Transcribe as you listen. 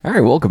All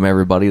right, welcome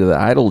everybody to the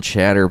Idle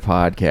Chatter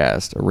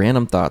podcast, a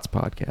random thoughts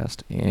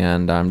podcast,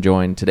 and I'm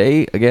joined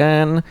today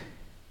again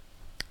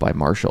by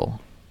Marshall.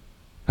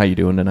 How you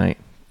doing tonight?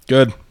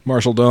 Good,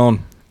 Marshall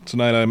Doan.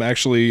 Tonight I'm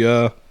actually,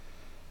 I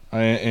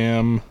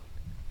am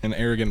an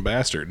arrogant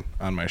bastard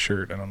on my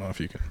shirt. I don't know if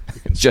you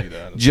can see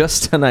that.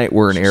 Just tonight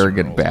we're an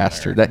arrogant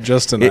bastard.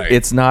 Just tonight.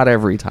 It's not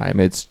every time.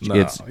 It's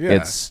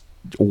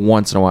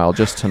once in a while.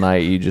 Just tonight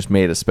you just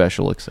made a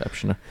special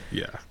exception.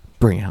 Yeah.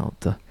 Bring out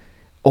the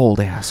old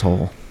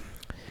asshole.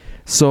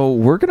 So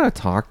we're going to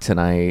talk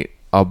tonight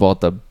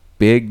about the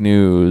big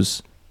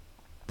news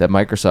that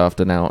Microsoft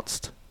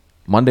announced.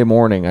 Monday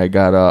morning I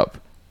got up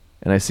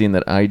and I seen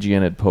that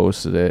IGN had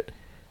posted it,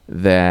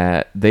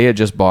 that they had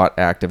just bought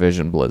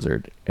Activision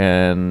Blizzard.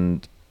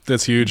 And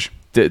that's huge.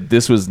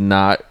 This was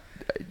not...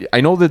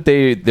 I know that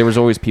there was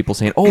always people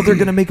saying, oh, they're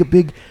going to make a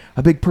big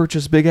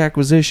purchase, big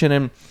acquisition.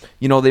 And,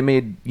 they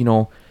made,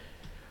 what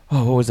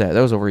was that?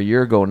 That was over a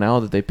year ago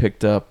now that they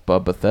picked up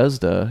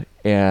Bethesda,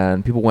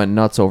 and people went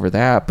nuts over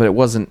that, but it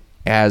wasn't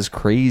as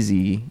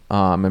crazy.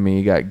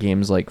 You got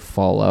games like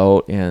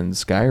Fallout and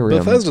Skyrim.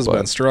 Bethesda's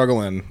been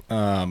struggling,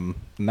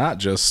 not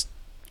just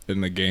in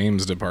the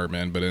games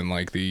department, but in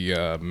like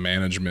the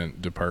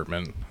management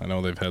department. I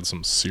know they've had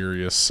some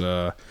serious...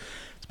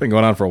 it's been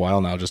going on for a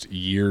while now, just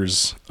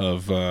years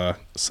of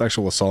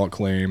sexual assault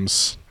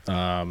claims.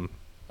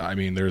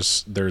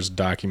 There's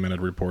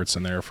documented reports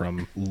in there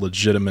from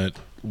legitimate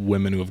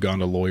women who have gone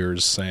to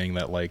lawyers saying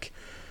that, like,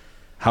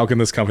 how can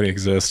this company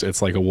exist?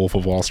 It's like a Wolf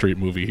of Wall Street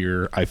movie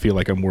here. I feel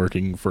like I'm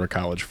working for a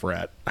college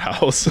frat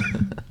house.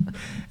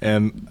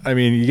 And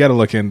you got to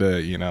look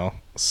into,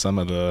 some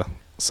of the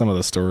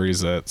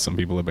stories that some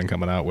people have been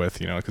coming out with,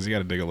 because you got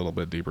to dig a little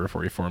bit deeper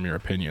before you form your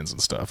opinions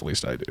and stuff. At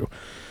least I do.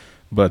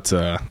 But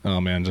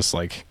just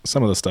like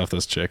some of the stuff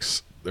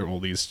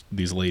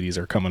these ladies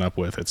are coming up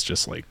with, it's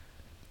just like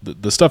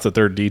the stuff that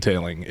they're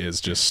detailing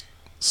is just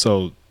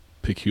so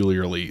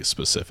peculiarly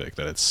specific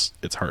that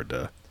it's hard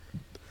to.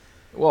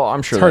 Well,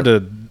 I'm sure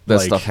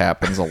that stuff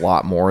happens a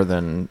lot more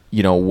than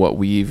what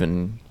we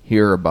even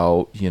hear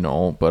about.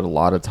 But a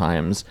lot of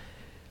times,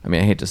 I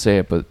hate to say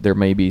it, but there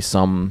may be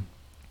some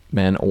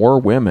men or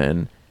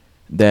women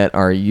that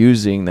are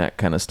using that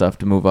kind of stuff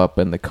to move up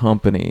in the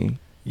company.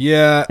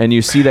 Yeah, and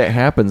you see that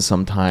happen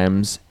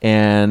sometimes,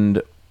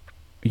 and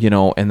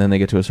and then they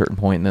get to a certain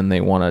point, and then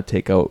they want to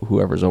take out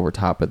whoever's over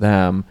top of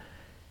them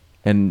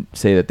and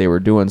say that they were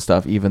doing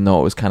stuff, even though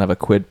it was kind of a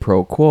quid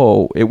pro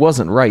quo. It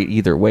wasn't right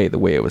either way, the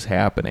way it was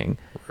happening.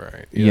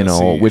 Right.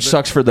 Which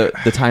sucks for the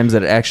times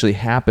that it actually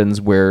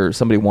happens, where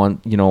somebody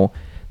the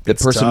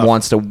person tough.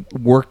 wants to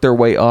work their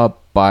way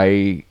up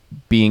by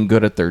being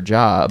good at their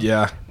job.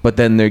 Yeah. But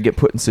then they get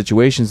put in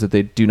situations that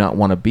they do not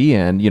want to be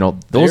in.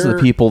 Those are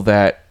the people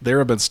that... There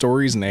have been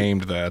stories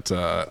named that,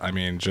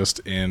 just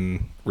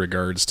in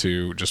regards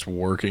to just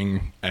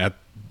working at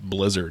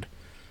Blizzard,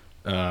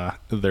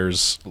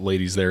 there's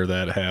ladies there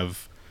that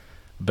have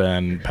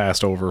been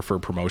passed over for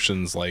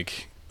promotions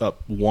like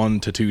up 1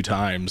 to 2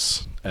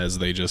 times, as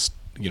they just,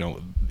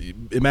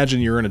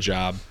 imagine you're in a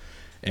job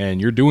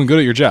and you're doing good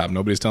at your job.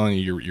 Nobody's telling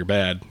you you're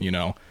bad,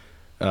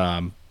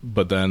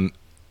 but then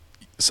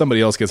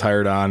somebody else gets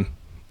hired on,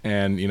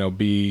 and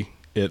be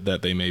it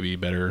that they may be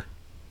better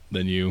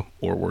than you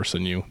or worse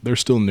than you, they're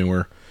still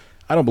newer.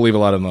 I don't believe a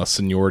lot of the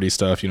seniority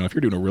stuff. If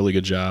you're doing a really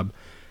good job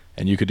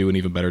and you could do an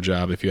even better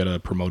job if you had a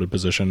promoted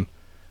position,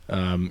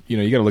 you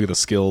got to look at the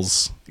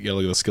skills. You got to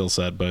look at the skill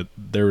set. But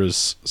there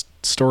is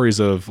stories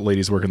of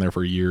ladies working there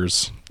for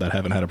years that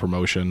haven't had a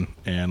promotion,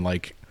 and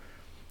like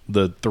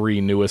the 3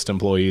 newest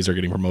employees are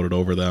getting promoted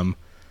over them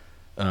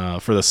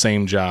for the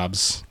same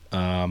jobs.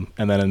 And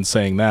then in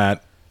saying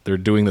that, they're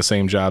doing the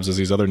same jobs as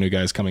these other new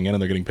guys coming in,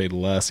 and they're getting paid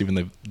less,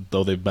 even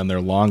though they've been there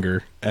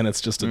longer. And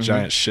it's just a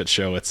giant shit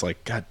show. It's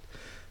like, God,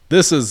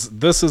 this is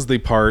the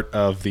part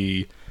of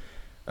the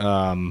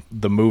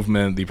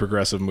movement, the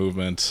progressive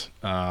movement,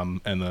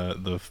 and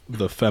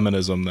the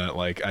feminism that,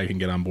 like, I can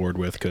get on board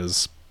with,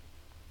 because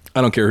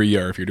I don't care who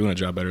you are. If you're doing a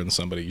job better than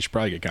somebody, you should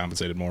probably get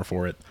compensated more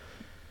for it.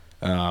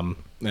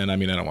 And I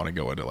don't want to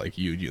go into like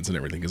unions and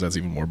everything, because that's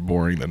even more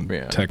boring than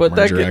tech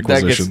merger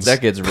acquisitions.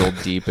 That gets real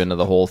deep into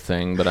the whole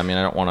thing. But I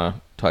don't want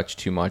to touch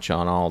too much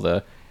on all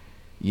the,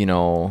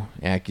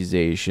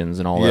 accusations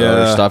and all that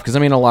other stuff. Because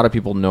a lot of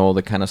people know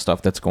the kind of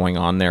stuff that's going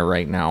on there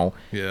right now.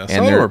 Yeah,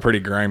 some of them are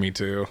pretty grimy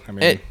too.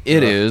 It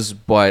is,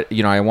 but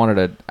I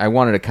wanted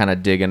to kind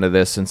of dig into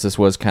this, since this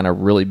was kind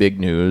of really big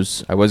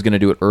news. I was going to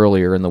do it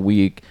earlier in the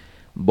week,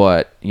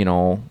 but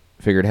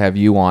figured have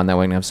you on, that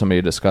way I can have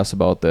somebody to discuss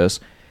about this.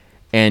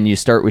 And we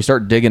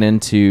start digging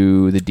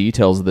into the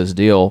details of this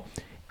deal.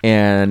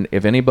 And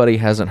if anybody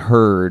hasn't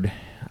heard,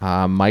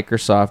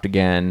 Microsoft,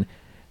 again,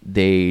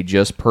 they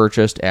just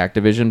purchased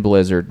Activision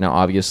Blizzard. Now,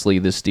 obviously,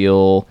 this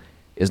deal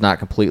is not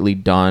completely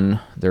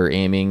done. They're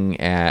aiming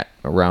at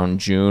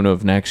around June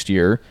of next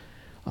year.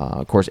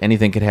 Of course,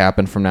 anything could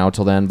happen from now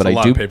till then. But it's a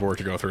lot of paperwork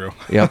to go through.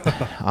 Yep.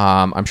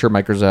 I'm sure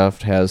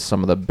Microsoft has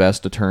some of the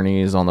best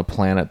attorneys on the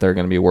planet. They're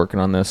going to be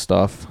working on this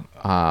stuff.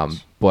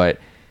 But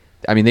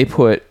I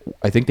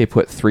think they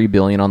put $3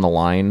 billion on the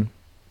line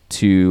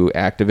to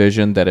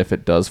Activision that if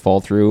it does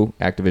fall through,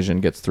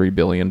 Activision gets $3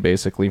 billion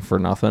basically for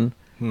nothing.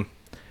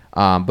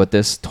 But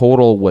this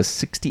total was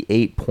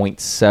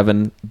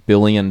 $68.7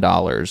 billion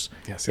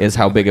is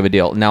how big of a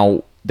deal.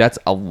 Now, that's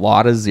a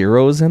lot of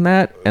zeros in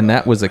that, and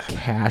that was a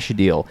cash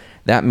deal.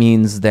 That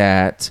means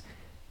that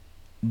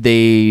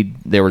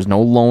there was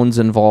no loans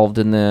involved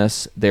in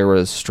this. There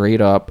was straight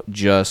up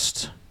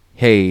just,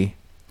 hey,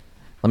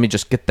 let me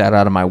just get that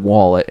out of my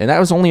wallet. And that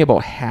was only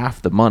about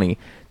half the money.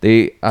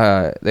 They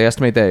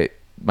estimate that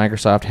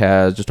Microsoft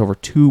has just over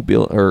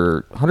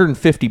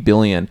 $150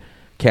 billion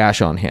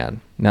cash on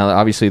hand. Now,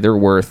 obviously, they're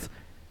worth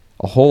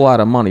a whole lot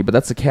of money, but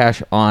that's the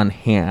cash on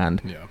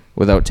hand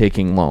without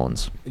taking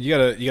loans. You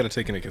gotta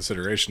take into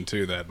consideration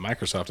too that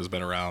Microsoft has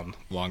been around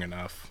long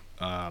enough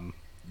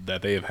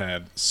that they have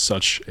had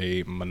such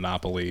a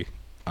monopoly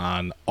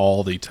on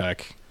all the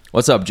tech.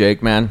 What's up,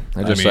 Jake? Man,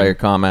 I just saw your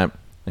comment.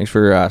 Thanks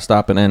for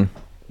stopping in.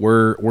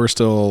 We're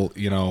still,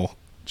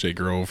 Jake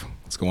Grove.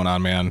 What's going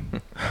on,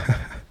 man?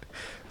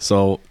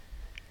 So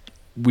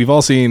we've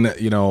all seen,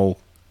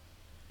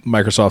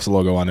 Microsoft's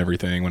logo on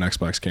everything. When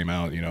Xbox came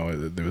out,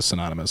 it was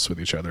synonymous with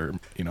each other.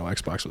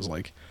 Xbox was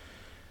like,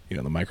 the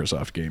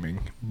Microsoft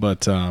gaming.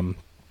 But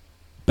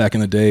back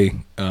in the day,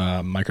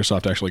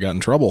 Microsoft actually got in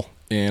trouble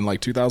in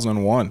like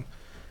 2001,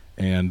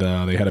 and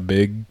they had a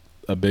big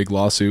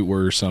lawsuit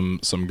where some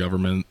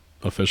government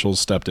officials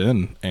stepped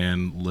in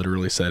and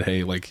literally said,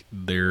 hey, like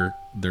they're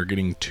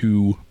getting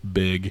too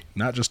big,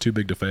 not just too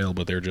big to fail,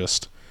 but they're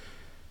just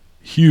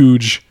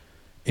huge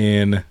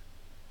in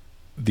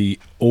the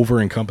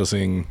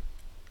over-encompassing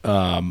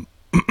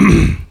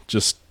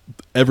just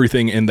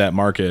everything in that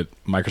market.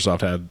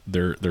 Microsoft had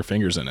their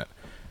fingers in it,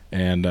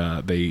 and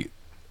they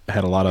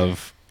had a lot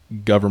of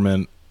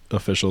government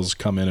officials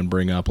come in and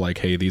bring up like,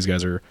 hey, these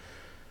guys are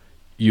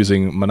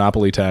using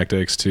monopoly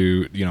tactics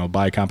to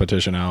buy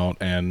competition out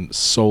and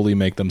solely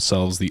make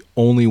themselves the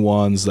only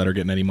ones that are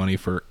getting any money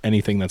for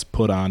anything that's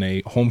put on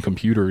a home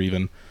computer,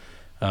 even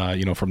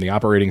from the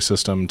operating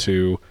system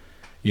to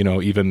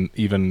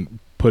even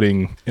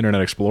putting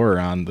Internet Explorer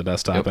on the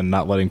desktop and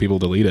not letting people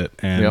delete it,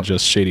 and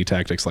just shady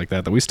tactics like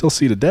that we still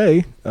see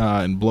today,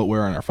 and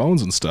bloatware on our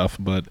phones and stuff.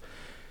 But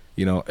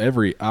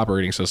every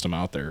operating system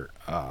out there,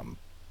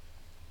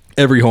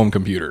 every home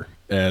computer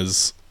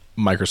has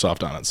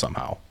Microsoft on it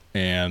somehow,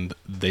 and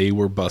they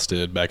were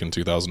busted back in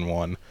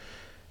 2001,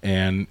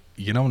 and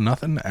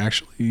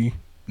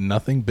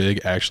nothing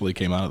big actually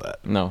came out of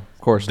that. No,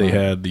 of course they not.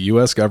 had the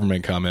U.S.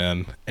 government come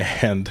in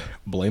and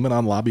blame it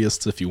on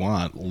lobbyists if you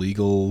want,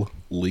 legal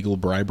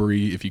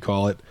bribery if you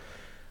call it,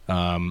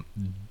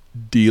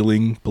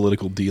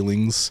 political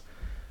dealings.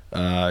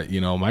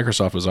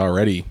 Microsoft was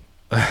already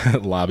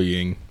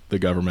lobbying the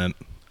government,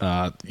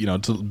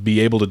 to be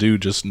able to do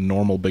just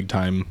normal big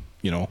time,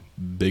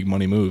 big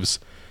money moves.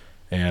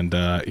 And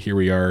here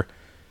we are,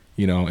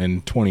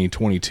 in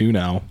 2022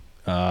 now,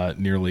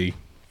 nearly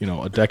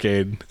a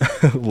decade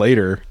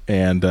later,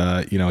 and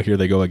here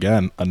they go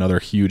again, another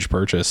huge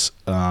purchase.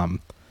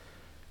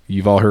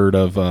 You've all heard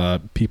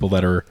of people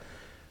that are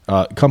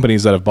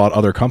companies that have bought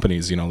other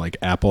companies, like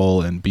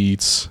Apple and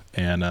Beats,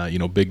 and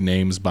big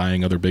names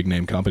buying other big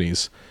name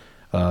companies.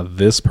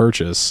 This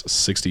purchase,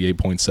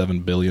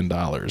 $68.7 billion.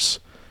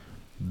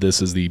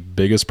 This is the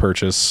biggest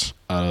purchase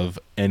of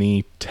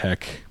any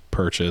tech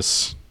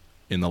purchase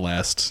in the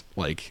last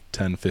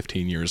 10,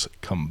 15 years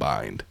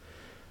combined.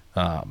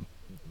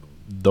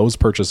 Those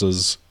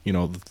purchases,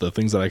 the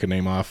things that I could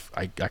name off,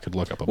 I could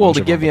look up a bunch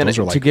to of give them.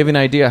 To give you an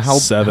idea,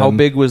 how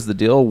big was the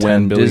deal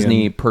when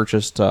Disney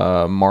purchased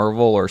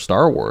Marvel or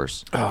Star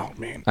Wars? Oh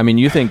man! I mean,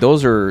 you think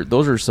those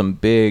are some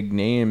big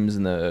names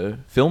in the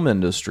film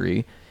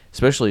industry,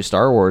 especially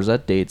Star Wars.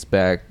 That dates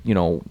back,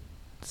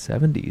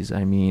 70s.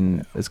 I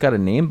mean, it's got a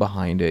name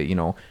behind it.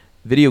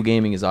 Video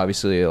gaming is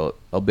obviously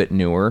a bit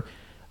newer.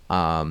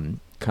 Kind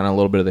of a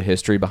little bit of the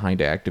history behind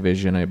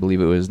Activision. I believe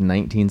it was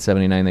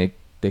 1979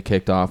 they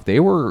kicked off. They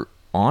were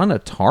on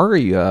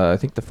Atari. I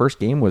think the first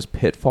game was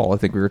Pitfall. I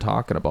think we were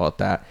talking about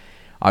that.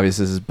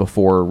 Obviously, this is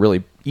before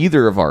really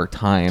either of our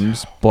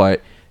times,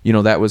 but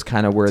that was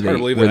kind of where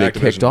they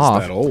kicked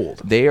off. That old.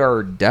 They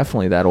are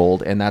definitely that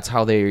old, and that's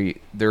how they're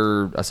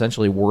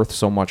essentially worth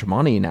so much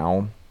money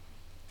now.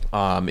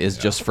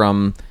 Just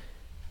from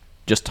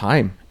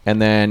time,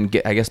 and then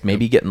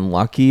getting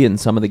lucky in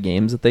some of the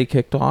games that they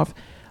kicked off.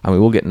 I mean,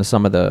 we'll get into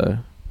some of the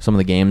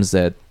games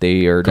that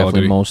they are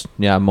definitely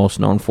most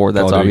known for.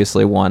 That's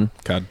obviously one.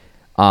 God.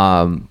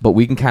 But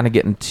we can kind of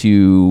get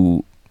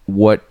into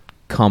what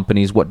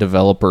companies, what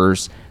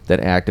developers that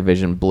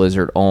Activision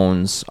Blizzard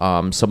owns.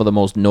 Some of the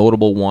most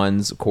notable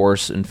ones, of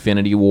course,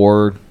 Infinity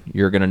Ward.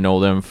 You're going to know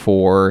them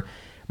for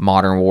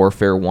Modern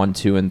Warfare 1,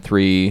 2, and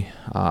 3,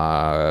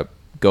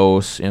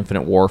 Ghosts,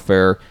 Infinite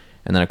Warfare,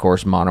 and then, of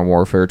course, Modern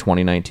Warfare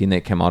 2019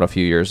 that came out a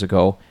few years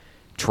ago.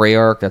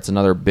 Treyarch, that's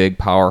another big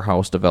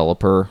powerhouse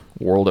developer.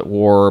 World at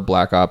War,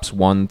 Black Ops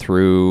 1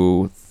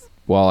 through,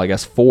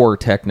 4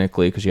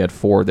 technically, because you had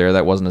 4 there.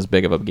 That wasn't as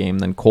big of a game.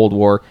 Then Cold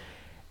War.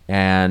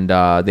 and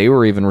they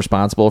were even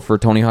responsible for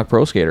Tony Hawk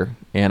Pro Skater.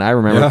 And I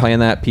remember playing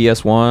that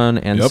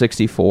PS1 and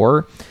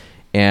 64,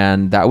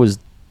 and that was,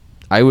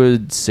 I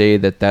would say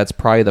that's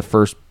probably the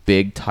first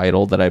big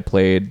title that I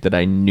played that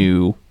I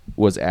knew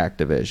was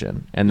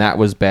Activision, and that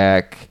was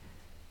back,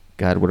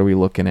 God, what are we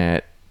looking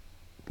at?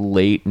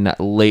 Late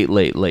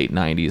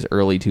 90s,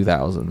 early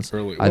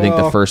 2000s. I think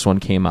the first one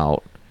came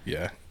out.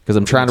 Yeah. Because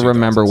I'm trying to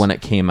remember when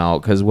it came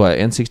out. Because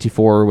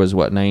N64 was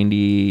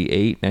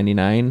 98,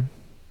 99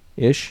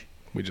 ish.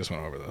 We just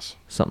went over this.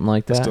 Something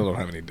like that. I still don't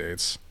have any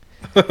dates.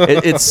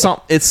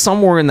 It's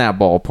somewhere in that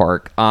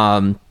ballpark.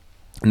 And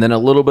then a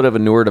little bit of a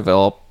newer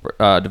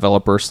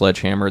developer,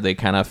 Sledgehammer. They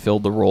kind of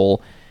filled the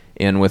role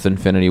in with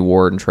Infinity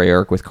Ward and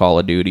Treyarch with Call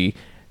of Duty.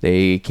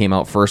 They came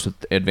out first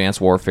with Advanced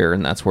Warfare,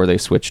 and that's where they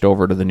switched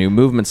over to the new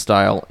movement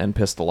style and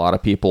pissed a lot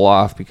of people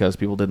off because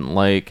people didn't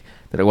like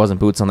that it wasn't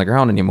boots on the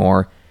ground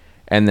anymore.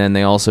 And then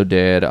they also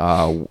did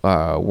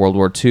World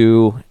War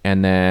II,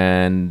 and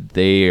then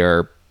they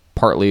are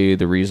partly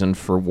the reason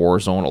for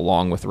Warzone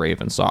along with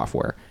Raven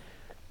Software.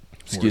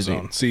 Excuse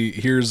me. See,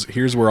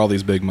 here's where all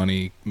these big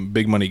money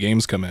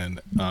games come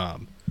in. I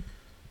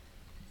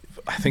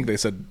think they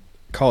said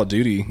Call of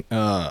Duty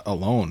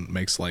alone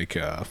makes like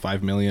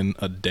 $5 million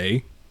a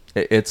day.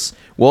 It's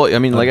I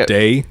mean, like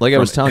I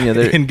was telling you,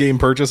 in-game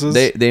purchases.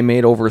 They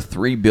made over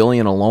 $3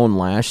 billion alone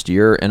last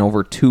year, and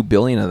over $2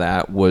 billion of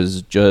that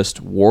was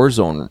just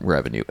Warzone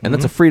revenue, and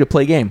that's a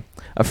free-to-play game.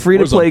 A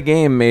free-to-play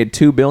game made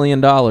 $2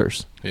 billion.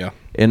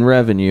 In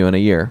revenue in a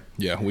year.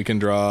 Yeah, we can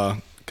draw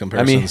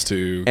comparisons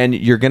to, and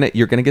you're gonna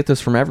get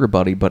this from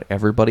everybody, but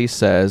everybody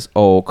says,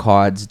 "Oh,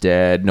 COD's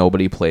dead.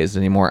 Nobody plays it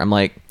anymore." I'm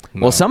like,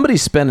 well,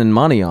 somebody's spending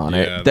money on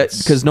it.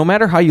 Because no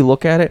matter how you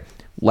look at it,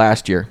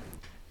 last year,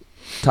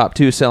 top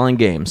 2 selling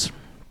games: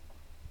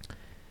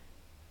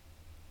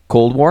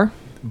 Cold War,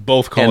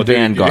 both Call and of Duty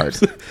Vanguard.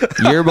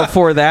 Year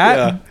before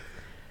that,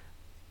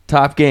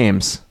 top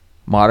games: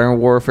 Modern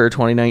Warfare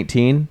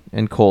 2019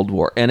 and Cold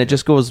War, and it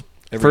just goes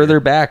further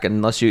back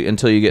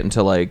until you get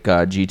into like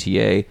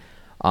GTA,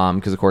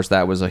 because of course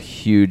that was a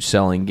huge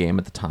selling game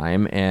at the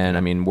time, and I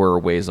mean we're a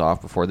ways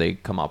off before they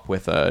come up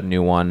with a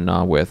new one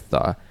with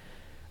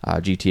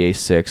GTA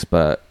 6,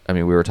 but I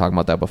mean we were talking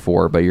about that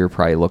before, but you're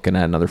probably looking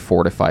at another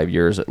 4 to 5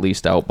 years at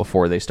least out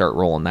before they start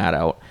rolling that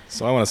out.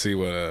 So I want to see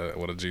what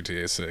a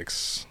GTA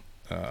 6.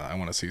 I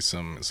want to see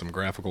some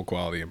graphical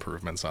quality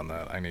improvements on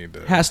that.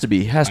 Has to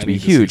be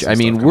huge. I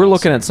mean, we're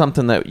looking at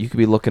something that you could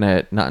be looking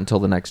at not until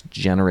the next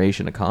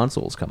generation of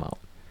consoles come out.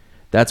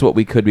 That's what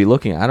we could be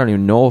looking at. I don't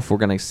even know if we're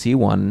going to see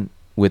one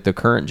with the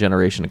current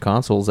generation of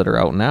consoles that are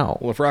out now.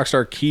 Well, if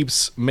Rockstar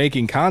keeps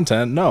making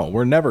content, no,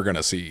 we're never going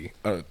to see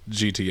a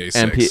GTA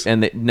 6.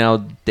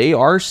 Now they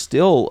are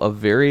still a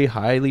very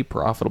highly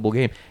profitable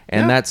game,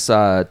 and that's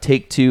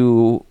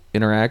Take-Two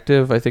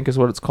Interactive, I think is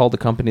what it's called, the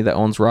company that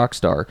owns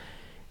Rockstar.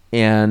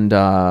 And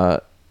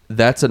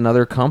that's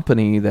another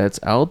company that's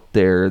out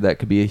there that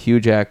could be a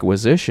huge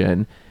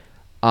acquisition.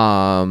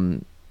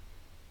 And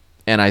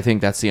I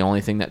think that's the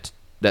only thing that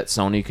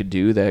Sony could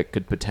do that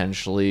could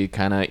potentially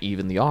kind of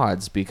even the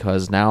odds,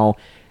 because now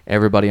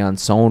everybody on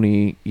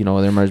Sony,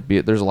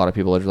 there's a lot of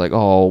people that are like,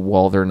 oh,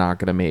 well, they're not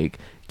going to make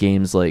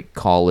games like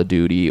Call of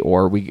Duty,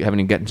 or we haven't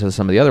even gotten into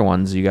some of the other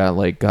ones. You got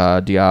like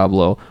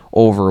Diablo,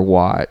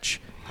 Overwatch,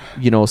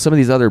 some of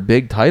these other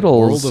big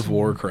titles.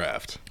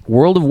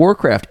 World of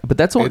Warcraft, but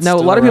that's all. Now a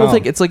lot of people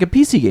think it's like a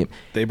PC game.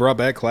 They brought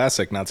back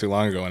Classic not too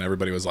long ago, and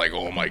everybody was like,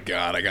 "Oh my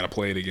god, I gotta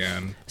play it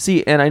again."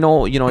 See, and I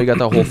know you got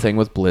the whole thing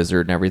with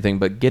Blizzard and everything,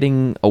 but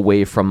getting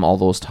away from all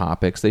those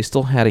topics, they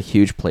still had a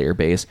huge player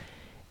base,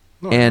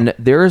 and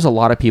there is a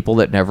lot of people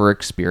that never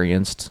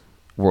experienced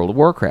World of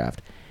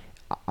Warcraft.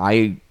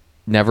 I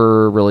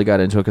never really got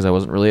into it because I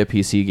wasn't really a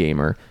PC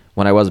gamer.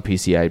 When I was a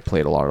PC, I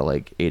played a lot of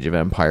like Age of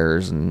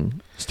Empires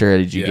and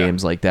strategy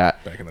games like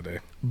that back in the day,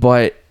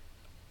 but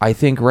I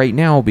think right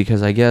now,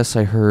 because I guess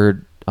I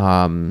heard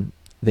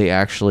they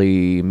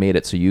actually made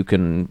it so you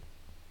can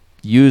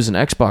use an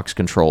Xbox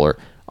controller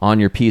on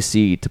your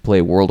PC to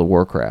play World of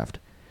Warcraft.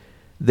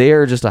 They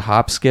are just a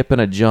hop, skip, and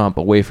a jump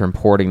away from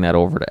porting that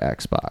over to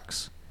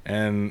Xbox.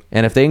 And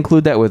if they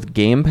include that with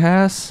Game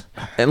Pass,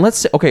 and let's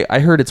say, okay, I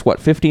heard it's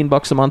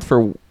 $15 a month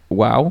for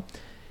WoW.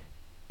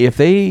 If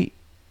they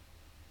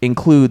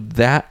include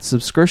that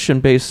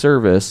subscription-based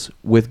service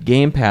with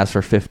Game Pass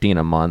for $15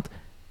 a month,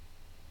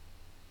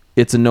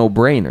 it's a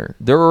no-brainer.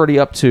 They're already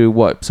up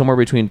to somewhere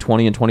between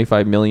 20 and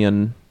 25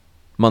 million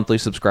monthly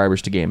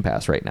subscribers to Game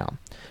Pass right now.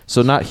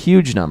 So not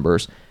huge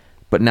numbers,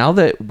 but now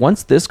that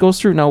once this goes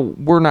through, now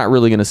we're not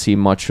really going to see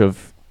much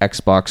of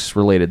Xbox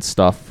related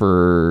stuff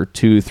for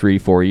 2, 3,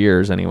 4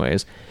 years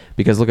anyways,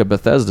 because look at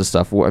Bethesda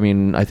stuff. I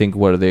mean, I think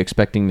what are they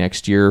expecting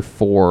next year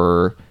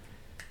for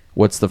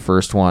what's the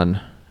first one?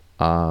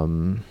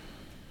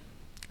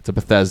 It's a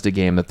Bethesda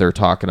game that they're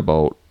talking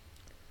about.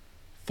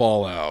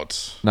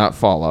 Fallout. Not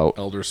Fallout.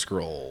 Elder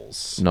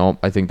Scrolls. Nope,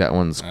 I think that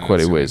one's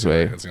quite a ways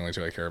away. That's the only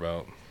two I care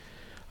about.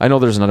 I know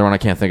there's another one. I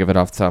can't think of it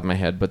off the top of my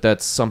head, but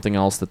that's something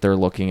else that they're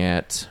looking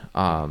at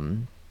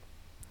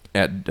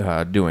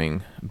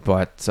doing.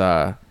 But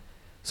so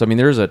I mean,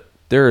 there's a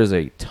there is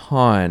a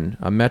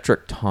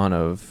metric ton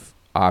of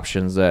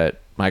options that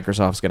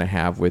Microsoft's going to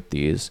have with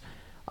these.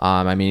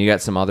 I mean, you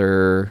got some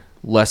other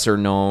lesser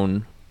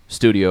known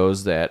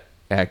studios that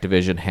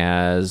Activision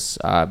has,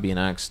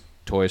 BNX,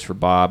 Toys for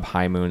Bob,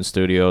 High Moon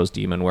Studios,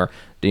 Demonware.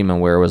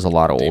 Demonware was a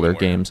lot of older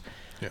games.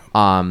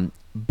 Yeah.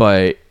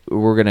 But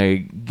we're going to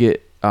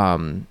get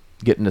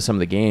into some of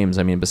the games.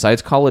 I mean,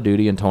 besides Call of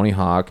Duty and Tony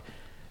Hawk,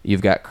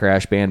 you've got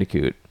Crash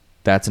Bandicoot.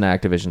 That's an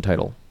Activision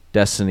title.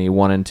 Destiny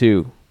 1 and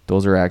 2.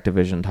 Those are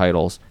Activision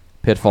titles.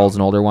 Pitfall's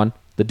an older one.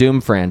 The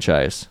Doom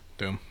franchise.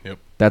 Doom, yep.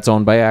 That's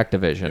owned by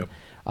Activision.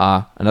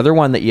 Yep. Another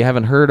one that you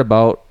haven't heard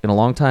about in a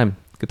long time,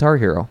 Guitar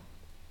Hero.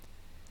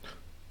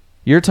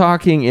 You're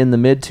talking in the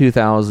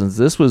mid-2000s.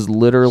 This was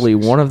literally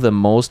one of the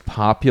most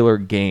popular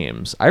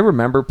games. I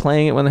remember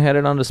playing it when they had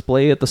it on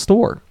display at the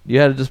store. You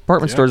had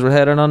department stores that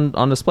had it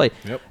on display.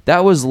 Yep.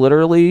 That was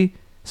literally,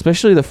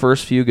 especially the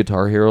first few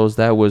Guitar Heroes,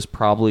 that was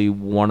probably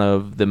one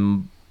of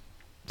the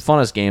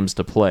funnest games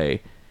to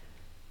play.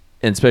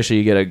 And especially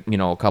you get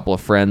a couple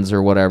of friends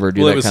or whatever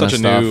do that kind of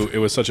stuff. It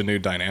was such a new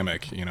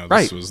dynamic,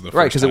 This was the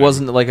first because it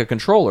wasn't like a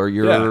controller.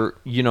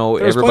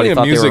 Everybody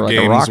thought they were like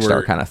a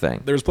Rockstar kind of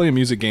thing. There was plenty of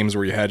music games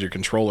where you had your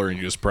controller and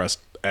you just pressed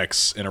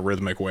X in a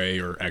rhythmic way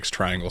or X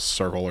triangle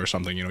circle or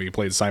something. You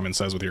played Simon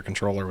Says with your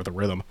controller with a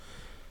rhythm.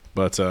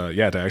 But to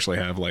actually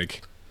have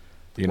like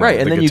and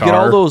then guitar. You get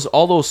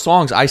all those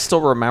songs. I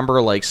still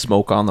remember like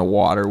Smoke on the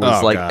Water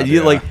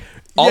was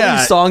all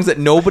these songs that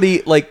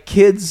nobody, like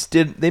kids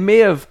they may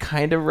have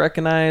kind of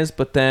recognized,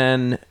 but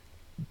then,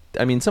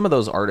 I mean, some of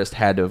those artists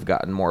had to have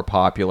gotten more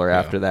popular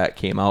after that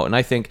came out. And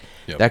I think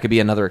that could be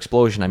another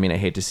explosion. I mean, I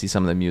hate to see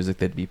some of the music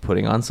they'd be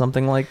putting on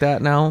something like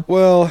that now.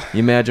 Well, you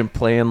imagine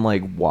playing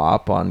like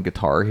WAP on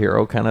Guitar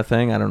Hero kind of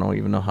thing. I don't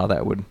even know how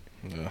that would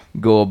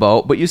go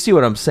about, but you see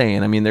what I'm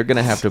saying. I mean, they're going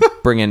to have to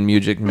bring in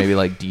music, maybe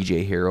like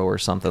DJ Hero or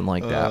something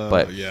like that.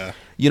 But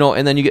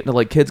and then you get into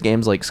like kids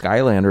games like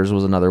Skylanders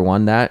was another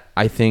one that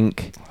I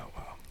think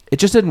it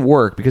just didn't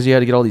work because you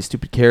had to get all these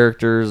stupid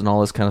characters and all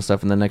this kind of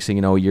stuff. And the next thing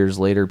you know, years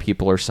later,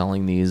 people are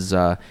selling these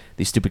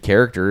stupid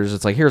characters.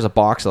 It's like, here's a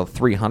box of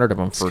 300 of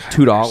them for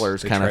 $2 kind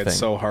of thing. They tried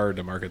so hard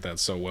to market that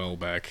so well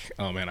back.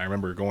 Oh man, I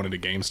remember going into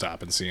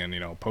GameStop and seeing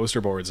poster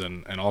boards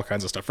and all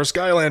kinds of stuff for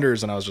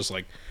Skylanders, and I was just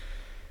like,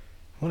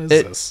 what is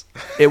this?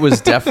 It was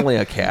definitely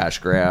a cash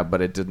grab,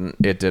 but it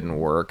didn't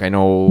work. I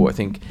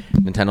think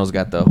Nintendo's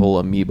got the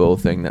whole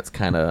amiibo thing that's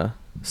kind of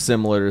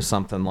similar to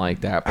something like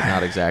that, but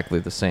not exactly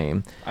the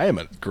same. I am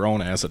a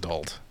grown ass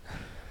adult.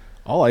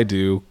 All I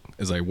do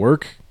is I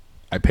work,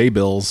 I pay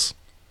bills,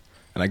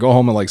 and I go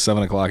home at like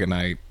 7 o'clock at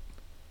night,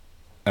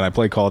 and I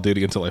play Call of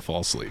Duty until I fall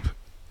asleep.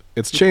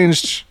 It's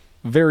changed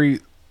in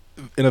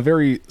a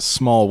very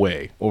small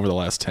way over the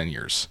last 10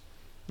 years.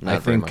 I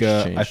think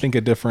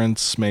a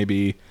difference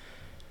maybe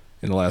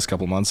in the last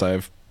couple months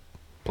I've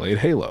played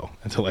Halo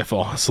until I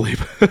fall asleep.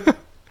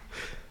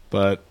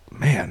 But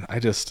man,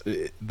 it's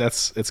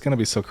going to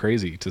be so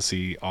crazy to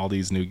see all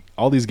these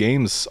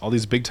games, all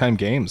these big time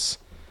games.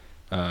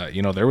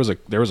 There was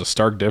a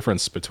stark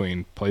difference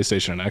between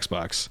PlayStation and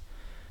Xbox.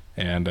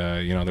 And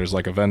there's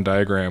like a Venn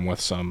diagram with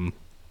some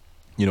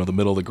the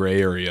middle of the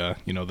gray area,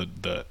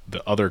 the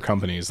other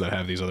companies that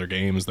have these other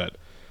games that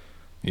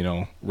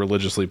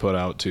religiously put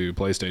out to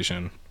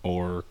PlayStation,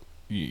 or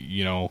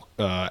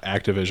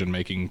Activision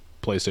making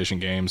PlayStation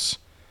games,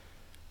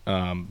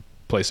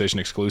 PlayStation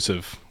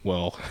exclusive.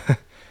 Well,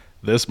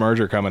 this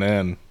merger coming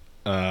in,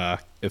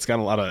 it's got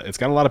a lot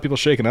of people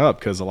shaken up,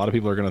 because a lot of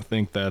people are going to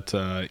think that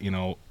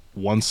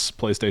once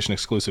PlayStation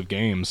exclusive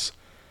games,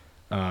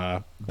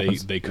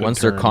 they could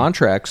once their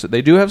contracts,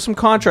 they do have some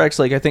contracts.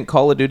 Like I think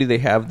Call of Duty, they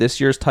have this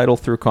year's title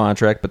through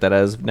contract, but that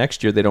as of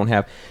next year they don't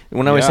have.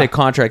 When I say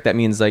contract, that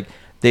means like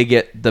they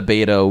get the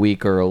beta a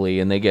week early,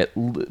 and they get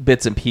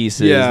bits and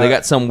pieces. Yeah, they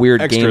got some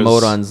weird game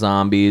mode on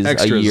zombies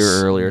a year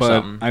early or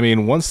something. I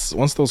mean, once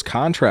those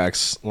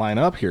contracts line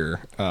up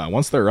here,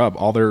 once they're up,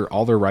 all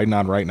they're riding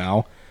on right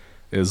now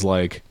is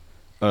like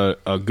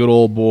a good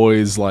old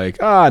boys like,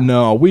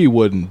 no, we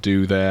wouldn't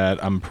do that.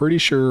 I'm pretty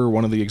sure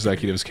one of the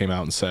executives came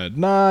out and said,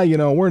 nah,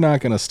 we're not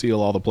going to steal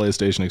all the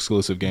PlayStation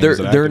exclusive games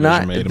that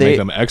Activision made and make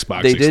them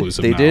Xbox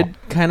exclusive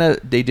now.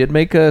 They did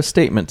make a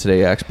statement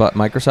today,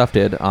 Microsoft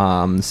did, the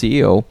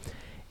CEO,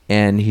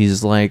 and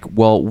he's like,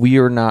 well, we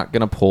are not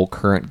going to pull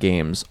current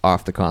games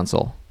off the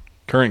console.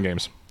 Current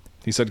games.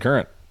 He said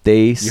current.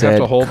 You have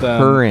to hold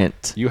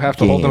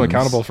them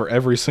accountable for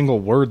every single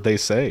word they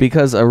say.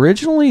 Because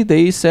originally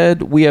they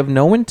said, we have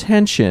no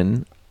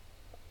intention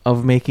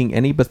of making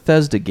any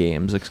Bethesda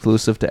games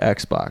exclusive to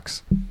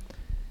Xbox.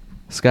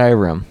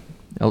 Skyrim,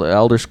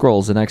 Elder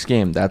Scrolls, the next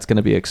game, that's going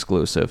to be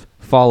exclusive.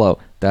 Fallout,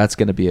 that's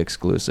going to be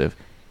exclusive.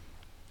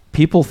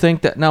 People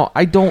think that... Now,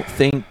 I don't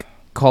think...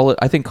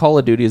 I think Call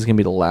of Duty is going to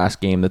be the last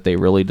game that they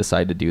really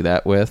decide to do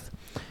that with.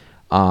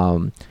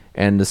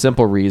 And the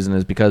simple reason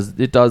is because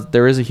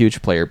there is a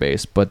huge player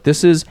base, but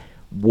this is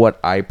what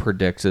I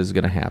predict is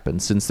going to happen.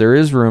 Since there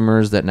is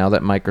rumors that now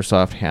that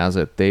Microsoft has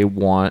it, they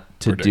want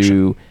to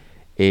do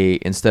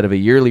instead of a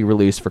yearly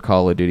release for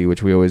Call of Duty,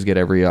 which we always get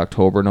every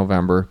October,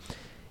 November,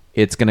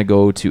 it's going to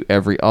go to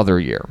every other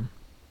year.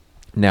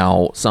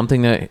 Now,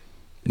 something that...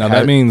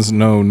 that means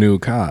no new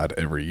COD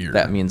every year.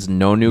 That means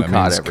no new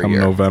COD every come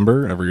year.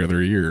 November, every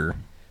other year.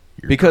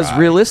 Because dry.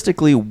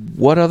 realistically,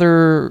 what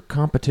other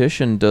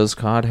competition does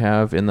COD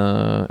have in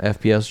the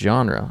FPS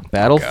genre?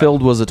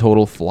 Battlefield was a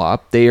total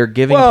flop. They are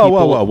giving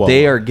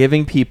They are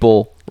giving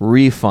people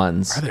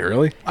refunds. Are they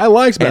really? I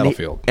liked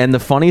Battlefield. And the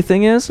funny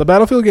thing is, the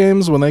Battlefield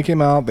games when they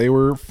came out, they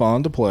were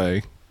fun to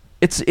play.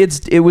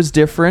 It was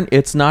different.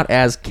 It's not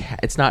as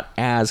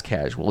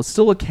casual. It's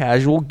still a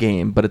casual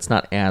game, but it's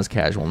not as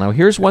casual. Now,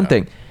 here's one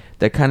thing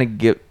that kind of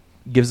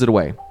gives it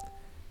away.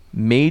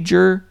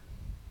 Major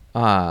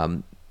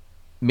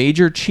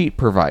cheat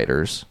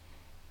providers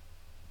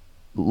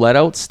let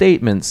out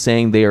statements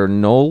saying they are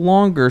no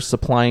longer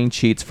supplying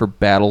cheats for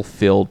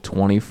Battlefield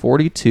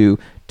 2042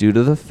 due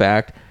to the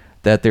fact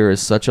that there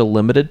is such a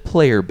limited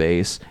player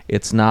base,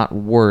 it's not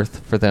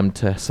worth for them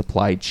to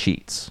supply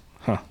cheats.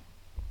 Huh.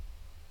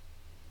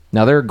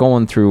 Now, they're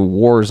going through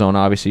Warzone.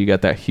 Obviously, you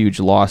got that huge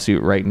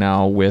lawsuit right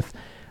now with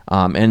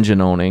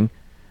engine owning,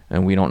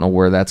 and we don't know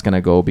where that's going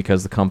to go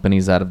because the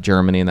company's out of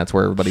Germany, and that's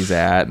where everybody's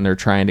at, and they're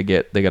trying to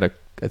get, they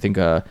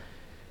got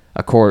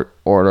a court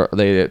order.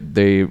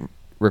 They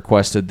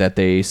requested that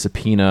they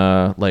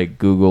subpoena like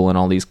Google and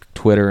all these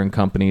Twitter and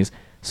companies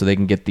so they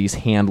can get these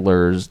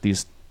handlers,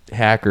 these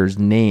hackers'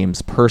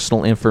 names,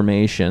 personal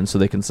information, so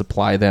they can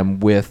supply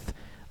them with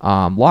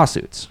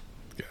lawsuits.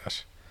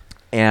 Gosh.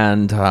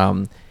 And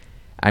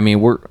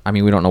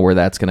we don't know where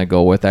that's going to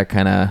go with. That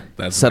kind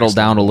of settled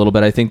down a little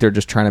bit. I think they're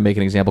just trying to make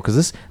an example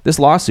because this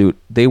lawsuit,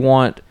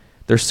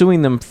 they're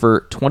suing them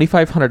for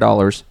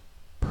 $2,500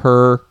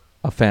 per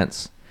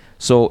offense.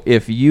 So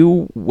if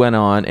you went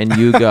on and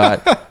you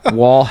got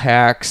wall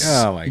hacks,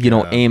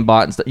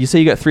 aimbot and stuff, you say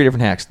you got 3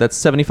 different hacks,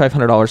 that's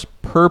 $7,500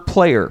 per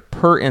player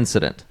per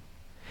incident.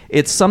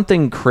 It's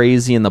something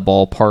crazy in the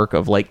ballpark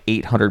of like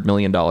 $800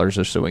 million they're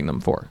suing them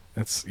for.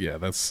 That's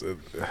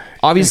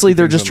obviously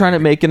they're just trying to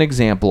make an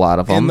example out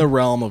of them. In the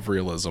realm of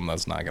realism,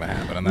 that's not going to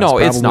happen, and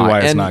that's probably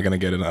why it's not going to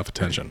get enough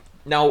attention.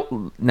 Now,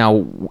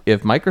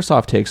 if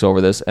Microsoft takes over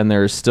this and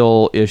there's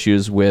still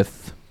issues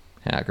with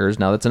hackers,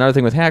 now that's another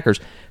thing with hackers.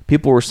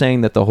 People were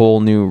saying that the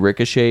whole new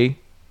Ricochet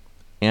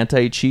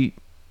anti-cheat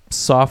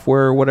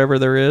software or whatever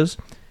there is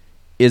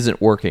isn't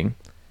working.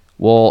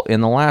 Well,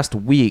 in the last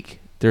week,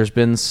 there's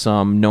been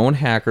some known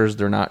hackers,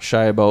 they're not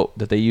shy about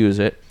that they use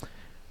it.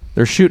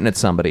 They're shooting at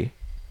somebody.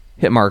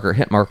 Hit marker.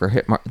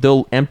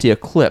 They'll empty a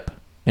clip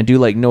and do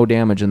like no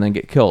damage and then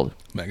get killed.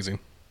 Magazine.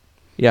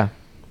 Yeah.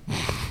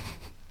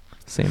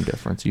 Same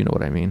difference. You know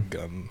what I mean.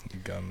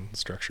 Gun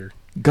structure.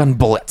 Gun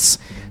bullets.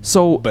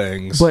 So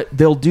bangs. But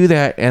they'll do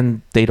that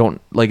and they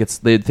don't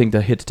they think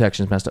the hit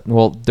detection is messed up.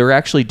 Well, they're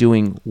actually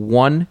doing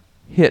 1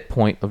 hit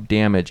point of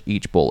damage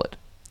each bullet.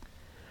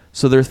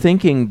 So they're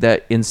thinking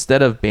that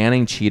instead of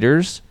banning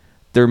cheaters,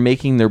 they're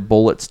making their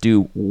bullets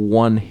do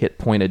 1 hit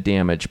point of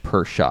damage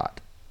per shot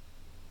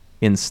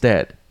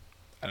instead.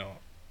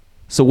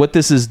 So what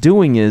this is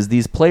doing is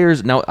these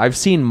players... Now, I've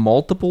seen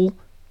multiple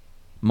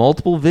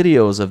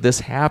videos of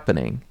this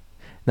happening.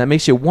 That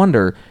makes you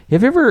wonder,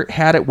 have you ever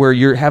had it where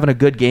you're having a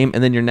good game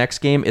and then your next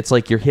game, it's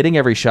like you're hitting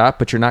every shot,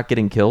 but you're not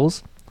getting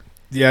kills?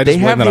 Yeah,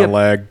 just waiting on a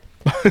lag.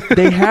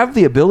 They have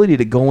the ability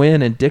to go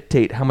in and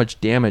dictate how much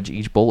damage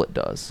each bullet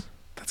does.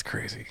 That's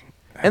crazy.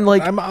 And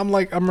like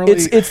I'm really...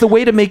 It's the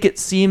way to make it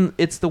seem...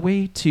 It's the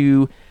way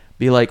to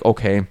be like,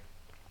 okay,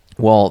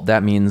 well,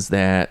 that means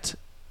that,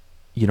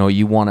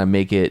 you want to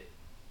make it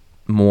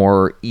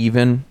more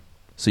even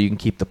so you can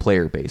keep the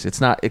player base. It's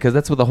not... Because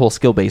that's what the whole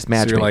skill-based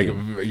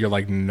matchmaking... So you're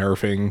like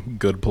nerfing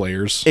good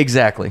players.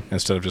 Exactly.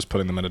 Instead of just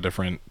putting them in a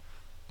different...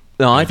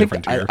 No, I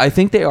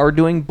think they are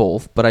doing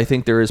both, but I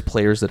think there is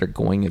players that are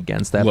going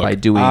against that by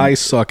doing... I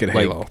suck at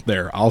Halo.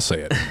 There, I'll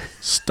say it.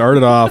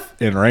 Started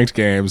off in ranked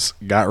games,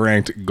 got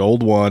ranked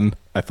gold 1.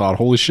 I thought,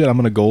 holy shit,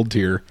 I'm in a gold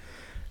tier.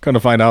 Come to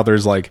find out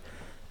there's like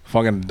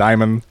fucking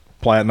diamond,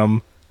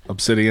 platinum,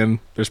 obsidian.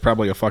 There's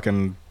probably a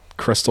fucking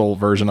crystal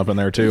version up in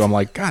there too. I'm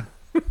like, God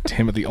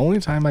damn it, the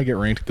only time I get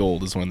ranked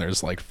gold is when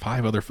there's like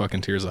 5 other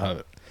fucking tiers ahead of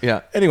it.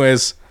 Yeah.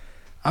 Anyways,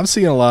 I'm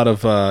seeing a lot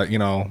of,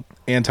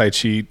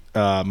 anti-cheat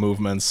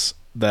movements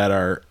that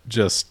are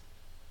just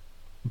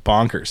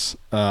bonkers.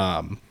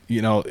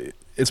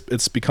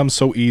 It's become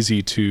so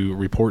easy to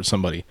report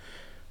somebody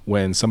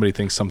when somebody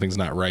thinks something's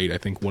not right. I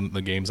think one of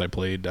the games I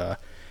played,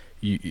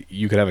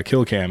 you could have a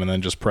kill cam and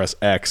then just press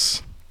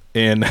X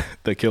in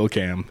the kill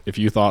cam if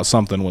you thought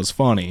something was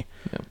funny,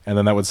 and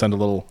then that would send a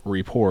little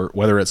report,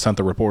 whether it sent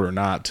the report or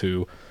not,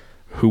 to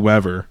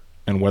whoever,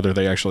 and whether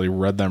they actually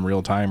read them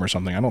real time or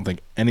something. I don't think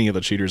any of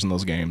the cheaters in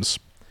those games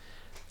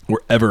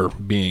were ever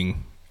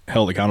being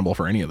held accountable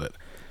for any of it.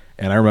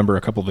 And I remember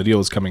a couple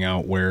videos coming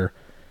out where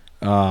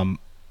I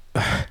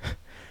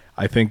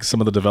think some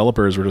of the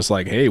developers were just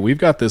like, hey, we've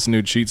got this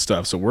new cheat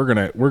stuff, so we're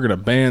gonna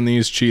ban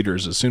these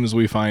cheaters. As soon as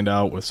we find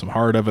out with some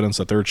hard evidence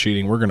that they're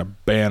cheating, we're gonna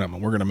ban them,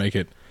 and we're gonna make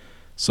it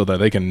so that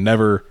they can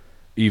never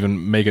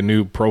even make a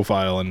new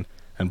profile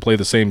and play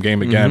the same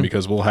game again,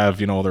 because we'll have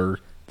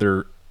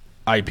their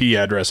IP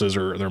addresses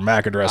or their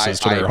MAC addresses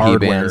to their IP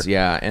hardware. bands,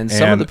 yeah, and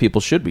some of the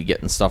people should be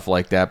getting stuff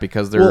like that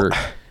because they're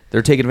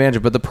taking advantage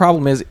of it. But the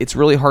problem is it's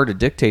really hard to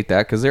dictate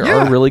that because there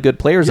are really good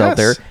players out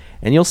there,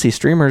 and you'll see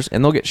streamers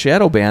and they'll get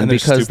shadow banned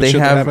because they'll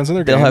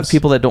have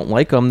people that don't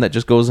like them that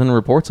just goes in and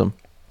reports them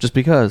just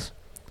because.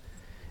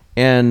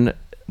 And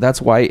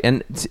that's why,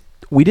 and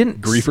we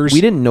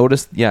didn't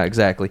notice. Yeah,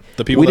 exactly.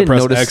 The people that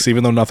press X,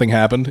 even though nothing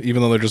happened,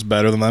 even though they're just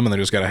better than them, and they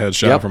just got a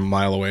headshot from a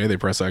mile away, they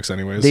press X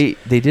anyways. They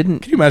didn't.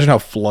 Can you imagine how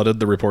flooded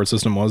the report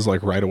system was,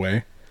 like right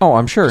away? Oh,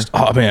 I'm sure.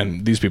 Oh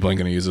man, these people ain't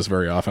going to use this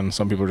very often.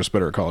 Some people are just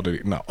better at Call of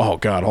Duty. No, oh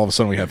god, all of a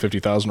sudden we have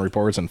 50,000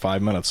 reports in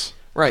 5 minutes.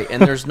 Right,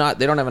 and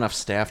they don't have enough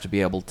staff to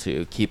be able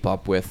to keep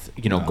up with,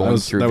 going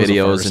through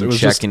videos and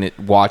checking it,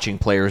 watching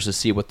players to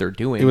see what they're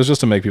doing. It was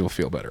just to make people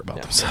feel better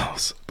about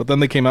themselves. But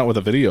then they came out with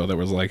a video that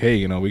was like,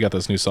 hey, we got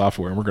this new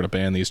software and we're going to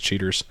ban these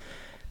cheaters.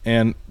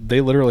 And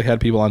they literally had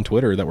people on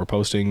Twitter that were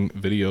posting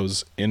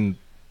videos in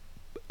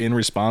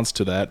response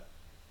to that,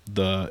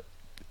 the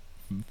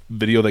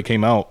video that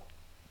came out,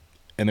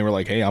 and they were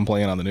like, hey, I'm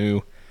playing on the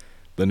new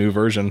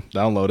version,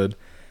 downloaded,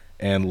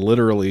 and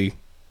literally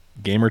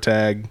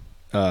gamertag,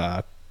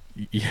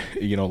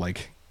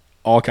 like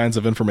all kinds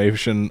of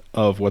information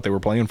of what they were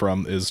playing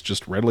from is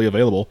just readily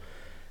available,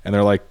 and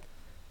they're like,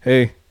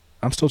 hey,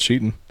 I'm still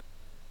cheating,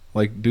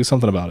 like do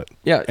something about it.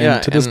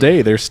 And to this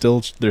day they're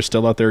still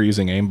out there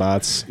using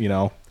aimbots.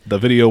 The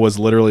video was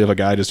literally of a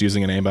guy just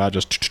using an aimbot,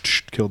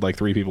 just killed like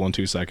 3 people in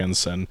 2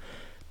 seconds and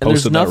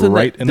posted that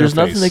right in their face.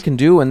 There's nothing they can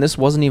do, and this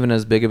wasn't even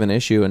as big of an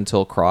issue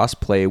until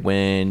crossplay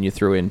when you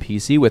threw in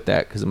PC with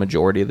that, because the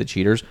majority of the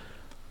cheaters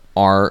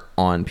are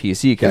on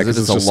PC because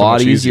it's a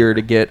lot easier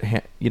to get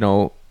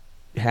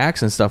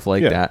hacks and stuff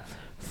like that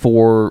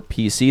for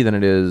PC than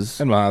it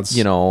is and mods.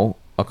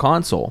 A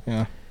console.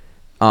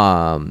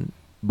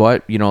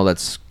 But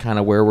that's kind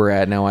of where we're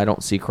at now. I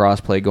don't see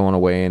crossplay going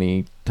away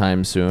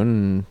anytime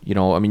soon.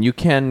 And, you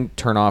can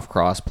turn off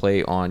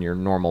crossplay on your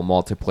normal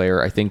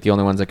multiplayer. I think the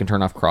only ones that can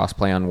turn off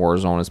crossplay on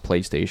Warzone is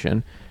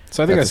PlayStation.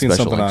 So I think I've seen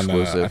something on.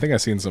 I think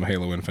I've seen some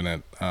Halo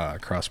Infinite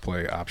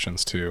crossplay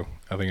options too.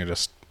 I think it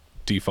just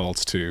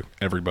defaults to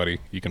everybody.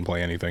 You can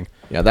play anything.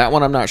 Yeah, that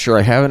one I'm not sure.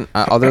 I haven't,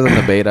 other than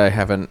the beta, I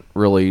haven't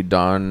really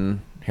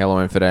done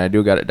Halo Infinite. I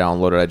do got it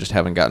downloaded. I just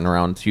haven't gotten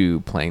around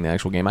to playing the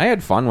actual game. I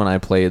had fun when I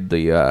played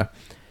the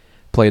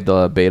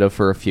beta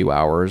for a few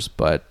hours,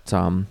 but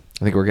I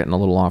think we're getting a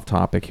little off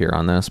topic here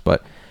on this.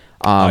 But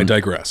I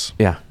digress.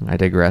 Yeah, I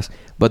digress.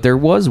 But there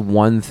was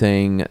one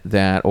thing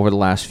that over the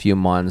last few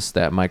months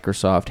that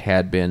Microsoft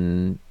had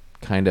been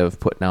kind of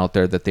putting out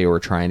there, that they were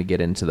trying to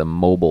get into the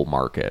mobile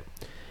market.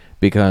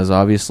 Because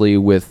obviously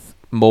with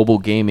mobile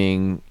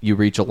gaming, you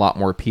reach a lot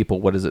more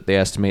people. What is it? They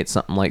estimate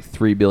something like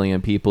 3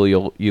 billion people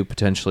you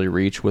potentially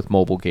reach with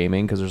mobile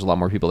gaming, because there's a lot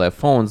more people that have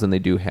phones than they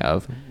do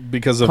have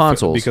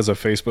consoles. Because of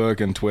Facebook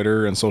and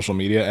Twitter and social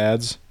media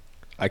ads,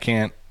 I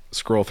can't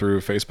scroll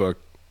through Facebook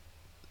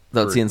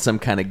without seeing some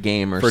kind of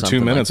game or for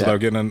something 2 minutes like that.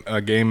 without getting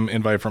a game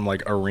invite from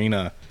like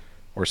Arena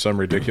or some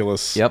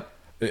ridiculous. Yep.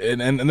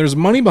 And there's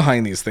money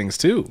behind these things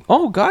too.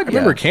 Oh God, I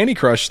remember Candy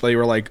Crush. They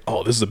were like,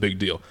 "Oh, this is a big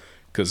deal,"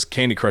 because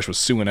Candy Crush was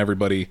suing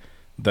everybody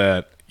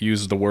that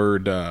used the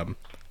word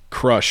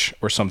crush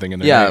or something in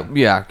their name.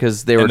 Yeah,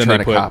 because they were trying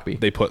to copy.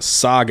 They put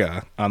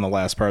Saga on the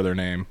last part of their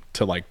name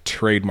to like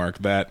trademark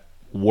that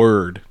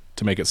word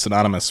to make it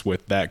synonymous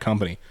with that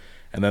company.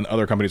 And then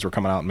other companies were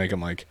coming out and making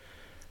like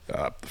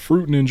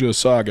Fruit Ninja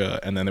Saga,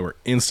 and then they were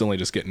instantly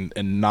just getting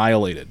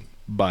annihilated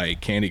by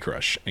Candy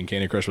Crush. And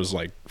Candy Crush was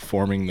like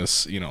forming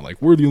this,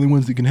 like, we're the only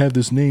ones that can have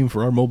this name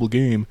for our mobile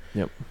game.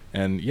 Yep.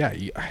 And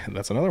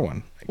that's another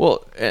one.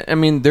 Well, I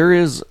mean, there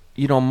is,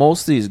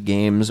 most of these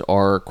games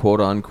are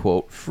quote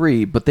unquote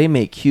free, but they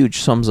make huge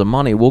sums of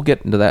money. We'll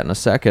get into that in a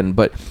second.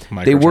 But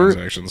they were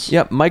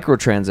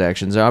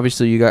microtransactions.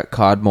 Obviously, you got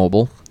COD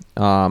Mobile.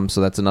 So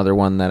that's another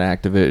one that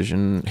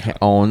Activision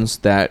owns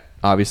that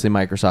obviously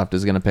Microsoft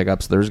is going to pick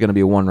up. So there's going to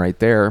be one right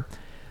there.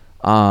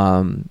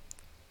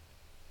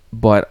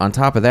 But on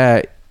top of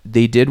that,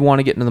 they did want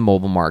to get into the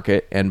mobile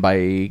market, and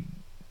by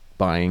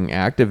buying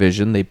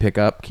Activision, they pick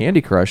up Candy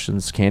Crush,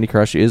 since Candy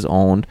Crush is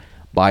owned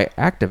by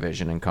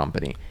Activision and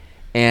company.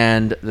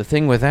 And the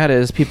thing with that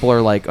is people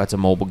are like, oh, it's a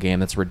mobile game,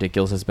 that's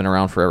ridiculous, it's been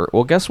around forever.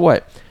 Well, guess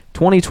what?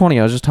 2020,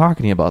 I was just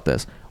talking to you about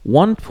this.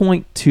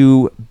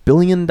 $1.2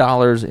 billion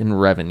in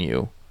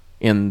revenue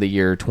in the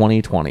year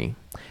 2020.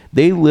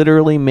 They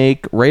literally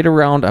make right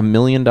around $1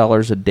 million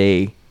a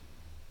day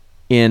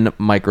in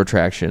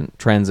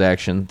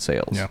microtransaction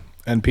sales. Yeah,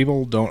 and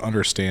people don't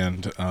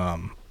understand,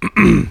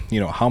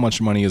 how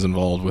much money is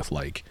involved with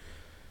like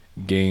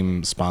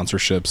game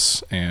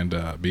sponsorships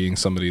and being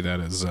somebody that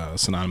is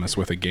synonymous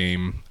with a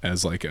game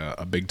as like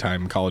a big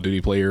time Call of Duty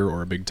player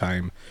or a big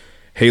time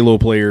Halo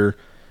player,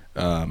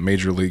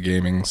 Major League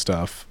Gaming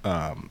stuff.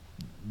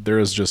 There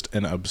is just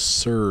an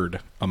absurd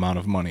amount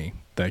of money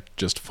that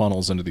just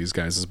funnels into these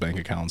guys' bank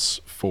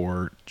accounts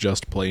for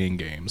just playing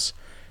games.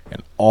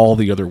 And all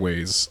the other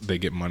ways they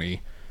get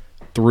money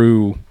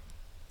through,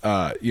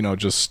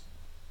 just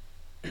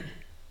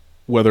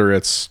whether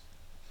it's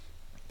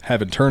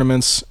having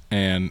tournaments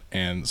and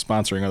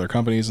sponsoring other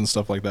companies and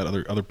stuff like that.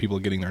 Other people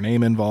getting their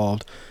name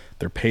involved.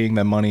 They're paying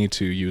them money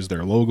to use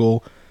their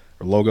logo.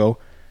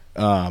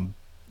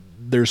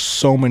 There's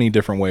so many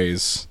different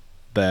ways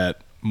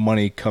that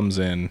money comes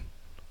in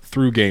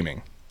through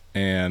gaming,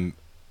 and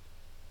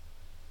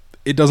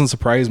it doesn't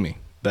surprise me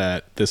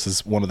that this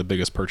is one of the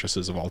biggest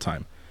purchases of all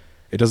time.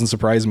 It doesn't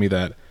surprise me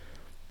that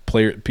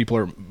people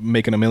are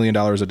making $1 million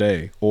a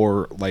day,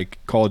 or like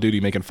Call of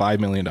Duty making $5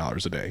 million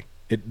a day.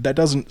 That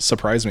doesn't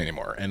surprise me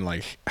anymore. And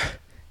like,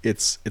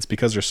 it's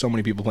because there's so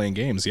many people playing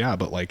games. Yeah,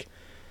 but like,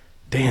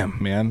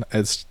 damn, man,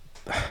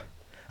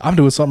 I'm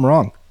doing something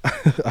wrong.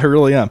 I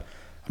really am.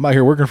 I'm out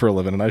here working for a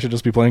living, and I should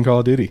just be playing Call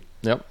of Duty.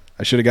 Yep.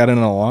 I should have gotten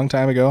in a long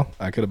time ago.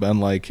 I could have been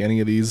like any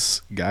of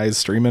these guys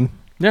streaming.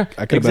 Yeah,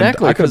 I could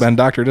have been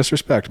Dr.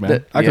 Disrespect,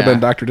 man. I could have been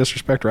Dr.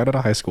 Disrespect right out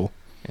of high school.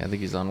 Yeah, I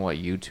think he's on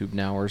YouTube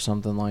now or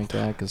something like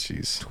that,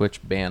 because Twitch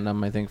banned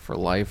him, I think, for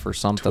life or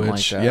something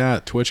like that. Yeah,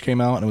 Twitch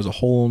came out and it was a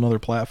whole other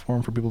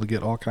platform for people to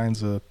get all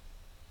kinds of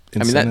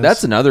incentives. I mean,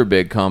 that's another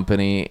big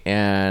company,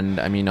 and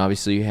I mean,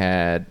 obviously you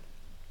had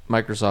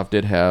Microsoft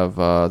did have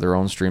their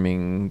own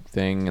streaming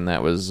thing, and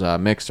that was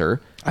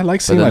Mixer. I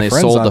like seeing my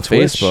friends on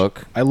Twitch.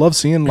 Facebook. I love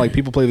seeing like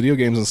people play video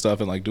games and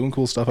stuff, and like doing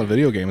cool stuff on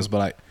video games,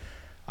 but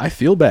I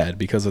feel bad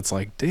because it's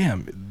like,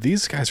 damn,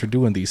 these guys are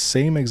doing these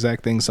same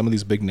exact things some of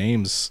these big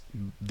name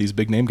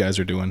guys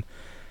are doing,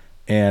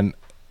 and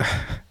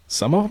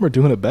some of them are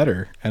doing it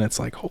better, and it's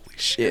like, holy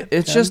shit.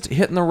 It's just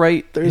hitting the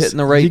right time, hitting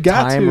the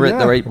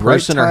right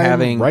person, or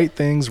having right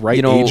things,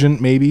 right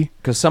agent maybe.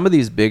 Because some of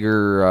these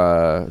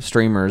bigger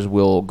streamers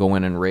will go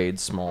in and raid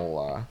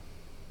small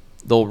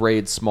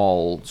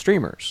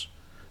streamers.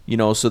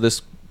 So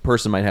this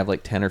person might have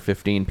like 10 or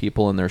 15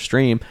 people in their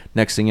stream.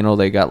 Next thing you know,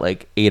 they got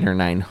like 800 or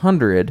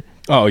 900.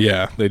 Oh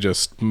yeah, they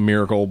just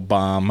miracle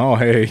bomb. Oh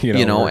hey,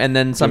 and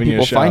then some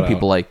people find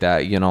people like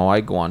that.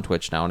 I go on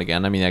Twitch now and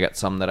again. I mean, I got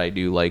some that I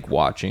do like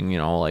watching.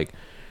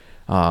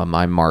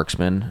 I'm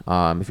Marksman.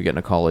 If you get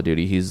into Call of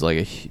Duty, he's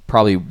like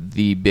probably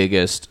the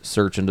biggest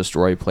search and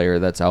destroy player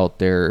that's out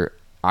there.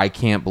 I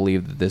can't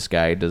believe that this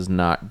guy does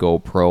not go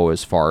pro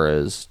as far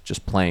as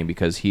just playing,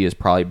 because he is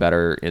probably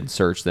better in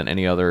search than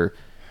any other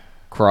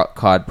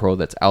COD pro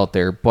that's out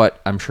there,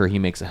 but I'm sure he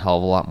makes a hell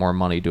of a lot more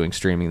money doing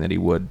streaming than he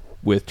would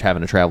with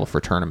having to travel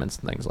for tournaments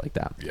and things like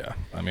that. Yeah,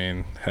 I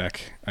mean,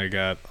 heck, I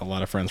got a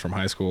lot of friends from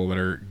high school that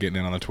are getting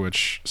in on the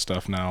Twitch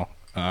stuff now.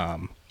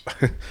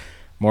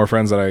 More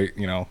friends that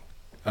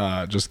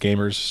just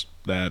gamers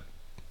that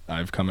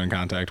I've come in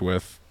contact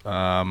with,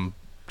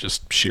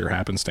 just sheer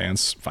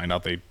happenstance, find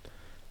out they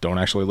don't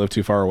actually live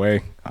too far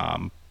away.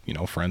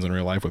 Friends in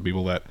real life with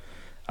people that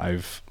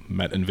I've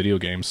met in video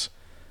games,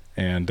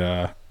 and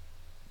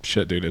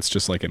shit, dude, it's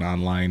just like an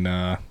online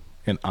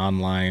it's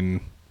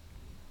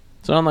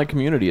an online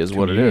community is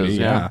what it is.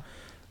 Yeah.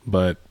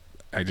 But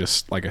I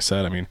just, like I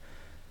said, I mean,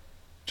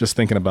 just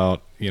thinking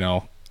about,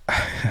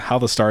 how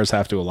the stars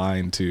have to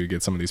align to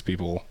get some of these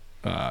people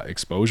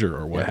exposure,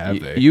 or what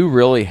have they. You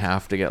really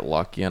have to get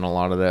lucky in a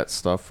lot of that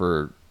stuff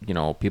for,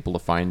 people to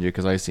find you,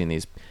 because I've seen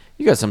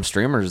you got some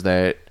streamers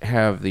that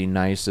have the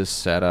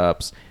nicest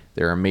setups.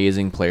 They're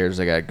amazing players.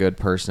 They got good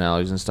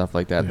personalities and stuff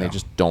like that. And they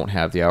just don't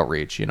have the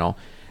outreach,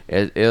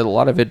 a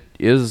lot of it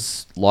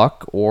is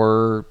luck,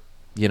 or,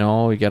 you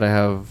got to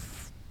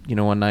have,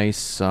 a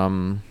nice,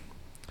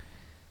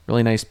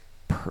 really nice,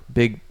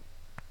 big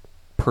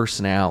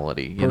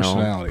personality,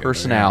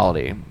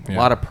 personality. Yeah. A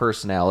lot of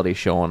personality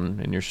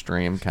showing in your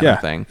stream kind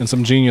of thing. And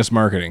some genius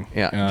marketing.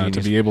 Yeah.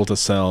 To be able to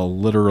sell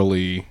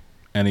literally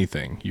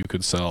anything. You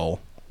could sell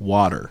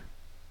water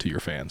to your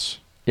fans.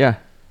 Yeah.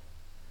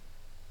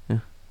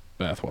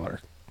 Bathwater.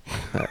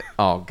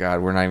 Oh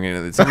God, we're not even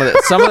gonna, some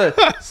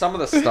of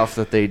the stuff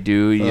that they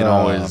do,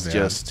 is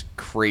just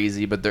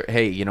crazy. But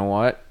hey, you know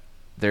what?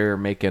 They're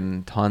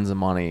making tons of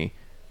money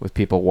with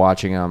people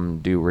watching them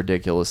do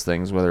ridiculous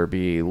things, whether it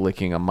be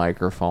licking a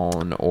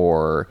microphone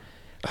or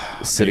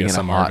sitting in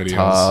a hot videos.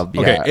 Tub.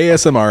 Okay,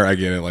 ASMR, I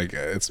get it. Like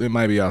it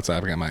might be off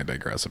topic. I might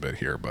digress a bit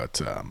here,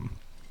 but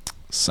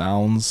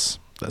sounds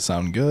that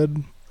sound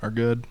good are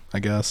good, I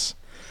guess.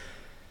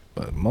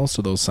 But most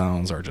of those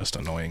sounds are just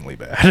annoyingly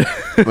bad.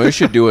 We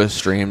should do a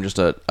stream, just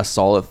a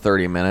solid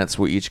 30 minutes.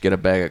 We each get a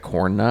bag of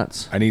corn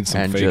nuts. I need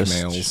some fake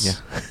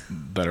nails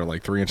that are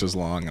like 3 inches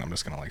long, and I'm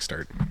just gonna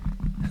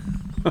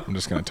I'm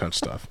just gonna touch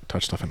stuff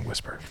and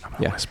whisper. I'm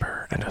gonna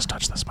whisper and just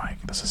touch this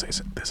mic. This is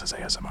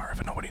ASMR.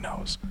 If nobody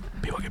knows,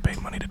 people get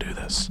paid money to do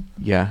this.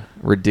 Yeah,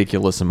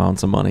 ridiculous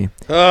amounts of money.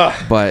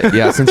 But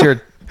yeah, since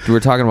we're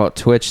talking about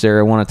Twitch, there,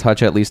 I want to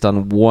touch at least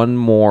on one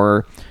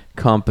more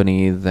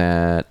company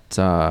that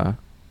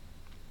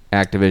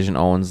Activision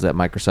owns that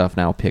Microsoft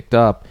now picked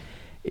up,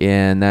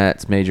 and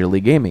that's Major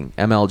League Gaming,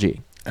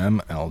 MLG.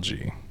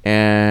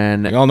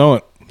 And we all know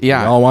it.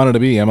 Yeah, we all wanted to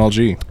be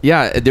MLG.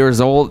 Yeah, there was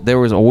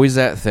always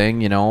that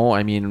thing,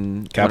 I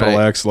mean,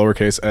 capital X,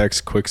 lowercase x,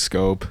 quick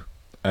scope,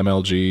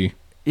 MLG.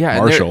 Yeah,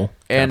 Marshall,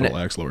 capital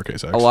X, lowercase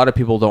x. A lot of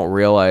people don't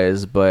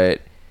realize, but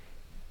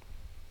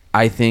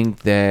I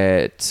think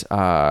that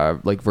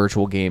like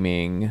virtual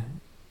gaming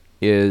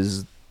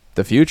is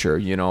the future.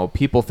 You know,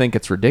 people think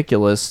it's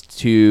ridiculous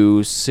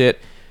to sit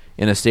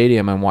in a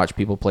stadium and watch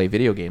people play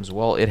video games.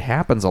 Well, it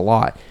happens a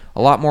lot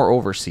more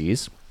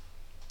overseas.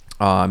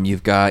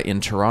 You've got in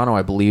Toronto,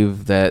 I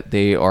believe that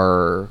they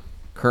are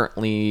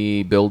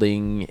currently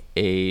building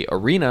a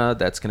arena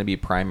that's going to be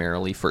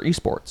primarily for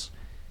esports.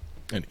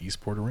 An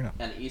esport arena.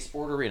 An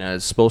esport arena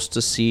is supposed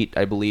to seat,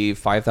 I believe,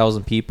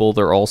 5,000 people.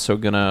 They're also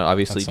going to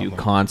obviously do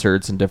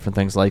concerts and different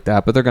things like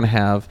that. But they're going to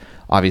have,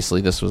 obviously,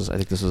 I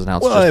think this was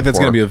announced. Well, just if it's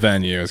before. going to be a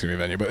venue, it's going to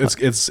be a venue. But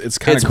it's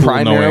kind of cool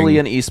primarily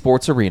knowing, an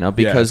esports arena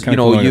because you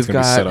know you've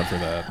got set up for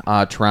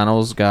that.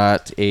 Toronto's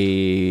got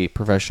a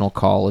professional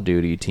Call of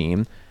Duty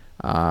team.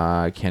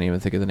 I can't even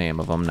think of the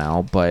name of them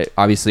now. But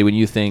obviously, when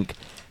you think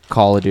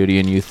Call of Duty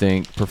and you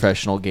think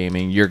professional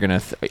gaming, you're going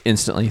to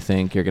instantly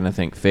think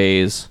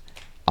FaZe.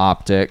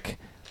 Optic,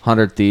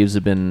 100 Thieves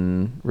have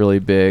been really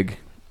big,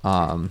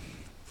 but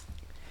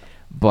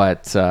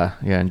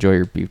enjoy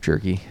your beef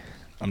jerky.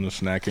 I'm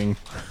just snacking.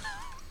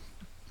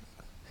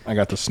 I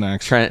got the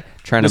snacks. Trying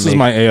this is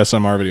my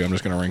ASMR video. I'm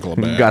just gonna wrinkle it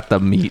back. Got the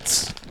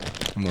meats.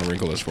 I'm gonna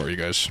wrinkle this for you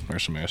guys.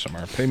 There's some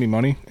ASMR. Pay me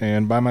money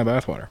and buy my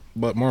bathwater,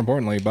 but more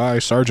importantly, buy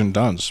Sergeant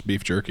Dunn's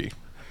beef jerky.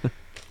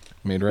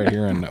 Made right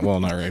here in not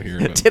right here.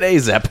 But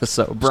Today's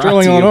episode brought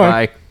Sterling, to you Illinois.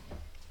 by.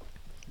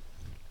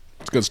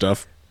 It's good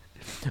stuff.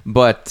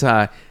 But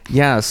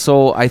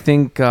so I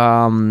think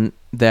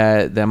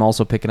that them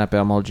also picking up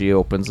MLG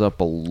opens up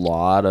a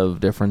lot of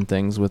different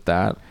things with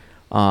that.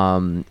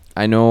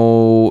 I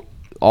know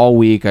all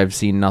week I've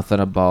seen nothing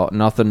but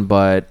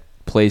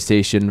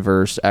PlayStation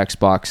versus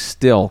Xbox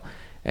still,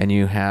 and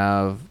you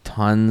have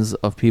tons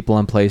of people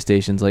on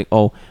PlayStation's like,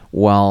 oh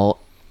well,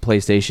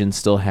 PlayStation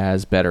still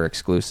has better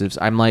exclusives.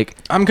 I'm like,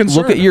 I'm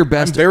concerned. Look at your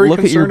best. I'm very look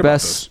at your concerned about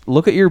best.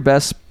 Look at your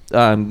best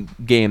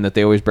game that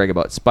they always brag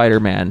about.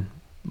 Spider-Man.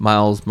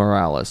 Miles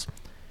Morales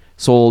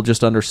sold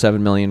just under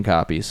 7 million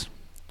copies.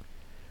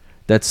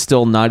 That's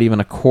still not even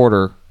a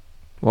quarter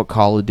what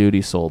Call of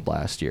Duty sold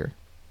last year.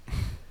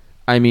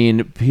 I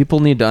mean, people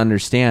need to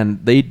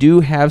understand they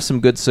do have some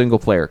good single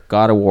player.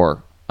 God of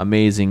War,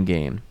 amazing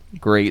game,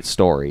 great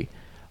story.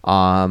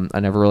 I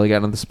never really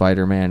got into the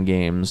Spider-Man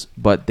games,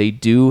 but they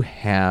do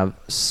have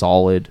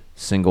solid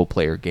single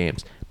player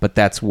games. But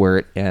that's where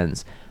it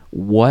ends.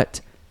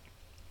 What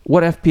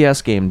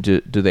FPS game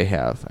do they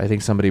have? I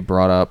think somebody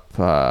brought up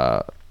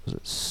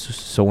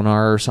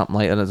Sonar or something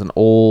like that. It's an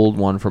old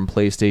one from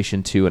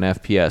PlayStation 2, an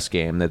FPS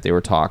game that they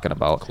were talking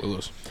about.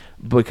 Clueless.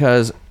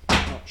 Because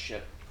oh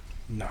shit.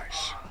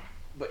 Nice.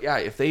 But yeah,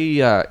 if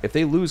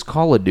they lose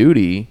Call of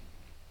Duty,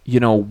 you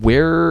know,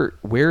 where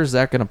is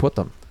that going to put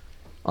them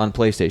on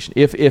PlayStation?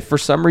 If for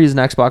some reason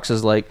Xbox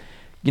is like,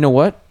 you know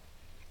what?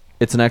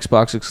 It's an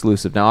Xbox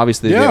exclusive. Now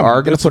obviously they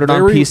are going to put it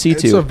on PC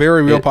too. It's a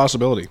very real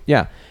possibility.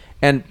 Yeah.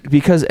 And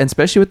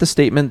especially with the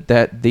statement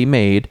that they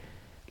made,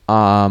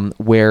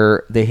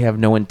 where they have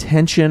no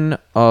intention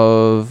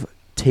of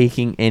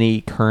taking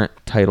any current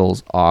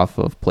titles off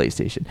of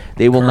PlayStation.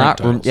 They will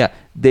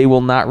they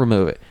will not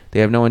remove it. They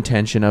have no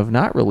intention of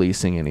not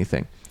releasing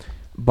anything.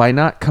 By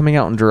not coming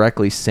out and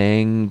directly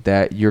saying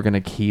that you're going to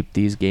keep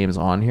these games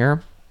on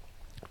here,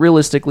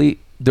 realistically,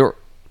 they're,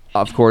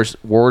 of course,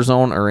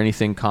 Warzone or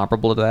anything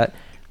comparable to that,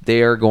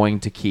 they are going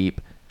to keep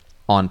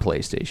on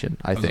PlayStation,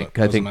 I think.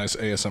 That was a nice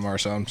ASMR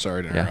sound.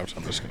 Sorry to interrupt.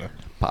 I'm just gonna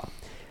pop.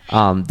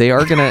 They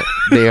are gonna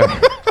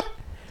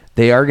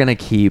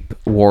keep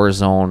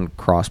Warzone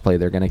crossplay.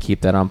 They're gonna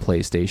keep that on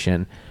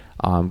PlayStation,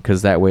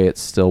 because that way it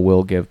still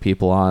will give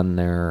people on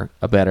there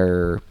a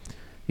better,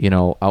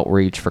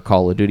 outreach for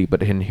Call of Duty.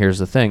 But here's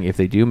the thing: if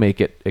they do make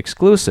it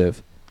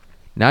exclusive,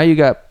 now you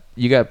got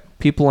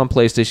people on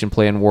PlayStation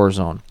playing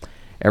Warzone.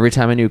 Every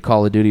time a new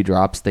Call of Duty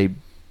drops, they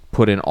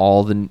put in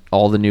all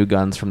the new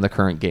guns from the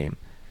current game.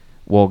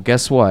 Well,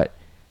 guess what?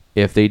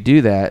 If they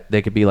do that,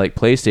 they could be like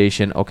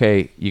PlayStation,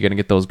 okay, you're going to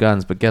get those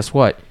guns, but guess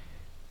what?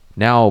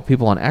 Now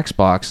people on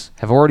Xbox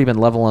have already been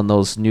leveling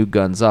those new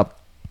guns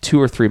up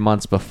 2 or 3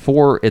 months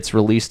before it's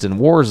released in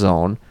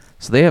Warzone,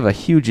 so they have a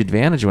huge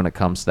advantage when it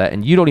comes to that,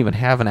 and you don't even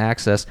have an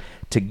access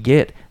to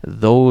get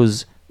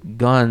those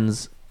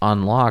guns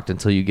unlocked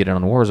until you get it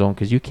on Warzone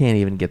because you can't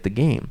even get the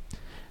game.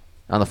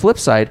 On the flip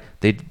side,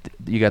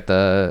 you got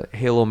the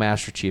Halo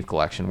Master Chief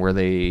Collection where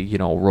they,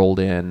 rolled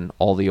in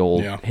all the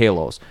old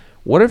Halos.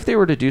 What if they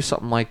were to do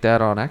something like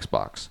that on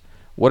Xbox?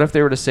 What if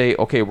they were to say,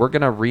 okay, we're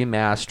going to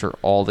remaster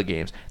all the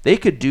games? They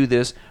could do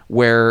this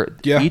where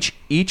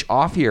each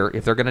off year,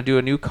 if they're going to do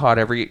a new COD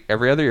every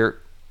other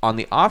year, on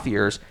the off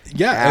years,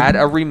 add a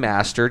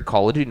remastered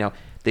Call of Duty. Now,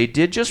 they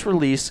did just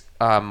release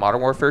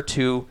Modern Warfare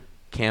 2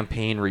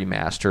 campaign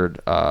remastered.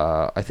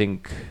 I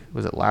think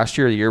was it last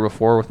year or the year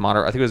before with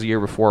Modern? I think it was the year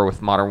before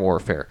with Modern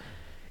Warfare.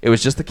 It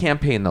was just the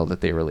campaign though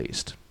that they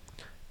released.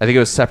 I think it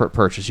was separate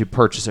purchase. You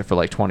purchase it for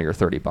like $20 or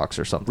 $30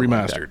 or something.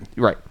 Remastered, like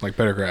right? Like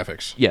better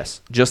graphics.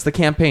 Yes, just the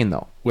campaign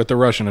though. With the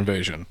Russian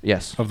invasion.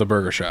 Yes. Of the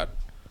Burger Shot.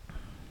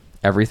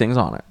 Everything's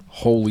on it.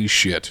 Holy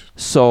shit.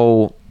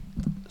 So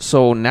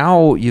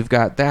now you've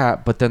got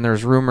that, but then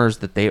there's rumors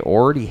that they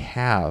already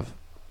have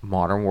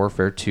Modern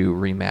Warfare 2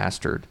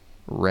 remastered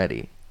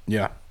ready.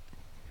 Yeah.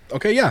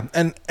 Okay, yeah.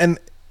 And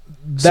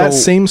that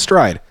same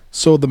stride.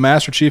 So the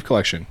Master Chief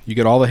Collection, you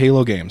get all the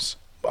Halo games.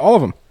 All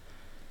of them.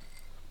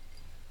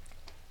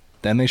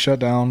 Then they shut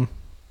down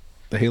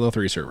the Halo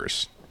 3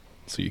 servers.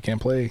 So you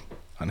can't play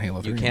on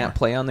Halo 3 You can't anymore.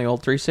 play on the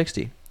old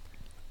 360.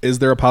 Is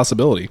there a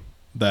possibility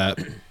that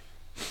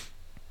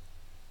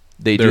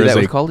They do that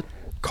with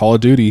Call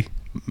of Duty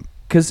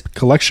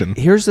collection?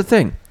 Here's the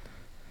thing.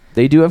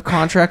 They do have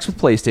contracts with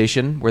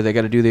PlayStation where they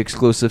got to do the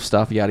exclusive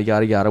stuff, yada,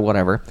 yada, yada,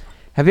 whatever.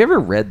 Have you ever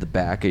read the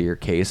back of your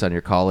case on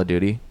your Call of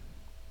Duty?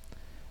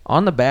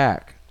 On the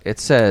back, it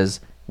says,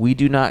 we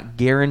do not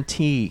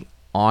guarantee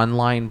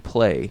online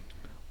play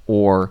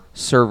or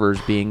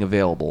servers being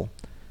available.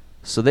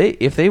 So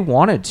if they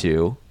wanted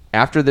to,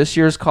 after this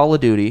year's Call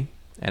of Duty,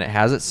 and it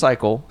has its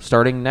cycle,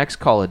 starting next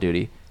Call of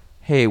Duty,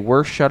 hey,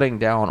 we're shutting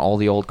down all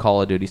the old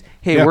Call of Duties.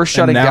 Hey, we're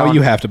shutting down. And now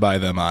you have to buy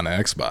them on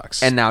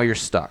Xbox. And now you're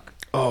stuck.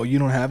 Oh, you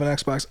don't have an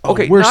Xbox? Oh,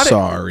 Okay, we're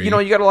sorry. You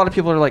got a lot of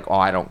people that are like, oh,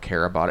 I don't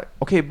care about it.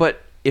 Okay,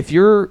 but if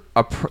you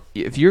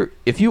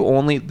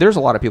only, there's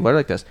a lot of people that are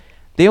like this.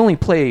 They only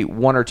play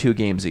 1 or 2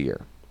 games a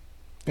year.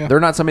 Yeah. They're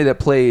not somebody that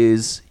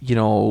plays,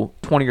 20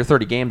 or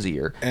 30 games a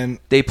year. And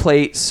they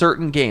play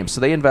certain games. So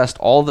they invest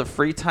all the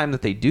free time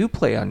that they do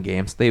play on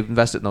games, they've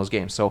invested in those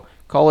games. So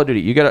Call of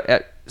Duty,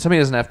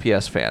 somebody that's an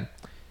FPS fan,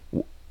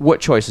 what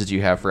choices do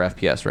you have for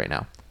FPS right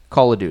now?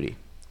 Call of Duty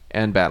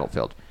and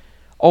Battlefield.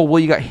 Oh, well,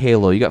 you got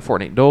Halo, you got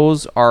Fortnite.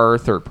 Those are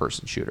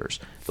third-person shooters.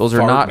 Those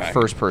are not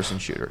first-person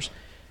shooters.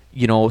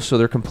 So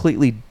they're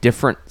completely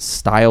different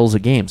styles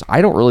of games.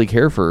 I don't really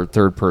care for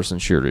third-person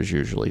shooters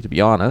usually, to be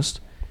honest.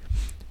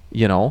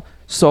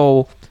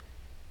 So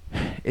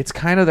it's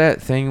kind of that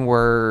thing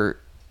where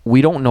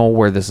we don't know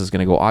where this is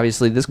going to go.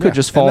 Obviously, this could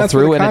just fall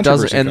through, and it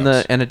doesn't.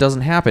 And it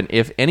doesn't happen.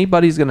 If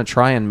anybody's going to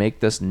try and make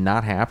this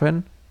not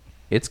happen,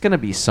 it's going to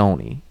be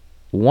Sony.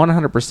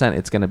 100%,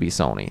 it's going to be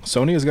Sony.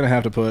 Sony is going to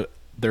have to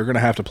they're going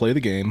to have to play the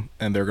game,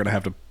 and they're going to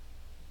have to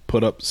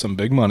put up some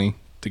big money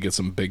to get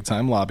some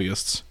big-time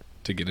lobbyists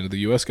to get into the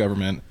U.S.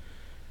 government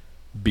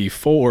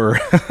before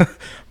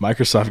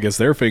Microsoft gets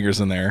their fingers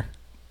in there.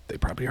 They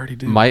probably already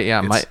do.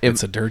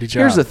 It's a dirty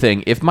job. Here's the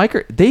thing.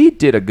 They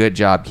did a good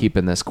job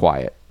keeping this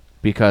quiet,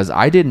 because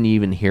I didn't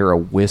even hear a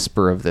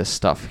whisper of this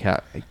stuff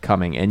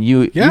coming. And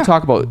you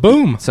talk about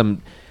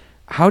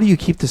how do you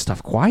keep this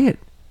stuff quiet?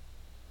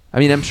 I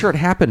mean, I'm sure it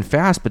happened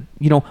fast, but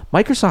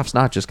Microsoft's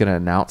not just going to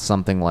announce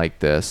something like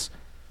this,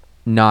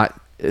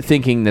 not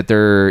thinking that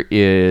there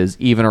is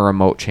even a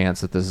remote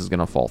chance that this is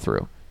going to fall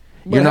through.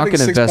 You're not going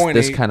to invest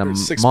this kind of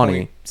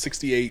money.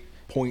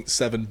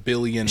 $68.7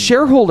 billion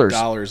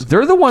shareholders.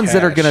 They're the ones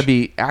that are going to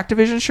be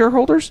Activision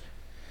shareholders.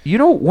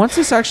 Once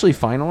this actually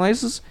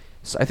finalizes,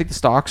 I think the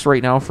stocks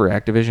right now for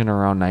Activision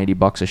are around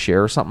 $90 a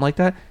share or something like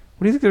that.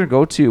 What do you think they're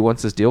going to go to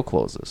once this deal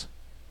closes?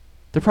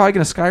 They're probably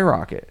going to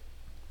skyrocket,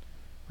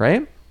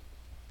 right?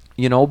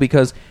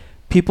 Because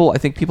I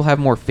think people have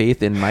more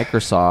faith in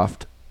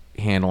Microsoft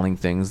handling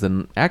things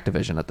than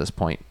Activision at this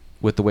point,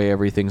 with the way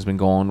everything's been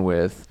going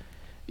with,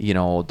 the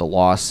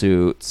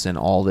lawsuits and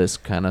all this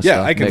kind of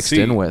stuff mixed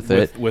in with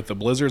it. With the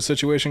Blizzard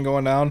situation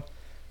going down,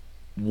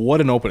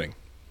 what an opening.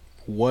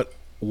 What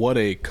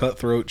a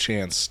cutthroat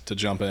chance to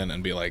jump in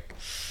and be like,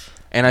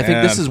 and I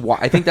think this is why.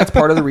 I think that's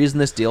part of the reason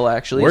this deal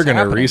actually we're going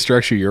to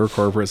restructure your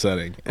corporate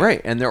setting.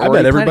 Right. And I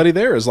bet everybody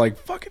there is like,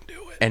 fucking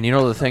do it. And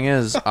the thing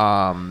is,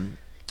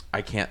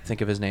 I can't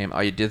think of his name.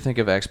 I did think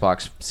of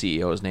Xbox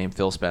CEO's name,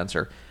 Phil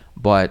Spencer.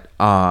 But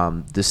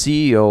the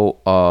CEO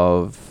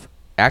of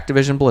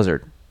Activision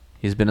Blizzard,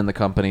 he's been in the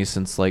company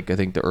since I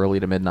think the early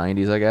to mid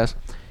 90s, I guess.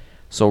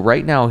 So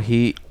right now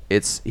he's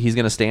going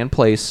to stay in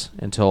place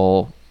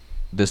until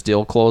this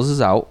deal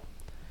closes out.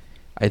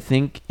 I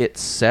think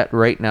it's set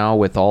right now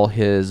with all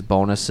his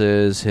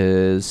bonuses,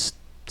 his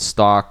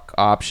stock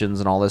options,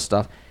 and all this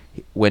stuff.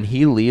 When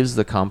he leaves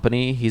the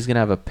company, he's going to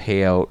have a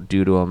payout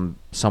due to him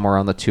somewhere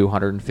around the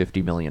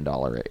 $250 million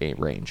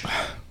range.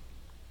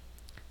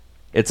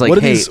 It's like, what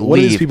do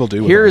these people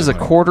do? Here is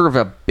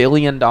 $250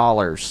 million.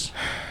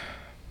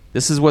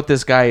 This is what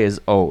this guy is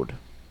owed.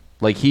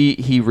 He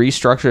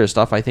restructured his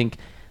stuff. I think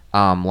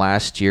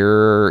last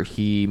year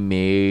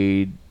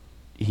his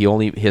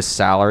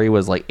salary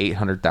was like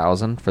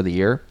 $800,000 for the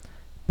year,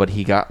 but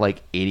he got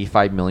like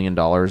 $85 million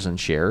in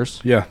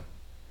shares. Yeah.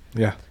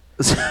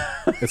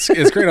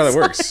 It's great how that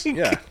works.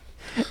 Yeah.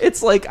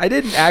 It's like I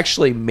didn't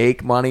actually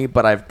make money,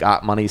 but I've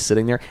got money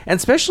sitting there. And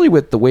especially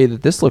with the way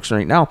that this looks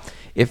right now,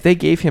 if they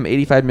gave him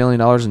 $85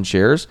 million in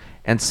shares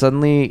and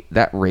suddenly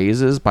that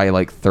raises by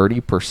like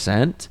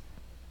 30%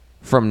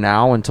 from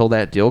now until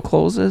that deal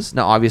closes.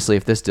 Now, obviously,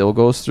 if this deal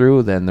goes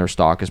through, then their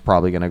stock is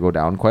probably going to go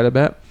down quite a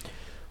bit,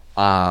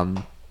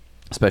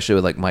 especially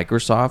with like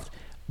Microsoft.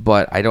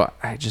 But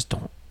I just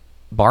don't,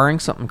 barring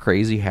something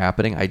crazy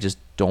happening, I just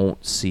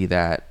don't see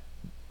that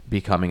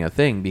becoming a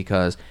thing,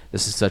 because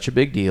this is such a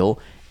big deal,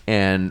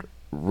 and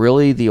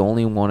really the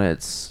only one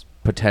it's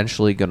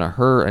potentially going to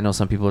hurt. I know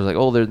some people are like,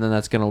 oh, then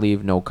that's going to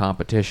leave no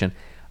competition.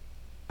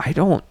 I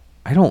don't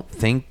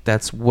think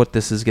that's what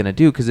this is going to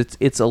do, because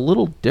it's a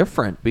little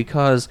different,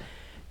 because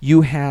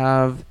you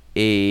have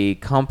a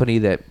company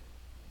that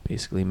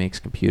basically makes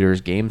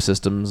computers, game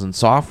systems, and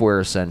software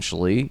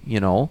essentially,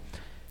 Yeah,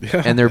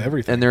 and they're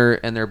everything.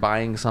 and they're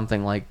buying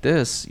something like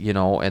this,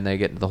 and they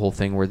get into the whole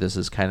thing where this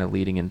is kind of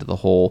leading into the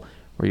whole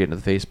where you get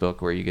into the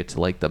Facebook where you get to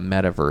like the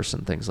metaverse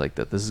and things like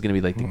that. This is going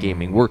to be like the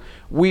gaming.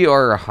 We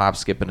are a hop,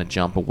 skip, and a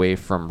jump away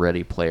from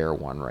Ready Player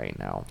One right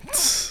now.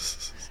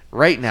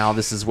 Right now,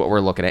 this is what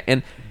we're looking at.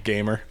 And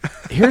Gamer.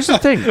 here's the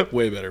thing.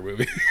 Way better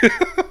movie.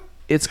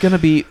 It's going to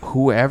be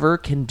whoever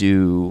can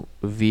do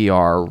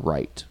VR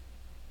right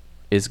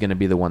is going to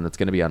be the one that's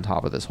going to be on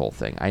top of this whole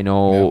thing. I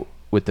know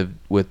with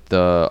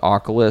the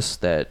Oculus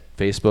that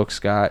Facebook's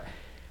got,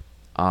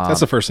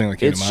 that's the first thing that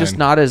came to mind.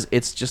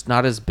 It's just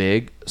not as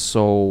big.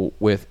 So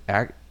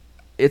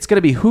it's going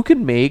to be who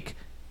can make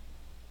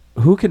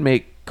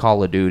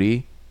Call of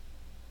Duty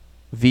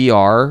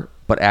VR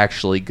but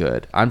actually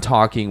good. I'm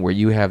talking where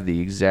you have the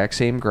exact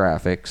same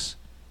graphics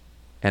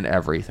and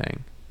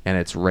everything, and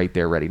it's right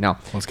there ready. Now,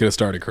 let's get it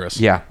started, Chris.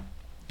 Yeah.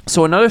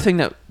 So another thing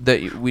that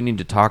we need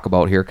to talk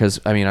about here, because,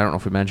 I mean, I don't know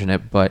if we mentioned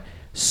it, but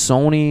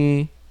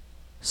Sony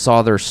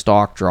saw their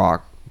stock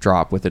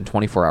drop within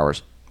 24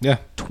 hours. Yeah.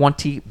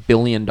 $20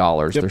 billion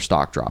their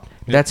stock drop.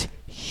 Yep. That's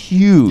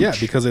huge. Yeah,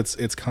 because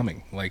it's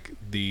coming. Like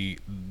the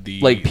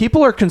like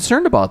people are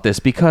concerned about this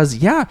because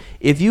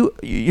if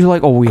you're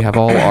like, oh, we have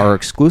all our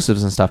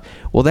exclusives and stuff.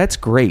 Well, that's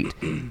great,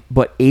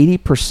 but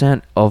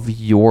 80% of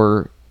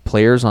your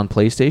players on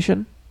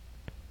PlayStation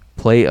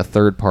play a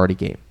third-party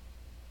game.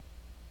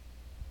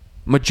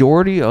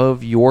 Majority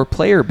of your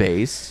player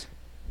base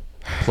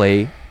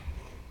play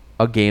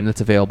a game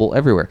that's available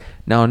everywhere.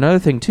 Now, another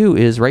thing too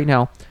is right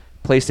now,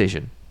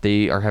 PlayStation,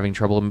 they are having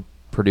trouble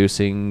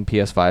producing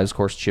PS5s, of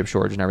course, chip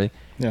shortage and everything.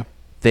 Yeah.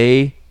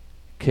 They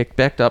kicked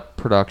back up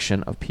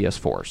production of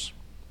PS4s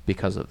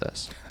because of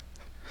this.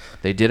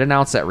 They did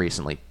announce that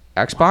recently.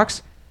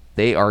 Xbox,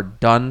 they are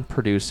done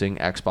producing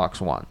Xbox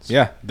Ones.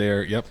 Yeah,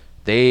 yep.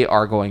 They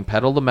are going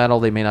pedal to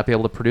metal. They may not be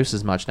able to produce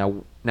as much.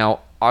 Now,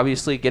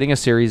 obviously, getting a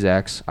Series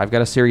X, I've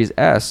got a Series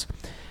S.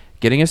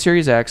 Getting a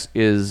Series X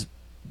is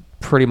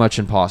pretty much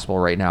impossible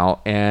right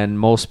now, and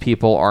most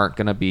people aren't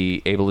going to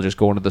be able to just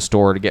go into the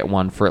store to get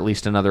one for at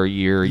least another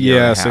year and a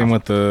half. Same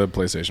with the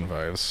PlayStation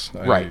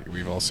 5s. Right.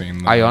 We've all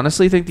seen I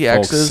honestly think the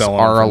X's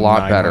are a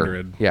lot better.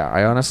 900. Yeah,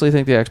 I honestly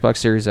think the Xbox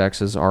Series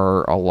X's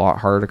are a lot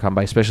harder to come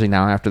by, especially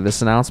now after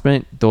this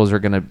announcement. Those are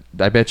going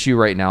to, I bet you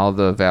right now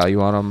the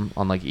value on them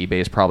on like eBay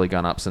has probably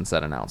gone up since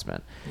that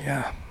announcement.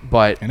 Yeah.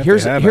 But and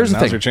here's the now's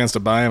thing. your chance to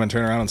buy them and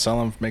turn around and sell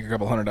them, make a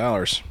couple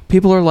 $100.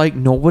 People are like,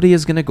 nobody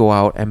is going to go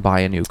out and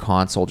buy a new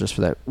console just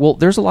for that. Well,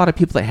 there's a lot of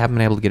people that haven't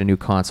been able to get a new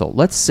console.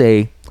 Let's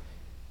say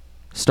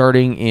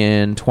starting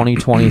in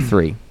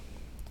 2023,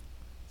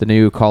 the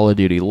new Call of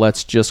Duty,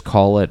 let's just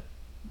call it,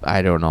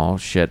 I don't know,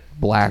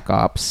 Black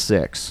Ops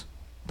 6.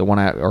 The one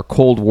or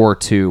Cold War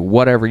 2,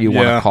 whatever you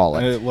want to call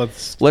it.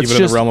 Let's keep it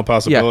in the realm of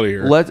possibility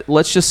here.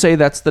 Let's just say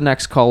that's the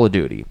next Call of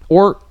Duty.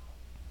 Or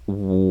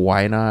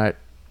why not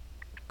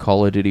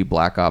Call of Duty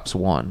Black Ops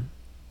 1?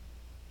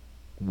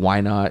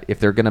 Why not? If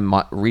they're going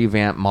to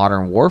revamp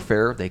Modern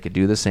Warfare, they could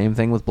do the same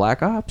thing with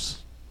Black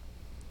Ops.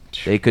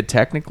 They could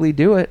technically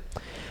do it.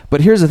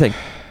 But here's the thing.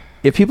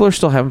 If people are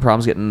still having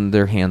problems getting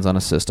their hands on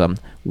a system,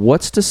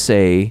 what's to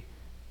say,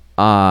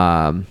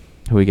 who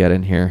we got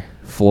in here?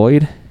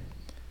 Floyd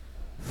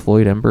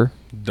Ember?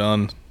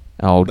 Done.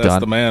 Oh, that's done.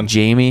 The man.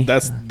 Jamie?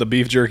 That's the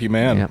beef jerky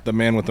man. Yeah. The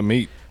man with the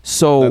meat.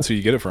 So that's who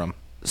you get it from.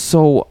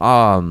 So,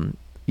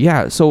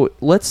 so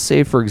let's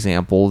say, for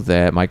example,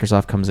 that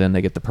Microsoft comes in,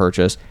 they get the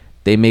purchase,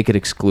 they make it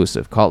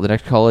exclusive. The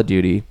next Call of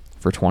Duty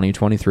for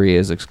 2023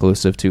 is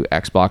exclusive to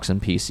Xbox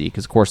and PC,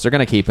 because, of course, they're going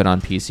to keep it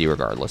on PC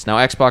regardless. Now,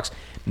 Xbox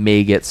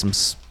may get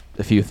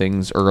a few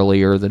things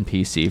earlier than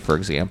PC, for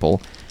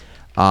example.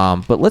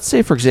 But let's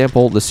say, for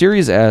example, the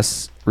Series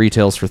S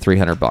retails for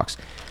 $300.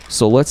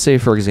 So let's say,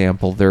 for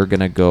example, they're going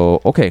to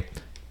go, okay,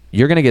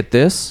 you're going to get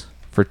this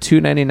for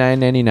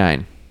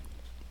 $299.99.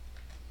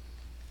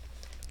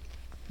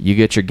 You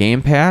get your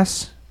Game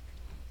Pass,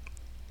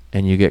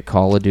 and you get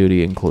Call of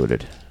Duty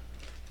included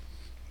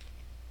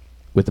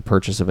with the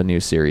purchase of a new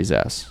Series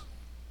S.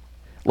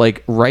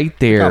 Like, right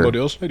there. Combo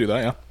deals. They do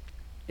that, yeah.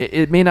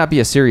 It may not be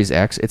a Series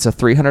X. It's a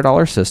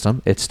 $300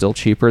 system. It's still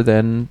cheaper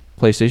than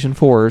PlayStation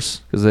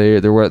 4s, because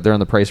they're in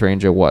the price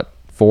range of, what,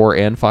 $400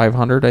 and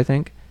 $500, I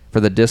think, for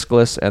the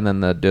discless and then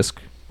the disc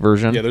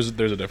version. Yeah, there's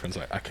a difference.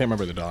 I can't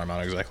remember the dollar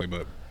amount exactly,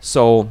 but...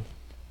 So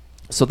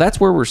that's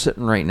where we're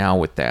sitting right now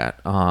with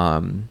that.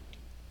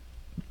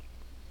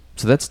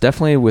 So that's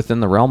definitely within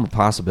the realm of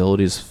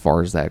possibilities as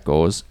far as that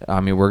goes.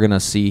 I mean, we're going to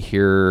see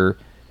here...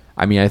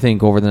 I mean, I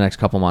think over the next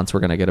couple months,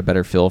 we're going to get a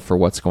better feel for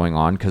what's going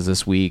on, because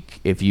this week,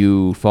 if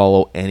you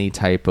follow any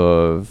type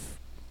of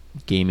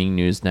gaming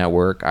news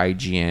network,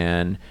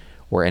 IGN,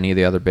 or any of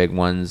the other big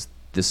ones,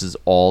 this is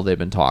all they've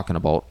been talking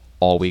about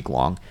all week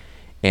long.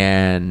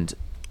 And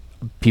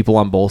people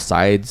on both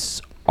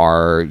sides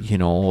are,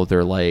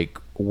 they're like,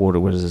 what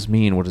does this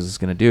mean? What is this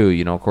going to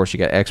do? Of course, you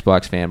got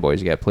Xbox fanboys,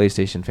 you got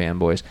PlayStation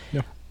fanboys.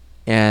 Yeah.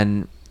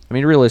 And, I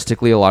mean,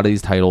 realistically, a lot of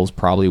these titles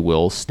probably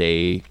will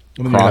stay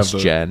Well,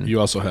 cross-gen. You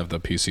also have the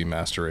PC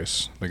master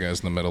race, the guys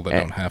in the middle that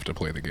don't have to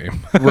play the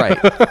game.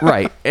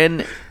 right.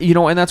 And,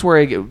 and that's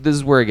where this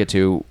is where I get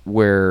to,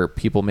 where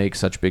people make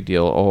such a big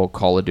deal. Oh,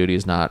 Call of Duty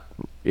is not,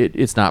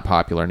 it's not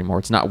popular anymore.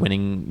 It's not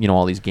winning,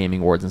 all these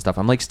gaming awards and stuff.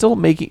 I'm like, still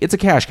making, it's a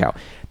cash cow.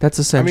 That's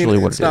essentially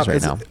what it is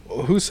right now.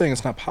 Who's saying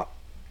it's not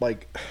that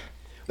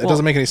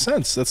doesn't make any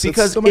sense. That's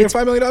because still making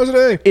 $5 million a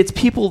day. It's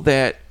people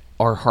that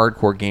are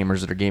hardcore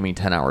gamers that are gaming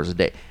 10 hours a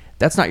day.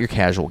 That's not your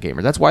casual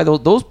gamer. That's why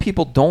those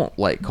people don't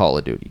like Call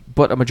of Duty,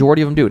 but a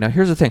majority of them do. Now,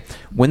 here's the thing.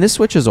 When this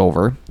switches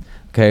over,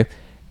 okay,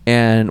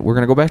 and we're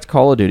going to go back to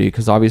Call of Duty,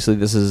 because obviously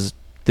this is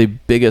the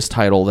biggest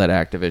title that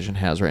Activision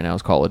has right now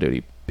is Call of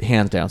Duty,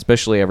 hands down,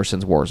 especially ever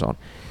since Warzone.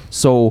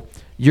 So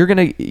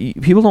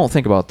people don't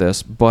think about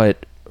this,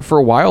 but for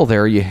a while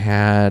there you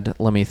had,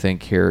 let me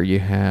think here,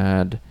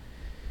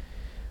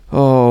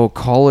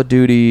 Call of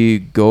Duty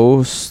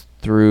Ghost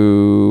I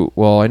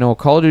know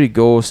Call of Duty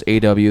Ghost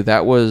AW,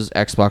 that was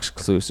Xbox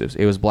exclusives.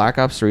 It was Black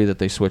Ops 3 that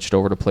they switched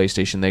over to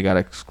PlayStation. They got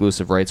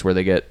exclusive rights where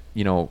they get,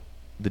 the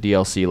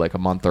DLC like a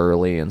month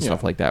early and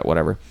stuff like that,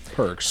 whatever.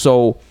 Perks.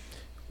 So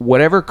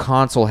whatever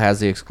console has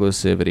the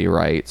exclusivity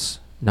rights,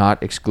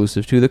 not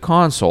exclusive to the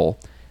console,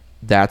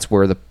 that's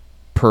where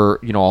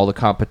all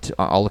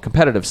the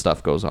competitive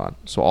stuff goes on.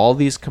 So all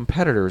these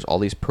competitors, all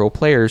these pro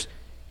players,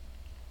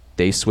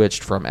 they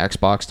switched from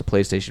Xbox to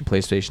PlayStation,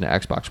 PlayStation to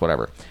Xbox,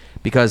 whatever,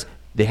 because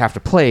they have to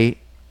play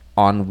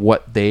on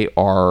what they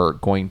are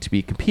going to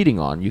be competing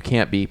on. You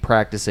can't be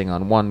practicing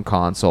on one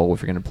console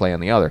if you're going to play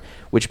on the other,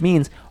 which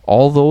means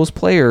all those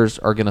players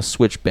are going to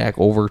switch back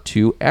over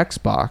to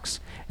Xbox.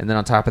 And then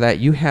on top of that,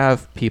 you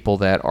have people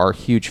that are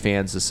huge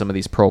fans of some of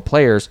these pro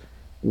players.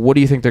 What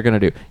do you think they're going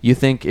to do? You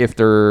think if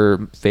their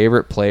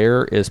favorite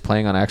player is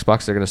playing on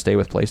Xbox, they're going to stay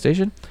with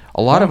PlayStation?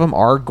 A lot of them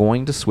are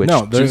going to switch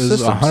to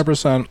systems.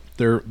 100%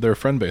 their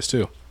friend base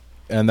too.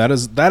 And that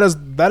is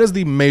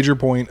the major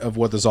point of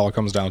what this all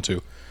comes down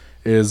to,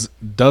 is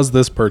does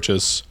this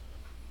purchase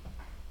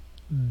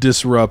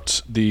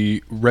disrupt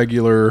the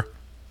regular,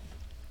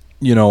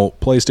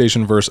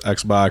 PlayStation versus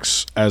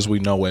Xbox as we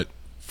know it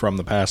from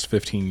the past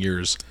 15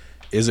 years?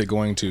 Is it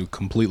going to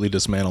completely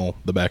dismantle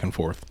the back and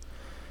forth?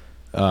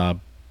 I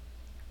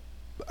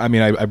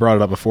brought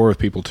it up before with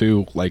people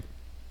too, like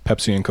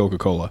Pepsi and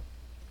Coca-Cola.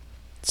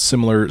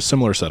 Similar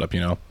setup,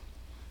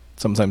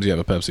 Sometimes you have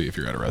a Pepsi if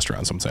you're at a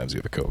restaurant. Sometimes you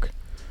have a Coke.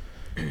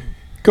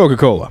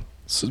 Coca-Cola.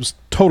 It's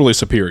totally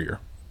superior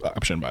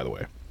option, by the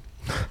way.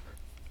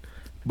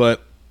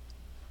 But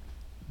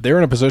they're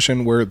in a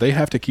position where they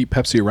have to keep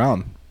Pepsi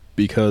around,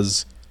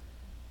 because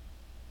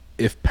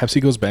if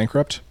Pepsi goes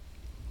bankrupt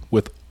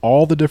with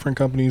all the different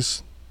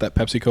companies that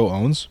PepsiCo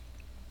owns,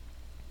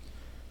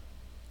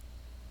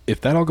 if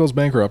that all goes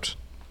bankrupt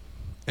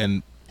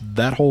and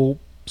that whole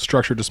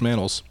structure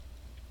dismantles,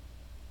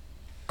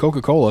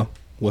 Coca-Cola,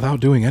 without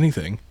doing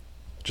anything,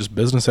 just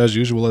business as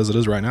usual as it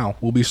is right now,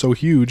 will be so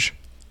huge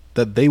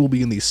that they will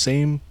be in the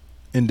same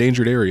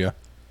endangered area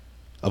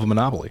of a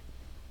monopoly.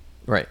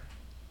 Right.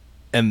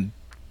 And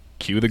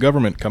cue the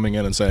government coming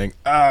in and saying,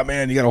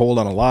 man, you got to hold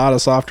on a lot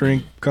of soft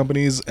drink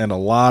companies and a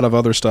lot of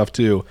other stuff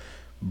too.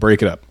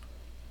 Break it up.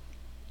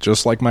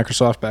 Just like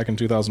Microsoft back in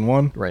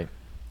 2001. Right.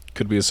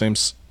 Could be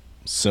the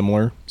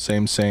similar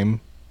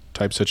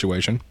type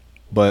situation.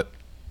 But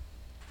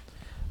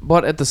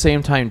at the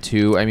same time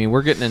too,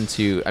 we're getting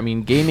into,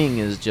 gaming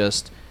is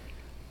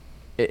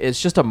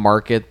it's just a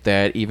market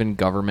that even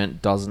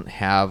government doesn't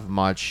have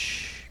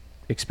much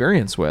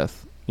experience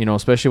with,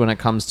 especially when it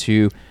comes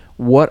to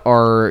what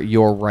are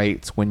your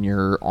rights when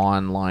you're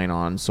online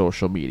on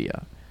social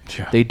media.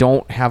 Yeah. They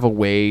don't have a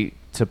way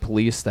to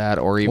police that,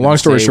 or even long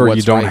story short,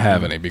 you don't right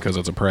have any because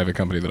it's a private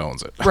company that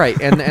owns it. Right,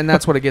 and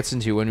that's what it gets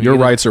into. When your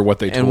rights are what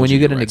they told you. And when you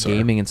get into rights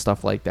gaming and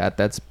stuff like that,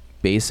 that's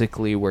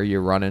basically where you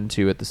run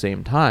into at the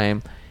same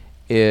time.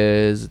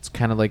 Is it's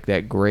kind of like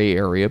that gray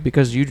area,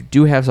 because you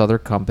do have other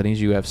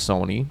companies. You have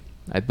Sony,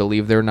 I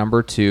believe they're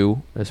number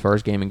 2 as far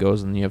as gaming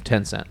goes, and you have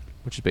Tencent,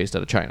 which is based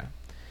out of China.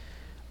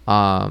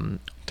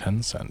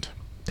 10 cent.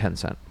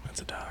 That's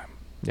a dime.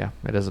 Yeah,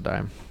 it is a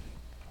dime.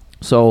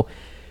 So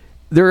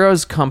there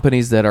is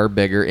companies that are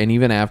bigger, and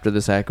even after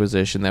this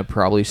acquisition, that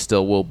probably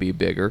still will be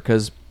bigger,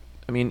 because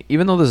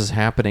even though this is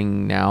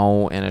happening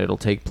now and it'll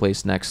take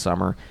place next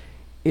summer,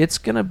 it's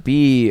going to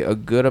be a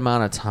good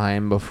amount of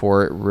time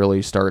before it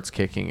really starts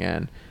kicking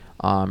in.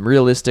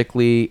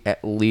 Realistically,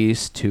 at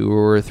least 2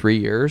 or 3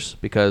 years,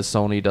 because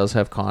Sony does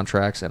have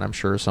contracts, and I'm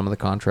sure some of the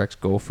contracts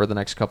go for the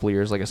next couple of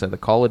years. Like I said, the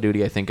Call of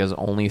Duty, I think, is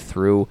only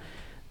through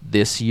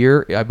this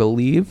year, I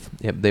believe.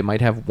 They might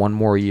have one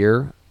more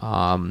year.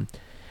 But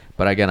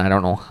again, I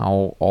don't know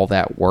how all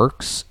that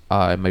works.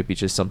 It might be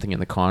just something in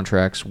the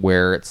contracts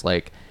where it's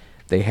like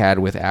they had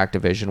with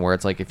Activision, where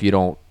it's like, if you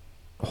don't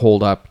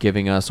hold up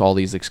giving us all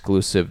these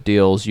exclusive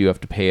deals, you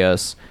have to pay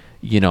us,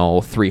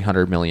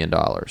 $300 million.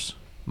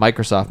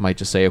 Microsoft might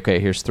just say, okay,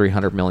 here's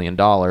 $300 million,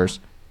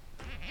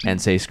 and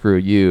say, screw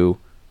you,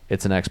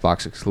 it's an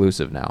Xbox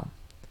exclusive now.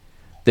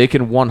 They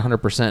can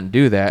 100%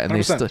 do that, and they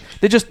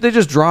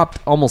just dropped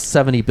almost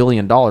 $70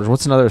 billion.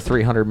 What's another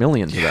 $300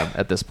 million to them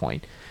at this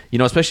point?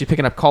 especially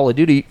picking up Call of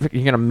Duty,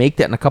 you're going to make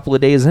that in a couple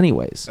of days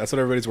anyways. That's what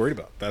everybody's worried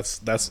about.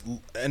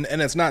 And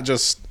it's not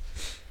just,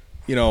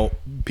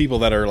 people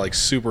that are like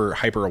super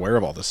hyper aware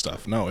of all this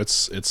stuff. No,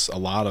 it's a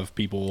lot of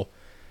people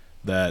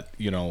that,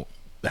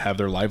 have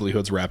their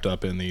livelihoods wrapped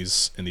up in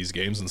these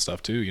games and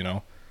stuff too,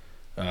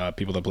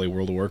 people that play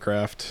World of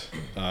Warcraft,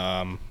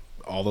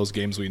 all those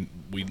games we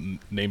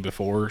named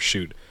before.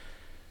 Shoot,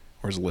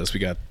 where's the list we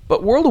got?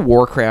 But World of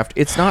Warcraft,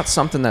 it's not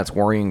something that's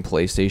worrying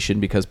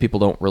PlayStation because people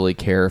don't really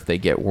care if they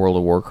get World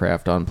of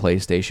Warcraft on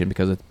PlayStation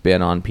because it's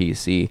been on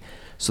PC.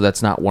 So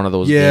that's not one of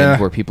those games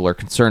where people are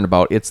concerned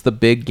about. It's the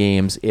big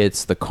games.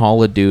 It's the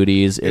Call of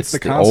Duties. It's the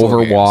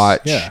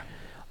Overwatch. Games.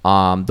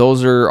 Yeah.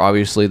 Those are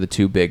obviously the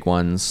two big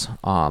ones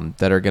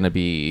that are going to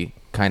be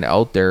kind of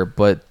out there.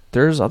 But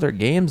there's other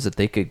games that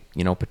they could,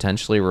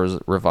 potentially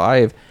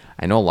revive.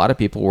 I know a lot of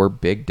people were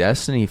big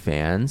Destiny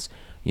fans,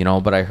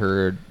 but I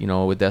heard,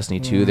 with Destiny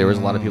 2, there was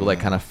a lot of people that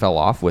kind of fell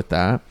off with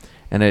that.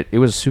 And it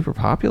was super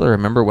popular. I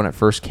remember when it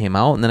first came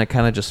out, and then it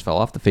kind of just fell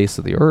off the face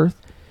of the earth.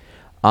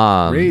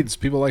 Raids.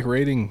 People like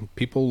raiding.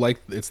 People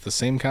like, it's the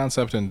same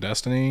concept in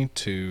Destiny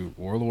to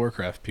World of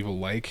Warcraft. People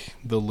like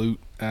the loot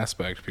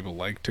aspect. People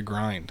like to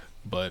grind.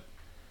 But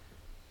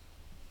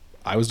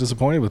I was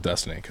disappointed with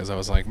Destiny because I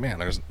was like, man,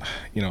 there's,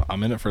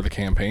 I'm in it for the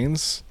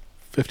campaigns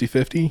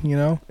 50-50,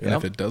 and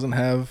if it doesn't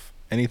have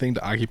anything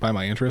to occupy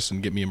my interest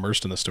and get me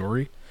immersed in the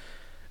story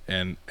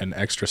and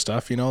extra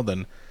stuff,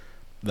 then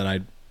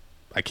I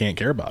can't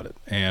care about it.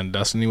 And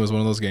Destiny was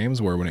one of those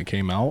games where when it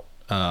came out,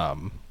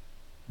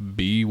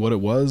 be what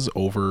it was,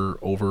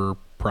 over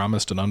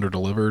promised and under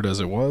delivered as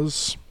it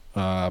was,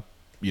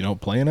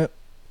 playing it,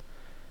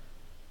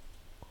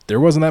 there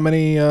wasn't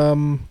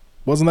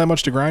that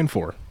much to grind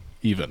for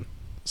even.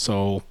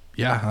 So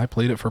yeah, I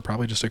played it for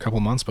probably just a couple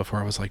months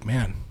before I was like,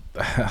 man,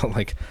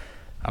 like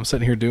I'm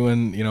sitting here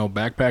doing,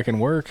 backpacking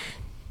work,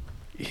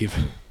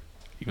 even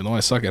though I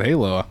suck at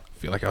Halo, I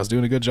feel like I was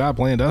doing a good job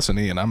playing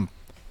Destiny, and I'm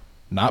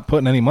not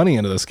putting any money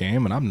into this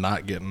game, and I'm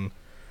not getting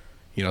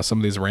some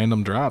of these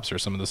random drops or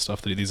some of the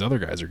stuff that these other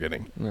guys are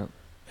getting. Yeah.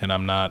 And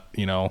I'm not,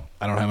 I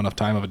don't have enough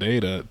time of a day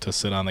to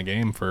sit on the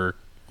game for,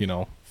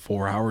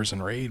 4 hours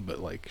and raid, but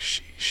like,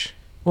 sheesh.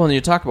 Well, and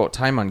you talk about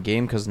time on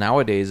game, because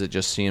nowadays it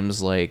just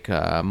seems like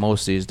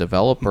most of these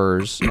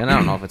developers, and I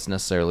don't know if it's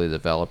necessarily the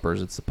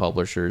developers, it's the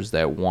publishers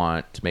that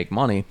want to make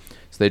money,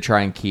 so they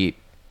try and keep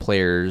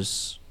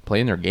players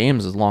playing their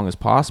games as long as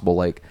possible.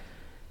 Like,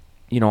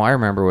 I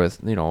remember with,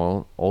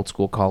 old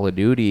school Call of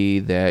Duty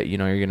that, you're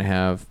going to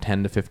have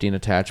 10 to 15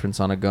 attachments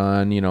on a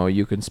gun.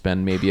 You can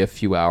spend maybe a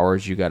few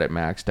hours. You got it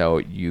maxed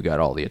out. You got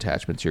all the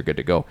attachments. You're good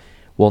to go.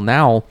 Well,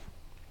 now,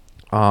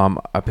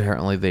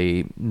 apparently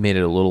they made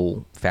it a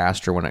little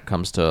faster when it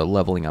comes to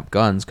leveling up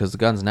guns, because the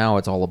guns now,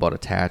 it's all about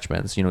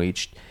attachments.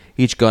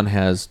 Each gun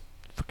has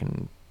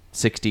fucking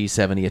 60,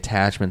 70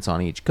 attachments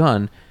on each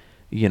gun,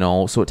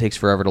 so it takes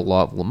forever to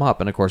level them up.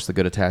 And, of course, the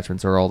good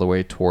attachments are all the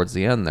way towards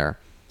the end there.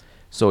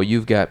 So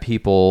you've got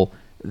people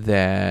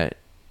that,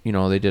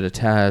 they did a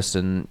test,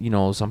 and,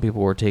 some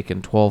people were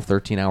taking 12,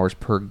 13 hours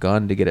per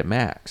gun to get it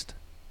maxed.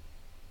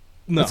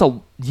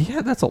 No.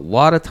 That's a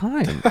lot of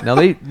time. Now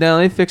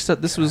they fixed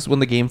it. This was when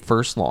the game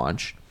first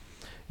launched,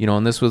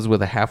 and this was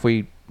with a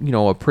halfway,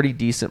 a pretty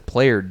decent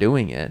player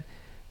doing it.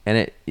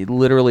 And it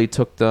literally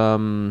took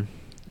them,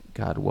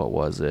 God, what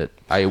was it?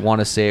 I want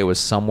to say it was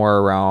somewhere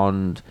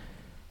around,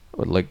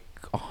 like,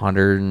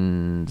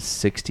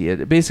 160,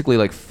 basically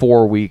like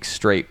 4 weeks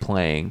straight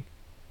playing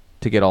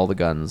to get all the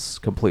guns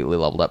completely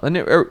leveled up. And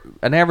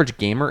an average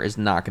gamer is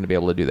not going to be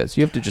able to do that. So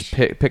you have to just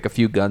pick a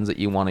few guns that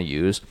you want to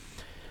use.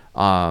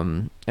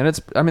 And it's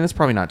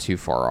probably not too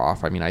far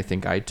off. I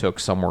think I took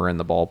somewhere in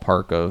the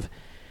ballpark of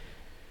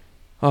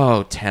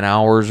 10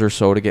 hours or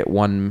so to get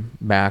one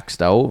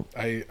maxed out.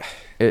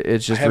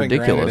 It's just ridiculous. I haven't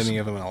grinded any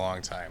of them in a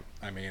long time.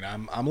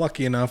 I'm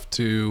lucky enough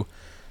to,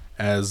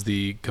 as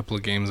the couple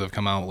of games have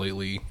come out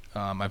lately,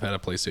 I've had a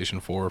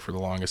PlayStation 4 for the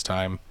longest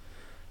time.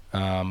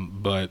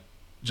 But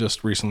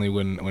just recently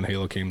when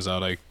Halo came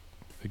out, a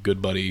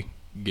good buddy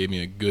gave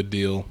me a good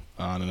deal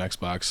on an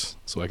Xbox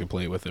so I could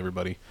play it with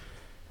everybody.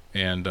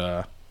 And,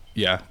 I'm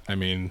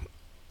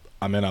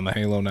in on the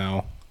Halo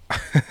now.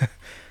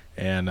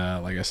 And,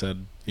 like I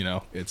said,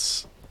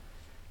 it's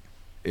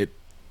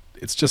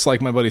just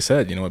like my buddy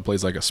said, it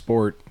plays like a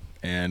sport,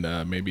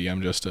 and maybe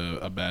I'm just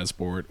a bad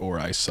sport, or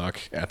I suck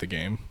at the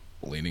game,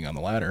 leaning on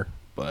the latter.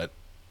 But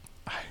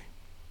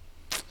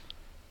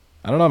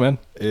I don't know, man.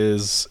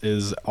 Is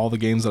all the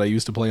games that I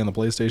used to play on the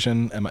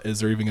PlayStation, is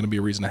there even going to be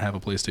a reason to have a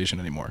PlayStation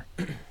anymore?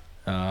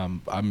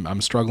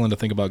 I'm struggling to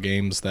think about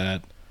games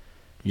that,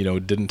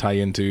 didn't tie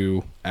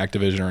into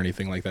Activision or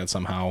anything like that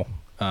somehow,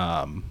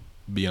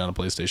 being on a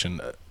PlayStation.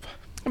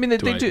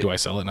 Do I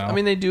sell it now?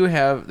 They do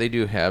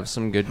have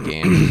some good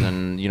games,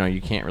 and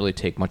you can't really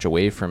take much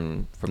away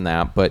from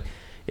that. But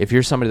if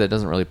you're somebody that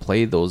doesn't really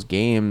play those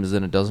games,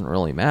 then it doesn't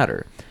really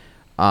matter.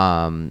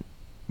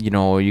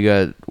 You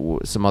got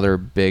some other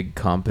big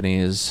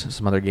companies,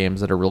 some other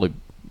games that are really,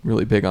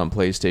 really big on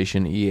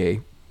PlayStation.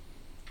 EA.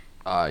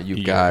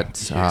 You've got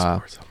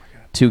Sports, oh my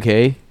God.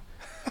 2K.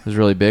 It was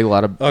really big. A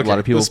lot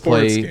of people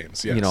play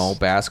games, yes.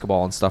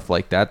 basketball and stuff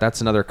like that. That's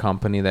another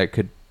company that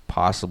could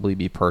possibly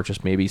be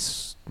purchased. Maybe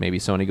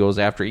Sony goes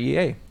after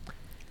EA,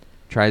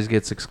 tries to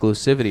get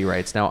exclusivity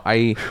rights. Now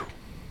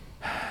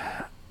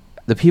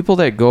the people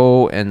that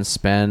go and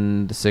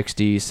spend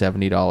 $60,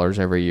 $70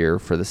 every year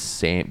for the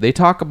same, they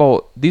talk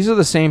about, these are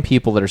the same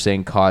people that are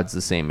saying COD's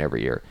the same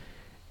every year.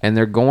 And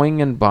they're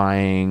going and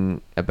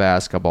buying a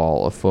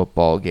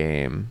football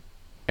game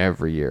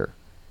every year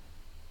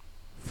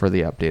for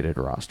the updated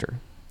roster.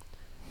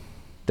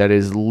 That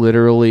is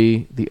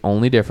literally the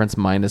only difference,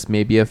 minus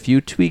maybe a few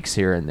tweaks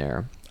here and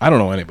there. I don't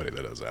know anybody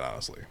that does that,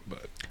 honestly.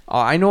 But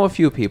I know a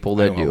few people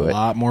that do it. A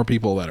lot more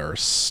people that are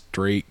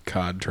straight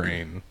COD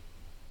train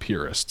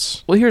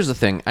purists. Well, here's the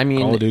thing. I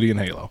mean, Call of Duty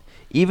and Halo.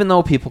 Even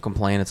though people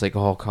complain, it's like,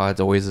 oh, COD's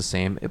always the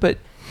same. But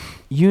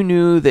you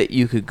knew that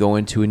you could go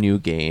into a new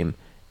game.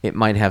 It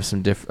might have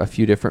a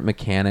few different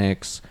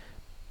mechanics,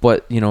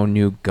 but,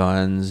 new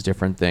guns,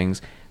 different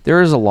things.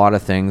 There is a lot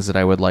of things that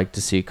I would like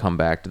to see come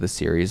back to the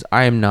series.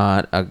 I am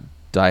not a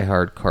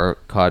diehard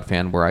COD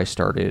fan where I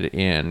started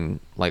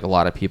in, like a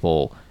lot of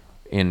people,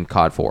 in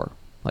COD 4,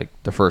 like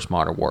the first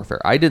Modern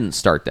Warfare. I didn't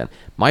start then.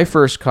 My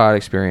first COD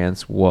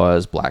experience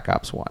was Black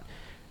Ops 1.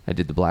 I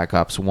did the Black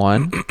Ops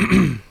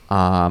 1.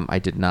 I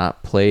did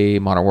not play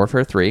Modern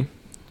Warfare 3.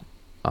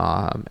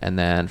 And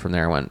then from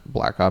there I went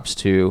Black Ops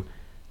 2.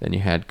 Then you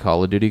had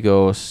Call of Duty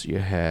Ghosts, you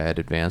had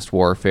Advanced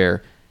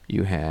Warfare,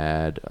 you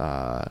had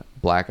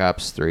Black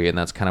Ops 3, and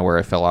that's kind of where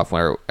I fell off,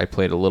 where I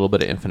played a little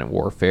bit of Infinite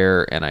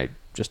Warfare, and I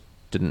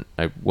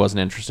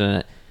wasn't interested in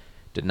it.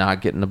 Did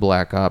not get into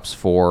Black Ops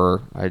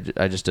 4.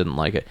 I just didn't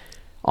like it.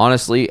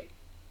 Honestly,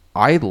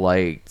 I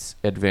liked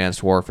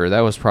Advanced Warfare. That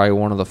was probably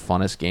one of the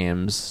funnest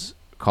games,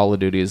 Call of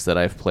Duties, that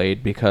I've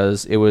played,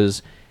 because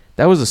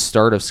that was the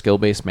start of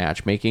skill-based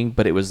matchmaking,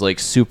 but it was like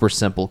super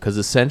simple because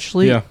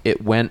essentially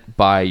it went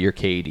by your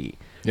KD.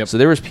 Yep. So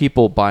there was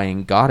people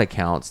buying God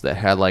accounts that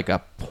had like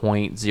a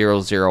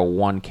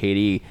 .001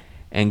 KD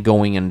and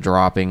going and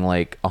dropping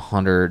like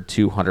 100,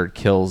 200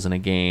 kills in a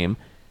game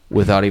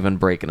without even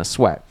breaking a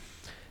sweat.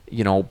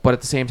 But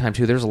at the same time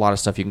too, there's a lot of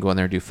stuff you can go in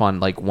there and do fun.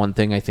 Like one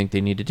thing I think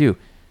they need to do,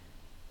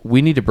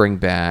 we need to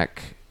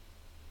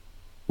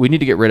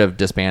get rid of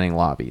disbanding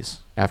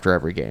lobbies after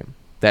every game.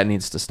 That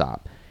needs to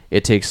stop.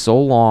 It takes so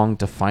long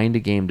to find a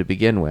game to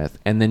begin with,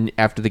 and then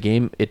after the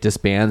game, it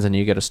disbands and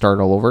you got to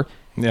start all over.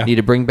 Yeah. You need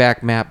to bring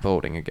back map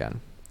voting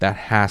again. That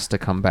has to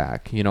come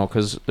back,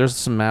 because there's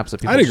some maps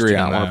that people just do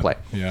not want to play.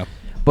 Yeah.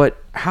 But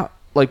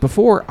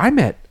before, I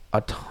met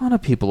a ton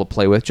of people to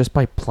play with just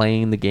by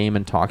playing the game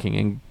and talking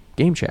in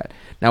game chat.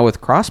 Now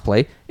with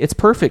crossplay, it's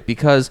perfect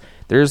because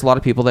there's a lot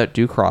of people that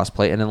do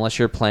crossplay, and unless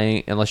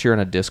you're in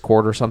a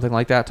Discord or something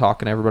like that,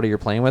 talking to everybody you're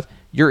playing with,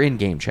 you're in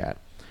game chat.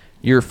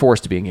 You're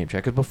forced to be in game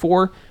chat. Because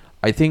before,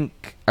 I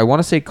want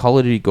to say Call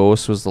of Duty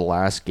Ghosts was the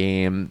last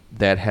game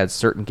that had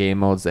certain game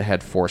modes that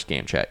had forced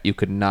game chat. You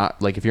could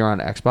not, like if you're on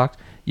Xbox,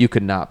 you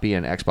could not be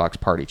in Xbox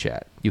party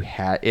chat.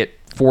 It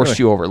forced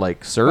you over.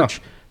 Like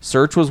Search.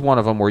 Search was one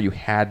of them where you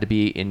had to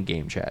be in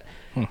game chat.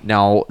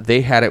 Now,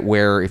 they had it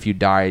where if you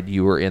died,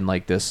 you were in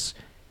like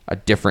a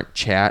different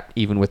chat,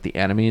 even with the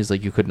enemies.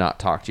 Like you could not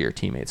talk to your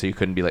teammates. So you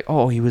couldn't be like,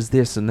 oh, he was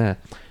this and that.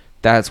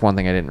 That's one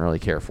thing I didn't really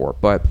care for.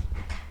 But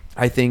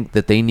I think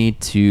that they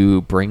need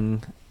to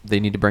bring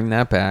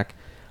that back,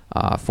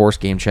 force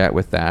game chat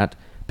with that,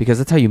 because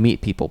that's how you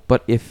meet people.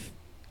 But if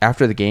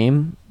after the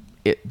game,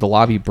 the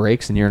lobby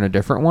breaks and you're in a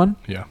different one,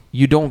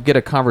 you don't get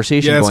a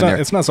conversation going there.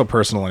 It's not so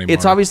personal anymore.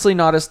 It's obviously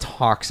not as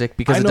toxic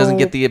because it doesn't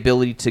get the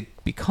ability to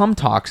become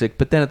toxic,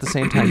 but then at the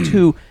same time,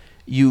 too,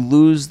 you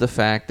lose the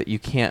fact that you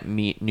can't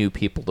meet new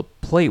people to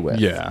play with.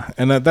 Yeah,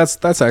 and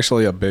that's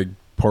actually a big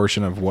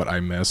portion of what I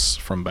miss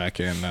from back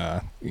in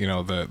the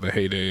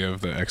heyday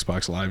of the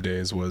Xbox Live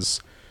days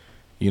was,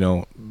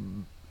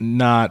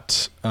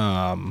 not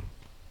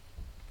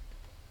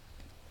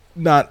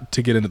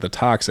to get into the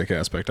toxic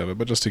aspect of it,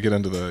 but just to get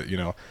into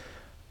the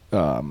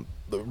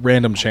the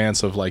random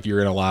chance of like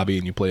you're in a lobby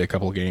and you play a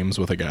couple games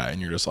with a guy and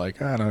you're just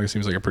like, I don't know, he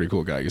seems like a pretty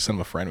cool guy. You send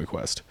him a friend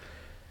request.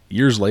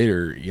 Years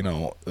later,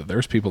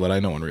 there's people that I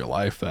know in real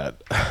life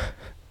that,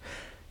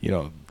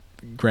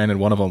 granted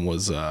one of them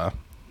was one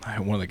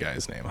of the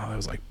guys' name, it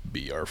was like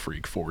BR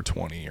Freak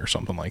 420 or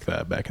something like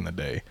that back in the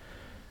day.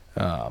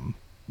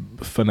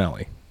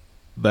 Finelli.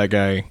 That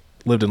guy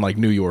lived in like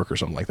New York or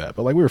something like that.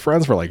 But like we were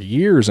friends for like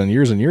years and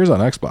years and years on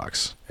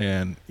Xbox.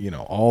 And,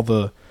 all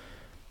the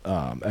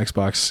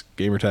Xbox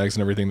gamer tags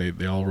and everything,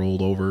 they all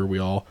rolled over. We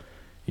all,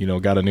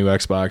 got a new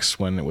Xbox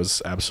when it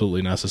was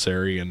absolutely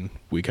necessary. And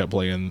we kept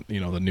playing,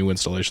 the new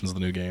installations of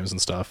the new games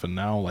and stuff. And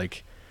now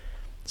like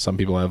some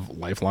people have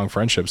lifelong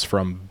friendships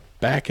from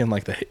back in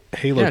like the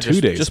Halo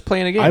 2 days. Just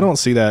playing a game. I don't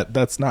see that.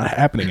 That's not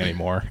happening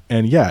anymore.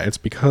 And yeah, it's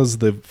because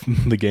the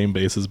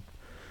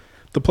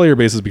player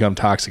base has become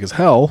toxic as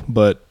hell,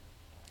 but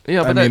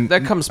yeah, but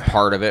that comes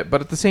part of it. But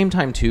at the same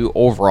time, too,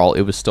 overall,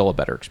 it was still a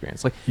better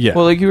experience. Like, yeah.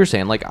 Well, like you were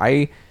saying, like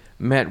I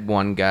met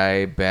one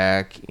guy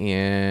back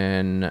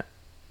in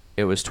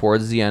it was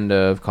towards the end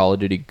of Call of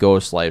Duty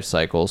Ghost life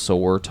cycle, so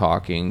we're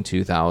talking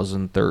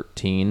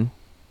 2013.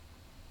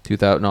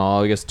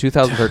 I guess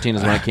 2013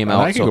 is when it came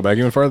out. I can go back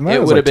even farther than that. It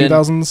would was have like been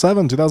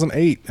 2007,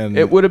 2008. And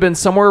it would have been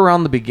somewhere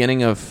around the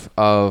beginning of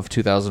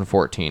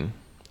 2014.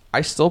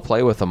 I still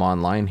play with them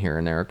online here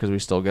and there because we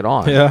still get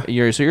on.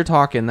 Yeah. So you're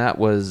talking that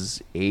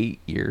was 8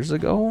 years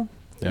ago.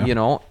 Yeah. You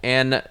know,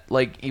 and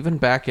like even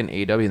back in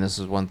AW, and this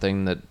is one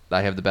thing that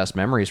I have the best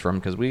memories from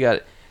because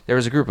there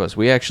was a group of us.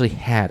 We actually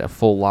had a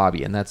full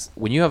lobby, and that's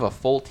when you have a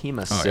full team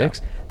of 6.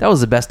 Yeah. That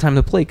was the best time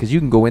to play because you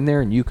can go in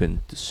there and you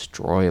can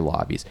destroy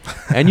lobbies,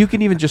 and you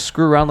can even just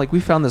screw around. Like we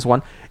found this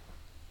one,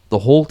 the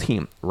whole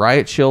team,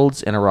 riot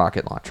shields and a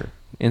rocket launcher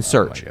in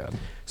search. Oh my God.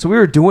 So we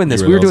were doing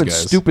this. We were doing guys.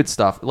 stupid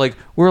stuff. Like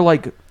we're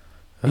like.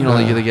 You know,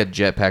 like they get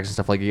jetpacks and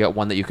stuff. Like you got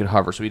one that you could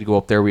hover. So we'd go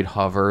up there, we'd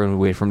hover, and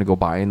we'd wait for him to go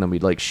by, and then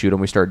we'd like shoot him.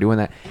 We started doing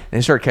that, and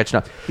they started catching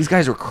up. These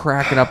guys were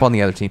cracking up on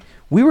the other team.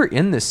 We were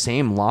in the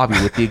same lobby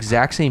with the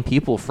exact same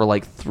people for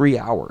like 3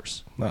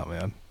 hours. Oh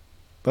man,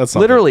 that's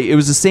literally it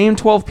was the same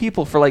 12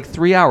 people for like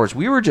 3 hours.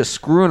 We were just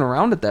screwing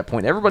around at that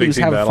point. Everybody was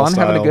having fun,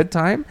 having a good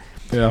time.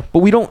 Yeah,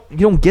 but you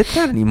don't get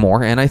that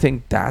anymore, and I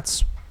think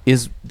that's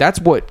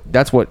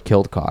what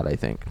killed COD. I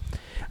think.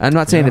 I'm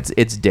not saying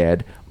it's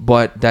dead,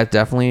 but that's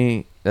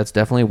definitely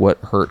what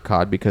hurt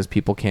COD because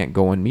people can't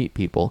go and meet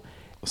people,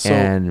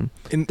 and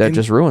that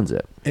just ruins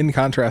it. In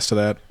contrast to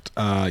that,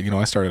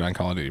 I started on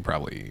Call of Duty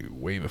probably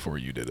way before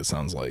you did. It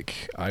sounds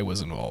like I was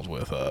involved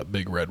with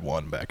Big Red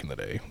 1 back in the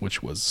day,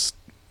 which was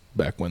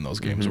back when those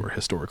games were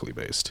historically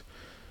based,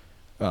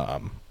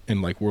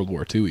 in like World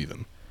War II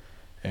even.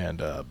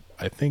 And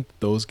I think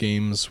those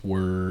games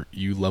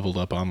you leveled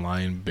up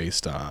online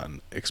based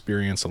on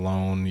experience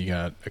alone. You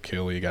got a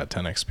kill, you got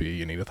 10 XP,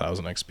 you need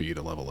 1,000 XP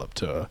to level up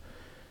to,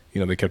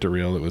 they kept it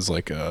real. It was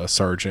like a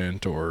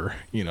sergeant or,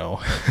 a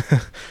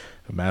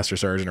master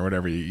sergeant or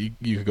whatever. You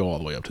could go all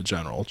the way up to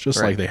general,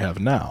 just like they have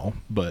now.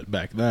 But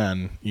back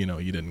then, you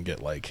didn't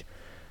get like,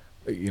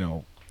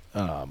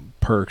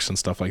 perks and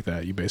stuff like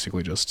that. You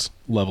basically just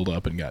leveled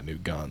up and got new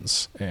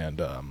guns.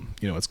 And,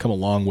 it's come a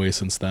long way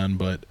since then,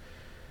 but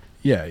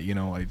yeah,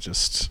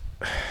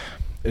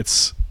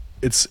 it's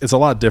a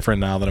lot different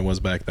now than it was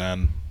back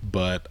then,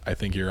 but I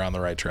think you're on the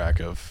right track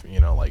of,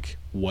 like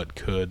what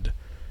could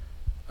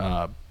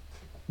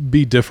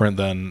be different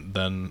than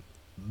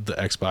the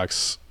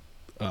Xbox.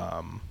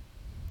 I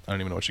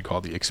don't even know what you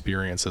call the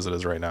experience as it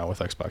is right now with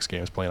Xbox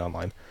games playing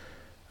online.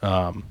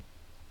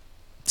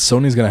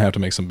 Sony's going to have to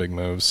make some big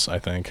moves, I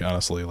think,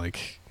 honestly.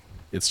 Like,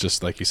 it's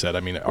just like you said.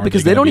 I mean,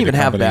 because they don't even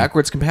have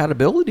backwards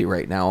compatibility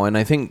right now, and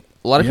I think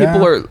a lot of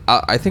people are.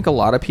 I think a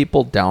lot of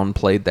people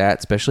downplayed that,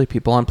 especially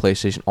people on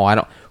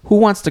PlayStation. Who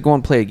wants to go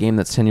and play a game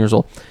that's 10 years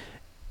old?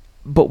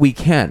 But we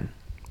can.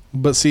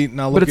 But see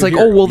now, look but it's like,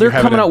 here. They're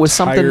coming out with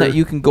something that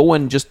you can go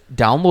and just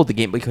download the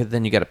game because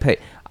then you got to pay.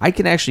 I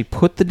can actually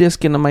put the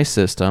disc into my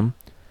system,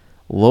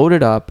 load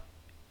it up,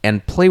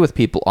 and play with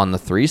people on the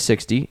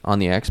 360, on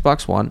the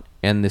Xbox One,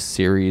 and the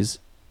Series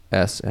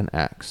S and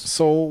X.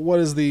 So what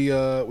is we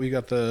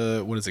got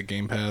what is it,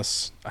 Game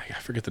Pass? I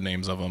forget the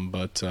names of them,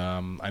 but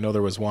I know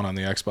there was one on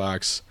the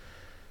Xbox.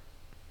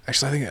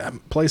 Actually, I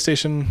think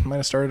PlayStation might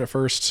have started at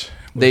first.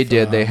 They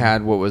did. They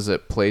had, what was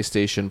it,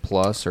 PlayStation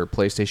Plus or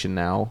PlayStation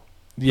Now?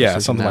 Yeah,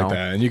 something like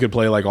that. And you could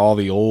play like all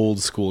the old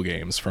school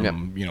games from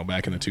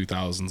back in the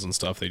 2000s and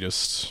stuff. They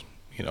just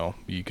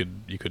you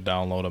could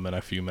download them in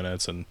a few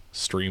minutes and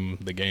stream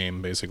the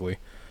game basically.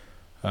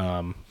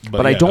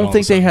 But I don't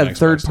think they had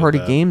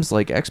third-party games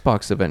like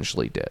Xbox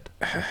eventually did.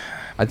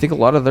 I think a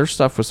lot of their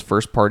stuff was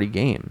first-party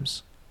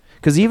games.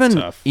 Because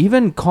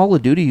even Call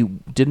of Duty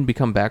didn't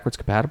become backwards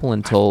compatible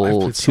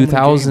until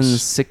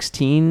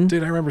 2016.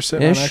 Dude, I remember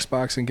sitting on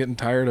Xbox and getting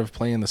tired of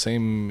playing the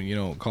same,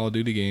 Call of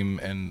Duty game,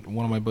 and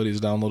one of my buddies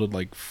downloaded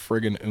like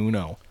friggin'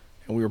 Uno,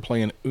 and we were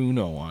playing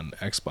Uno on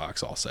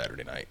Xbox all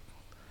Saturday night.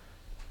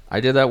 I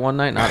did that one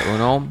night, not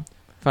Uno.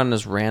 Found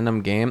this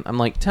random game. I'm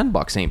like,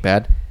 $10 ain't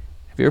bad.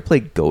 Have you ever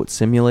played Goat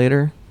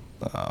Simulator?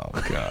 Oh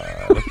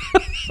God.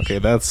 Okay,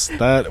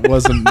 that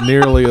wasn't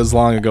nearly as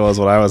long ago as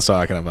what I was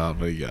talking about,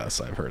 but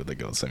yes, I've heard of the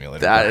Goat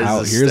Simulator.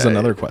 Here's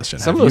another question: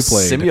 some of those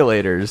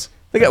simulators.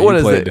 They got what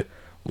is it?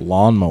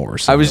 Lawnmower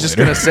Simulator. I was just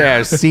gonna say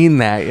I've seen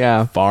that.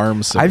 Yeah,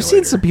 Farm Simulator. I've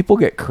seen some people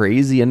get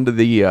crazy into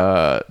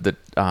the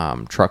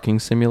trucking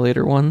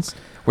simulator ones,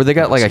 where they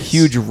got like a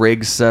huge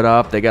rig set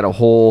up. They got a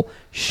whole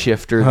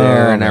shifter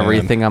there and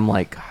everything. I'm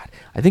like, God,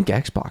 I think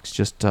Xbox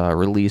just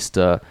released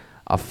a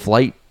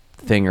flight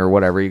thing or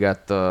whatever. You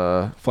got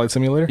the Flight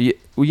Simulator?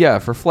 Yeah,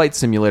 for Flight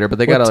Simulator, but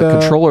they got a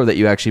controller that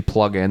you actually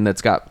plug in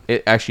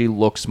it actually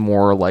looks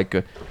more like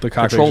the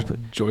control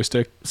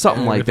joystick,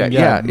 something like that.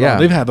 Yeah.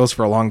 They've had those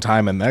for a long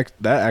time, and that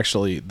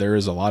actually there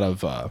is a lot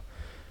of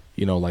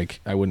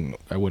like I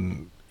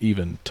wouldn't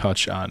even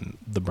touch on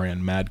the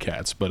brand Mad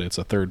Catz, but it's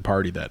a third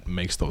party that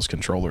makes those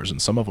controllers,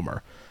 and some of them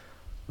are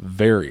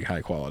very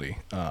high quality.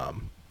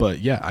 But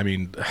yeah, I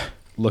mean,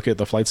 look at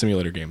the Flight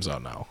Simulator games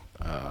out now.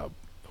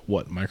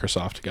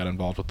 Microsoft got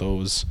involved with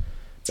those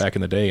back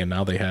in the day, and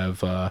now they have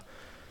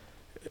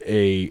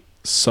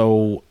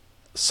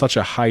such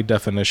a high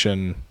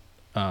definition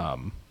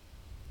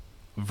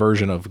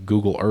version of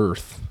Google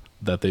Earth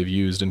that they've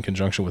used in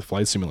conjunction with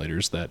flight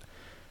simulators that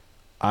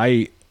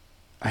I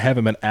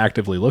haven't been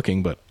actively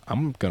looking, but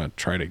I'm going to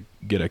try to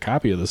get a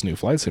copy of this new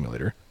flight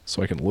simulator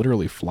so I can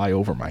literally fly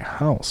over my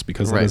house,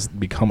 because it has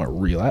become a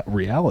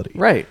reality.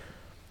 Right.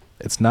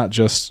 It's not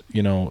just,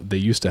 they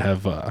used to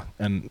have,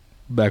 and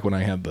back when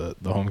I had the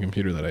home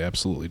computer that I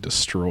absolutely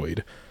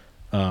destroyed,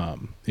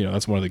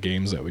 that's one of the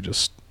games that we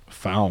just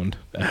found,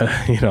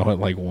 at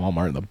like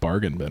Walmart in the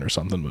bargain bin or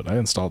something, but I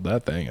installed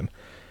that thing, and,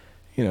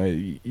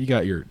 you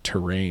got your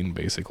terrain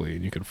basically,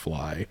 and you could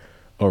fly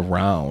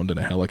around in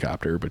a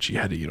helicopter, but you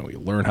had to, you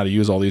learn how to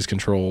use all these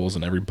controls,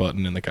 and every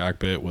button in the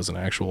cockpit was an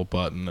actual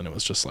button, and it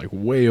was just like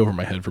way over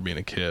my head for being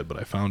a kid. But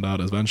I found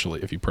out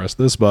eventually if you press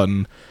this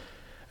button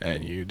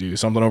and you do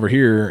something over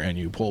here and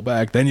you pull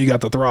back, then you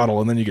got the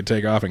throttle, and then you could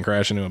take off and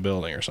crash into a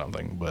building or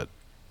something. But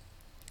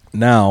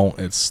now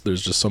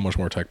there's just so much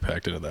more tech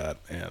packed into that,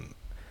 and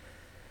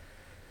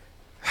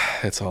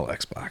it's all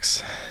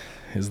Xbox.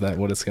 Is that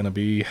what it's going to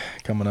be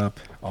coming up?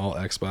 All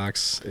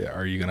Xbox?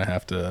 Are you going to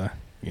have to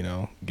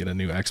get a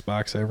new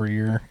Xbox every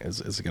year? Is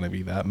it going to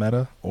be that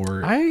meta?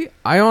 Or I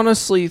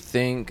honestly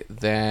think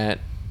that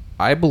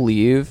I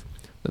believe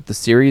that the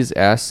Series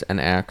S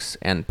and X,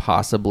 and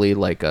possibly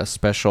like a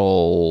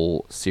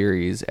special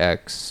Series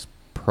X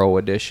Pro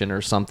Edition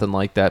or something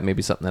like that,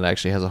 maybe something that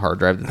actually has a hard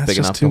drive that's big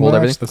enough to hold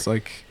everything. That's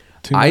like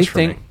too much for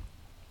me.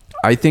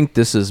 I think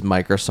this is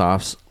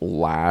Microsoft's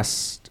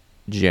last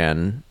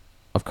gen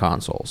of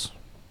consoles.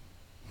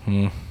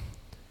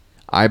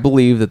 I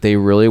believe that they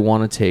really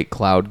want to take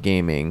cloud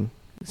gaming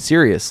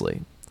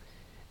seriously.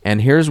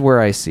 And here's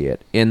where I see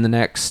it. In the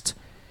next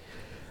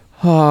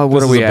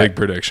what are we at? Big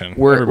prediction.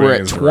 We're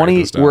at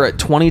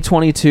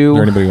 2022. Is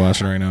there anybody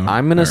watching right now?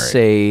 I'm going to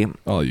say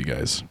all you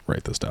guys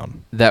write this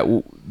down. That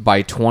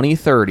by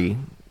 2030,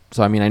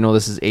 so I mean I know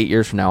this is 8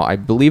 years from now. I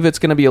believe it's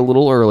going to be a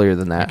little earlier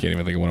than that. I can't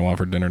even think of what I want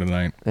for dinner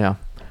tonight. Yeah.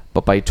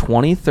 But by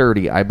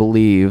 2030, I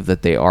believe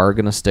that they are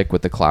going to stick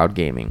with the cloud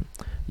gaming.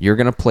 You're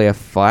going to play a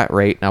flat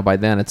rate. Now, by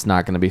then, it's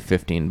not going to be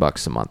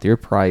 $15 a month. You're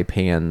probably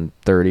paying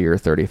 $30 or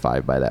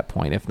 $35 by that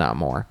point, if not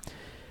more.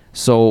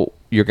 So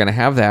you're going to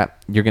have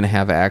that. You're going to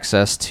have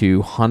access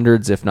to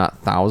hundreds, if not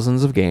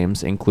thousands of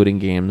games, including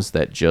games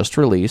that just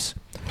release.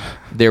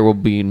 There will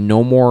be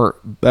no more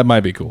that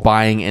might be cool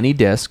buying any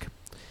disc.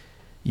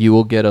 You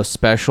will get a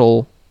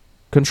special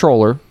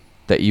controller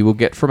that you will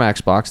get from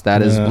Xbox.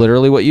 That is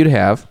literally what you'd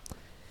have.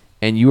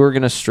 And you are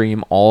going to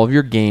stream all of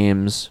your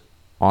games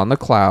on the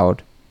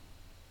cloud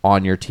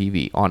on your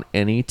TV. On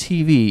any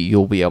TV,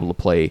 you'll be able to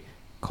play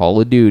Call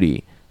of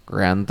Duty,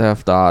 Grand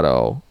Theft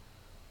Auto,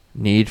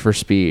 Need for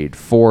Speed,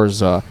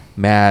 Forza,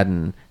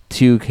 Madden,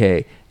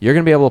 2K. You're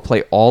going to be able to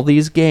play all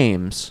these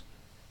games.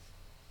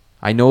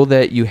 I know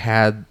that you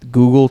had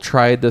Google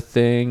tried the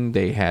thing,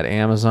 they had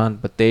Amazon,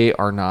 but they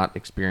are not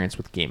experienced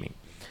with gaming.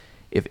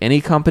 If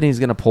any company is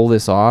going to pull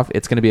this off,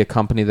 it's going to be a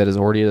company that is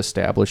already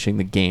establishing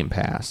the Game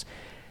Pass.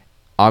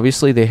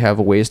 Obviously, they have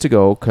a ways to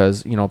go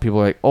because, people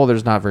are like, oh,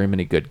 there's not very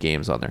many good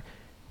games on there.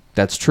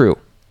 That's true.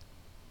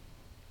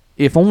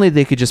 If only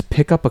they could just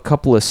pick up a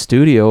couple of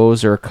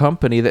studios or a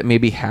company that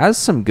maybe has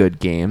some good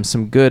games,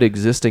 some good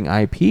existing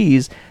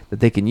IPs that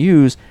they can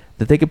use,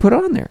 that they could put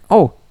on there.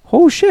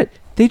 Oh shit,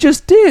 they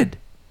just did.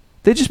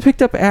 They just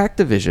picked up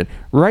Activision.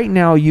 Right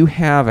now, you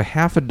have a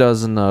half a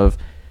dozen of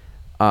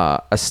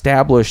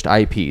established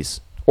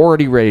IPs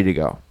already ready to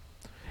go.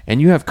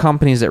 And you have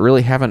companies that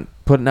really haven't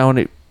put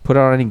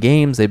out any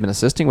games. They've been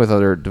assisting with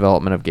other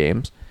development of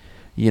games.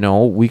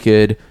 We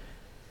could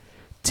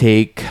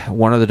take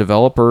one of the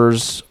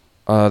developers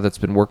that's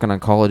been working on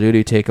Call of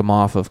Duty, take them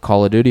off of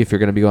Call of Duty if you're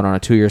going to be going on a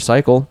 2-year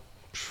cycle.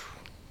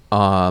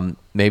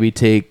 Maybe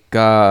take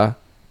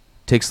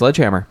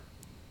Sledgehammer.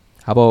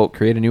 How about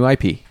create a new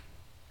IP?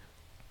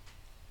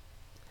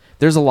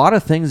 There's a lot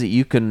of things that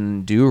you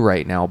can do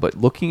right now, but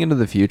looking into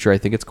the future, I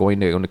think it's going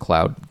to go into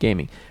cloud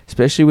gaming,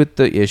 especially with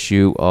the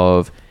issue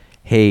of,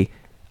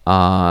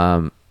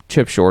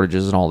 chip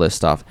shortages and all this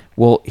stuff.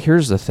 Well,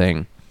 here's the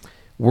thing.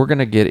 We're going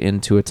to get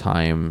into a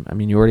time,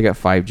 you already got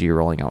 5G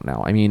rolling out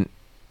now.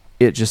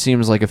 It just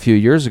seems like a few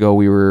years ago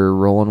we were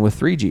rolling with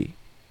 3G.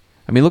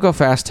 Look how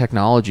fast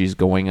technology is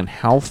going and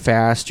how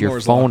fast your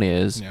phone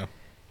is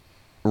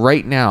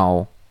right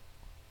now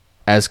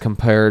as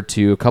compared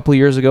to a couple of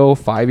years ago,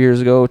 5 years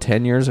ago,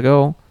 10 years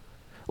ago.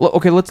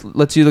 Okay, let's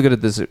look at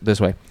it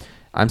this way.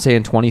 I'm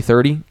saying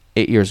 2030,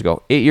 8 years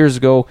ago. 8 years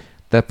ago,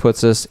 that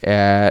puts us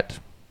at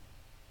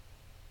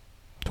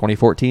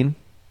 2014.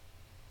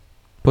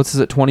 Puts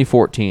us at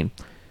 2014.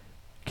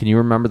 Can you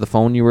remember the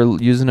phone you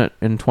were using it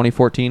in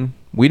 2014?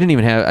 We didn't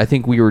even have, I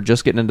think we were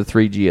just getting into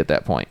 3G at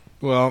that point.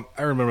 Well,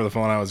 I remember the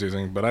phone I was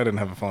using, but I didn't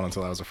have a phone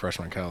until I was a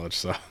freshman in college,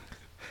 so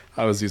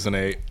I was using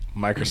a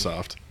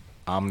Microsoft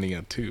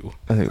Omnia 2.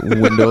 I think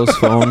Windows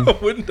phone.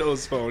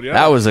 Windows phone, yeah.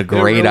 That was a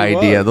great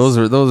idea. Was.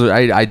 Those are.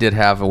 I did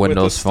have a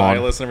Windows with the phone.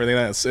 Stylus and everything.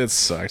 It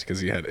sucked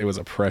because it was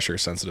a pressure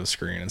sensitive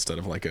screen instead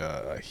of like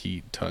a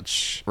heat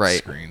touch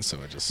screen. So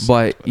it just.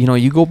 But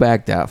you go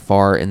back that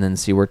far and then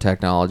see where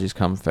technologies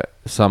come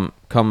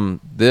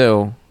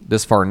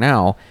this far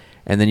now,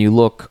 and then you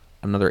look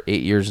another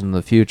 8 years in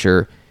the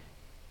future,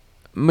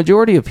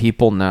 majority of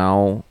people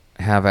now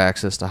have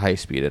access to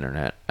high-speed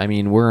internet. I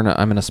mean,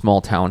 I'm in a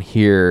small town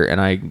here,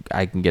 and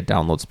I can get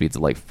download speeds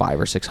of like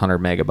 500 or 600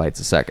 megabytes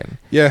a second.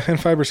 Yeah, and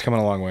fiber's coming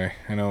a long way.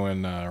 I know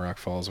in Rock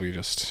Falls we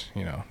just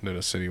did a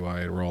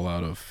citywide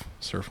rollout of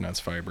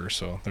SurfNet's fiber,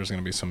 so there's going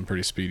to be some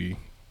pretty speedy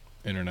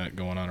internet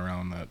going on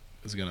around that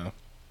is going to.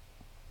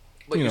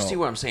 But you see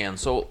what I'm saying?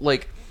 So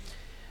like,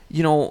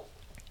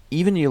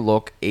 even you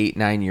look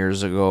 8-9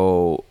 years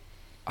ago,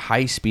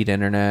 high-speed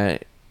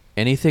internet.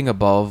 Anything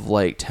above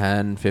like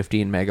 10,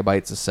 15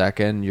 megabytes a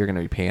second, you're going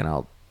to be paying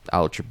out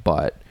your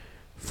butt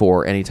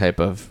for any type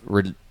of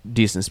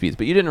decent speeds.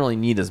 But you didn't really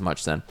need as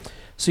much then.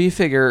 So you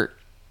figure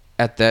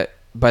at that,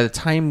 by the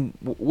time,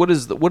 what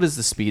is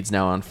the speeds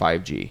now on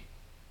 5G?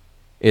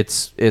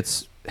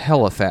 It's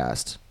hella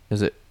fast.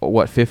 Is it,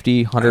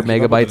 50, 100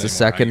 megabytes a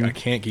second? I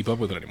can't keep up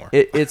with it anymore.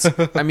 It's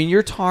I mean,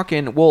 you're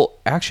talking, well,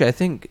 actually, I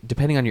think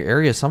depending on your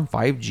area, some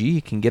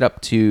 5G can get up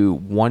to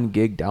 1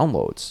 gig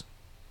downloads.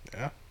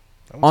 Yeah.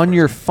 On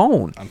your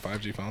phone. On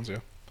 5G phones, yeah.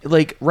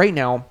 Like right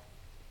now,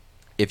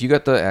 if you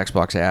got the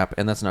Xbox app,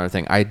 and that's another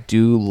thing, I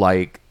do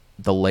like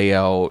the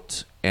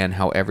layout and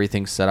how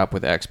everything's set up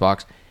with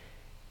Xbox.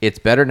 It's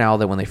better now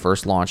than when they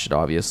first launched it,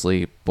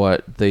 obviously,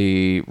 but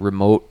the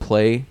remote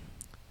play,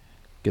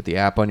 get the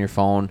app on your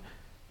phone,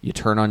 you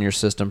turn on your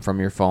system from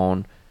your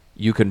phone,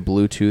 you can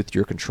Bluetooth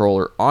your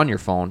controller on your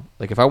phone.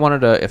 Like if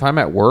I'm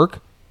at work,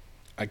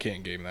 I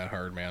can't game that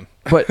hard, man.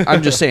 But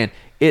I'm just saying,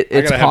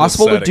 it's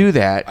possible to do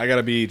that. I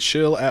gotta be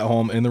chill at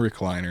home in the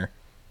recliner.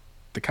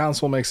 The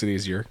console makes it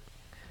easier.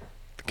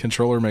 The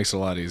controller makes it a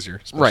lot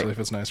easier, especially if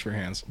it's nice for your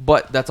hands.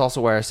 But that's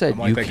also where I said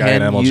you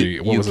can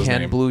MLG. What was his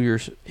name?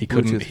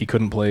 He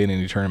couldn't play in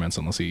any tournaments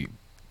unless he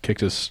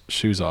kicked his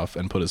shoes off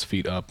and put his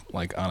feet up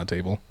like on a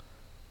table.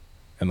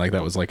 And like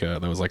that was like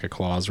a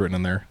clause written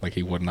in there, like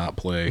he would not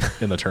play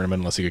in the tournament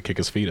unless he could kick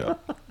his feet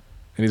up.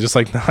 And he's just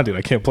like, nah, dude,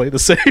 I can't play the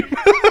same.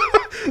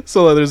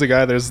 So there's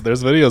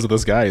videos of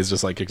this guy. He's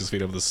just like kicks his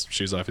feet up with his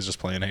shoes off. He's just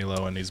playing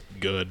Halo and he's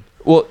good.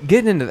 Well,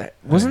 getting into that,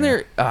 wasn't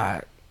there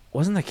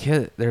was a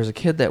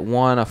kid that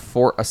won a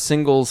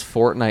singles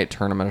Fortnite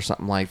tournament or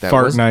something like that.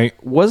 Fortnite.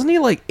 Wasn't he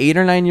like 8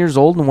 or 9 years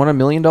old and won $1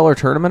 million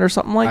tournament or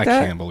something like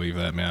that? I can't believe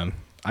that, man.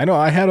 I know.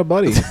 I had a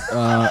buddy.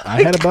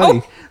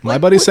 My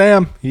buddy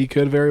Sam. He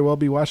could very well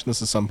be watching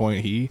this at some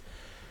point. He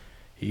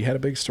had a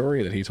big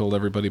story that he told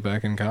everybody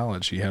back in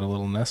college. He had a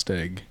little nest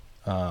egg.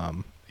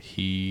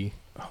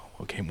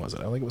 What game was it?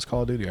 I think it was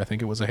Call of Duty. I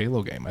think it was a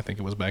Halo game. I think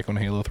it was back when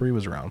Halo 3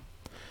 was around.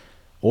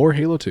 Or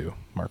Halo 2.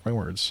 Mark my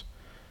words.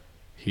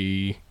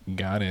 He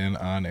got in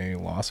on a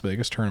Las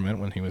Vegas tournament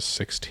when he was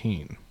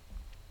 16.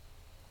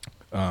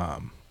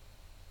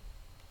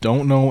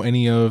 Don't know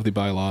any of the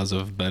bylaws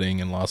of betting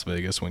in Las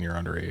Vegas when you're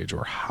underage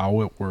or how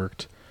it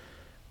worked,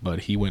 but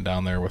he went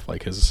down there with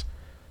like his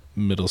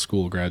middle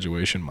school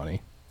graduation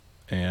money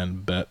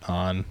and bet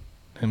on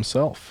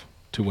himself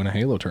to win a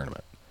Halo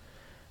tournament.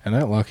 And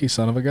that lucky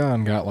son of a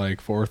gun got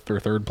like 4th or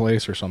 3rd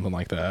place or something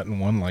like that and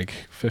won like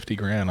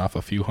 $50,000 off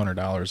a few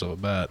 $100s of a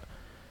bet.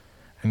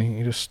 And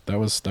he just that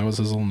was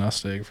his little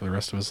nest egg for the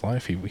rest of his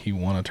life. He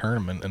won a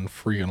tournament in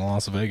freaking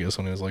Las Vegas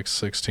when he was like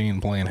 16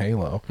 playing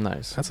Halo.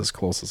 Nice. That's as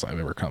close as I've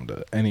ever come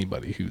to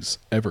anybody who's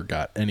ever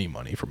got any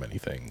money from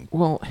anything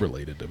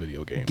related to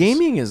video games.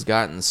 Gaming has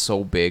gotten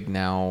so big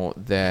now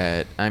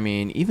that, I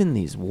mean, even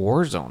these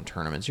Warzone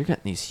tournaments, you're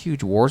getting these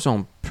huge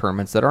Warzone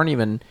tournaments that aren't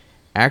even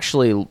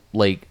actually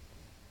like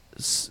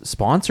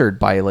sponsored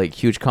by like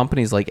huge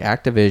companies like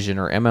Activision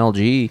or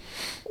MLG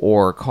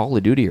or Call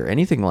of Duty or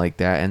anything like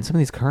that, and some of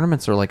these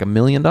tournaments are like $1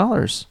 million. Yeah,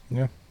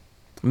 $1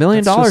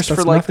 million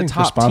for like the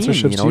top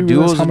team,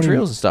 duos and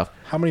trios and stuff.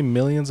 How many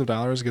millions of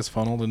dollars gets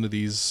funneled into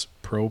these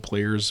pro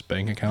players'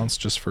 bank accounts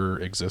just for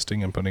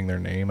existing and putting their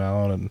name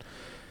out and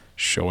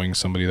showing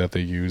somebody that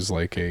they use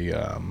like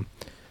a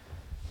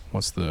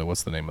what's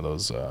the name of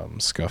those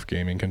Scuff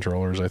gaming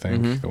controllers? I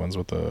think the ones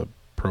with the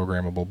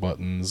programmable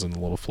buttons and the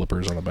little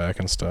flippers on the back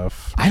and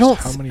stuff. How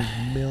many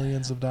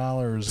millions of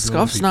dollars?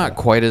 Scuff's not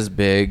quite as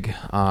big.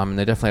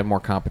 They definitely have more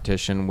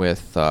competition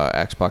with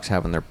Xbox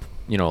having their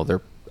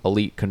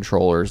Elite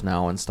controllers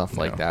now and stuff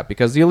like that.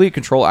 Because the Elite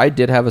controller, I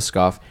did have a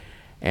Scuff,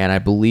 and I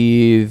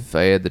believe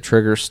I had the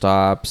trigger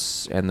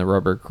stops and the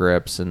rubber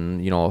grips,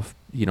 and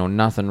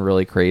nothing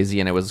really crazy,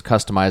 and it was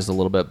customized a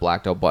little bit,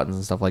 blacked out buttons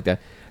and stuff like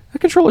that. That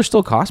controller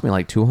still cost me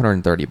like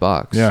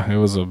 $230. Yeah, it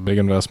was a big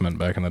investment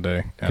back in the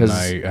day. And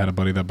I had a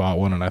buddy that bought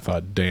one, and I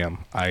thought,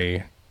 damn,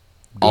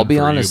 I'll be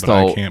honest,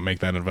 though, I can't make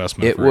that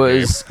investment. It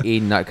was a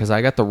nut because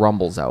I got the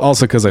rumbles out.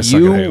 Also because I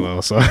suck at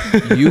Halo. So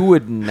you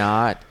would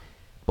not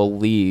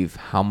believe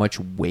how much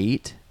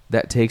weight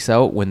that takes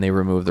out when they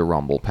remove the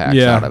rumble packs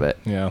out of it.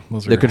 Yeah,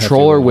 the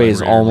controller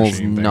weighs almost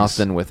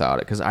nothing without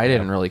it because I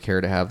didn't really care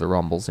to have the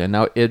rumbles in.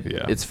 Now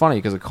it's funny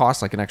because it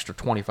costs like an extra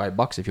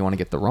 $25 if you want to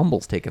get the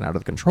rumbles taken out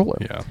of the controller.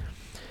 Yeah,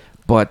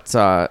 but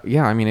I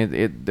mean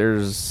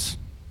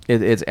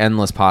it's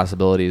endless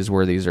possibilities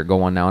where these are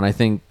going now, and I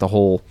think the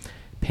whole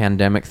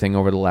pandemic thing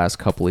over the last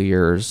couple of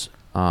years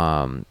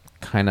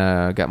kind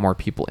of got more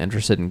people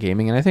interested in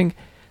gaming. And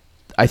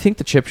I think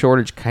the chip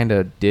shortage kind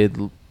of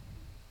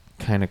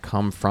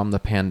come from the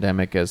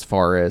pandemic as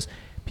far as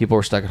people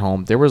were stuck at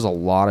home. There was a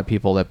lot of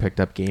people that picked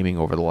up gaming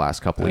over the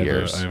last couple of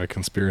years. I have a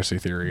conspiracy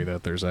theory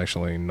that there's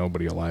actually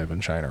nobody alive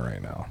in China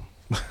right now.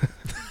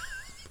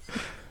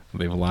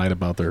 They've lied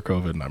about their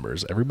COVID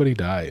numbers. Everybody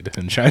died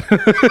in China.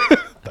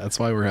 That's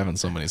why we're having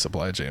so many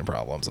supply chain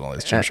problems and all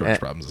these chip shortage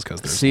problems, is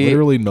because there's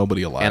literally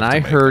nobody alive. And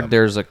I heard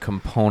there's a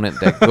component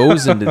that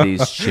goes into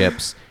these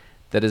chips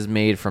that is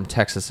made from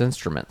Texas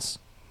Instruments.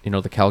 You know,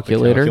 the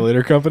calculator? The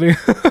calculator company?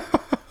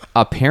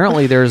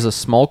 Apparently there's a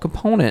small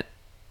component,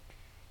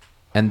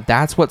 and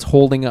that's what's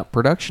holding up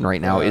production right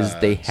now, is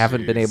they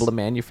haven't been able to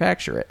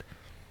manufacture it.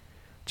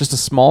 Just a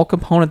small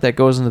component that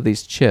goes into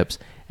these chips,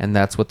 and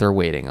that's what they're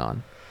waiting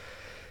on.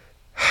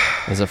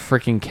 Is a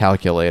freaking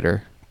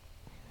calculator.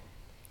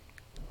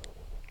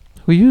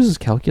 Who uses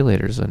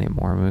calculators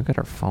anymore? I mean, we've got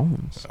our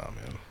phones. Oh,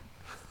 man.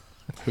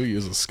 Who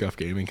uses scuff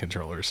gaming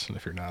controllers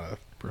if you're not a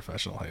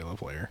professional Halo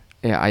player?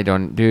 Yeah, I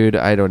don't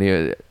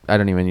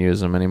even use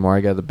them anymore.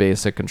 I got the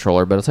basic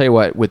controller, but I'll tell you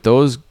what, with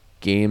those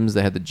games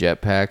that had the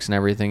jetpacks and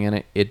everything in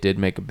it, it did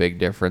make a big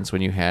difference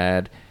when you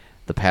had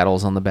the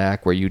paddles on the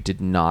back where you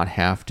did not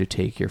have to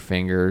take your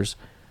fingers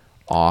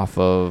off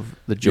of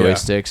the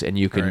joysticks and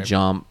you could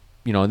jump.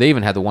 You know, they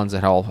even had the ones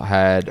that all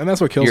had and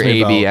that's what kills your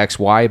me A, B, about... X,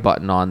 Y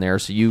button on there,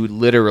 so you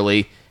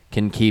literally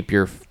can keep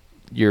your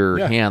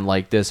hand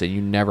like this, and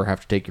you never have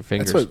to take your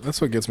fingers.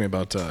 That's what gets me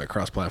about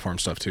cross-platform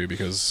stuff too,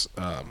 because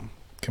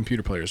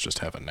computer players just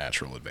have a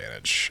natural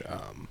advantage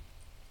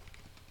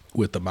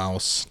with the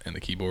mouse and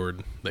the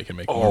keyboard. They can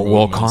make more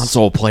movements.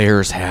 Console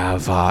players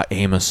have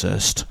aim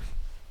assist.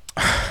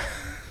 I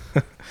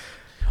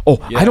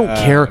don't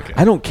care. Okay.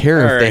 I don't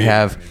care if they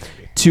have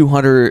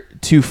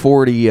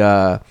 240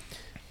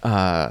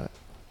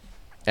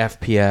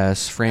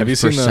 FPS frames per second. Have you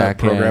seen the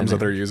programs that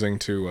they're using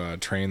to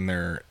train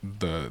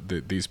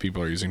these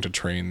people are using to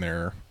train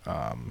their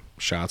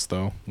shots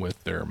though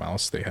with their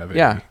mouse? They have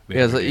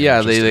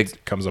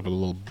it comes up with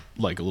a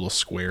little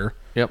square.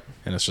 Yep.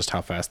 And it's just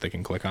how fast they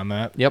can click on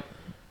that. Yep.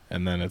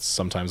 And then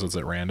sometimes it's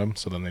at random,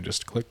 so then they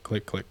just click,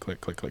 click, click,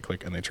 click, click, click,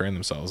 click, and they train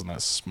themselves, and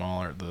that's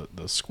smaller.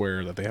 The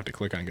square that they have to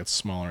click on gets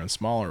smaller and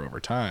smaller over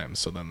time,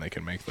 so then they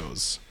can make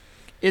those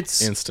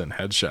instant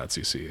headshots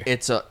you see.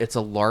 It's a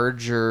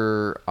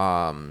larger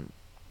learning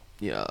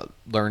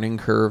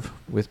curve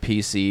with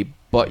PC,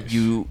 but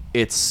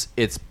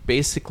it's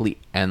basically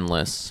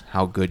endless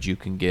how good you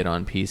can get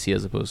on PC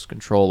as opposed to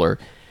controller.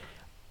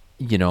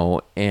 You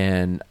know,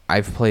 and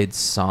I've played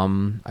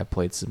some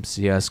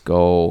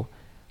CS:GO.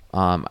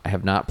 I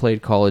have not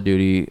played Call of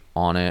Duty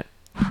on it.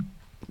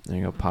 There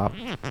you go, Pop.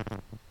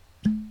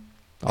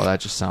 Oh, that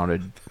just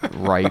sounded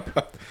ripe.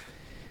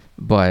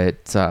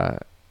 But I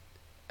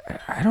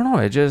don't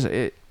know.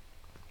 This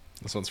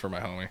one's for my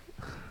homie.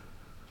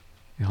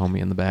 Your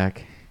homie in the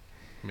back.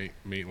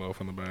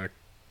 Meatloaf in the back.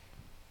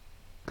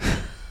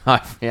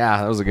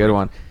 Yeah, that was a good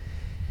one.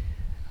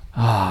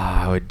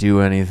 I would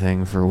do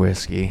anything for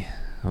whiskey,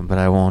 but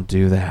I won't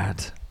do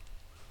that.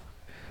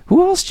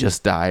 Who else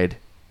just died?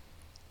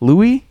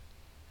 Louis?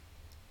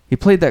 He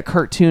played that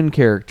cartoon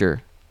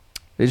character.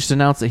 They just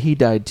announced that he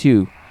died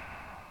too.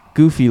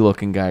 Goofy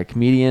looking guy,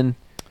 comedian.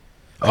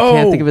 I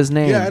can't think of his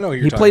name. Yeah, I know who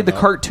you're he played about.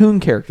 The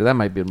cartoon character. That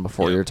might have been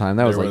before your time.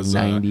 That was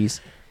 90s.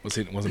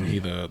 Wasn't he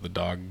the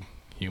dog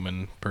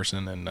human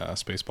person in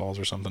Spaceballs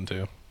or something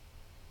too?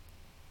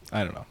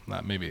 I don't know.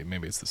 Maybe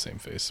it's the same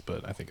face,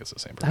 but I think it's the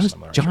same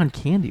person. That was John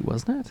Candy,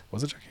 wasn't it?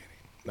 Was it John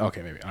Candy?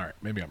 Okay, maybe. All right,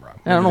 maybe I'm wrong.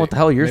 I don't know what the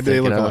hell you're thinking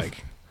Maybe they look of.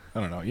 alike. I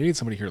don't know. You need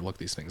somebody here to look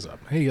these things up.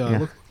 Hey,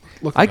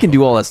 look. I can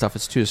do all that stuff.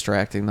 It's too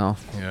distracting, though.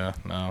 Yeah,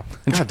 no.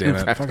 God damn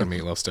it. Fucking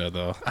Meatloaf's dead,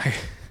 though. I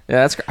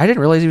didn't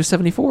realize he was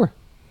 74.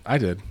 I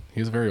did. He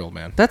was a very old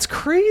man. That's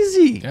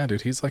crazy. Yeah,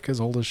 dude. He's like as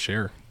old as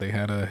Cher. They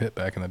had a hit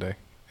back in the day.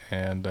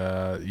 And,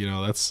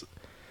 that's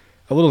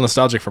a little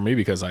nostalgic for me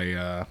because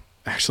I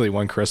actually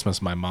one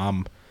Christmas, my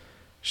mom,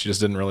 she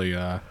just didn't really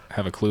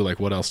have a clue like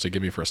what else to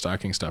give me for a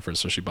stocking stuffer.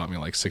 So she bought me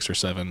like six or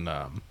seven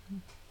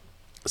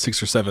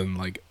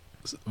like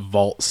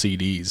vault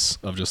CDs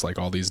of just like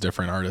all these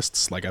different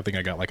artists. Like I think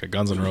I got like a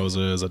Guns N'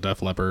 Roses, a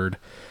Def Leppard,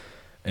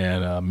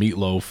 and a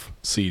Meatloaf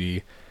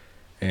CD.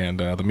 And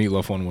the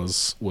Meatloaf one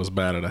was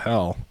Bad Out of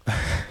Hell.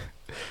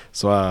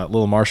 So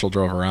little Marshall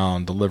drove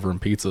around delivering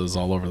pizzas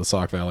all over the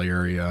Sauk Valley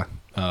area,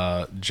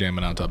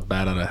 jamming out to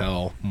Bad Out of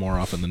Hell more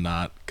often than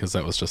not because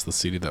that was just the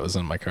CD that was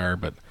in my car.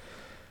 But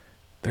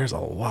there's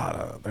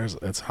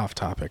it's off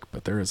topic,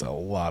 but there is a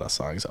lot of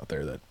songs out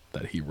there that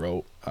he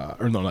wrote,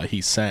 that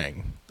he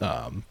sang.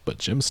 But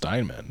Jim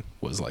Steinman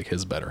was like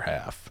his better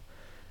half.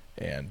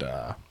 And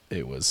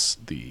it was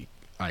the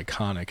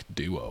iconic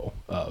duo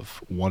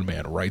of one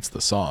man writes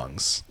the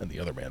songs and the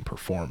other man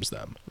performs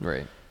them.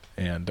 Right.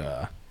 And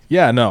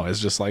it's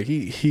just like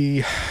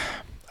he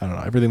I don't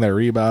know, everything that I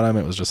read about him,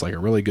 it was just like a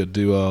really good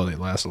duo. They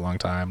lasted a long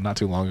time. Not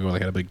too long ago they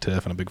had a big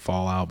tiff and a big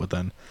fallout, but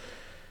then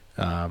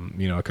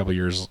a couple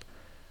years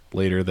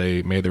later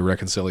they made their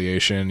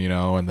reconciliation,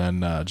 and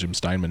then Jim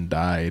Steinman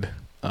died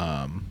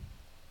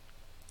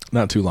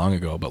not too long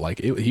ago, but like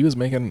he was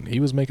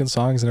making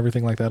songs and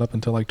everything like that up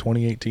until like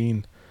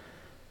 2018.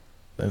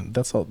 And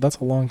that's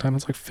a long time.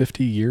 It's like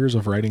 50 years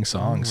of writing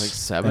songs.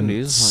 Like 70s.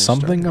 And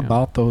something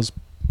about those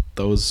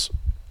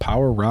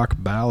power rock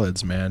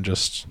ballads, man,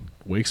 just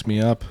wakes me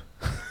up.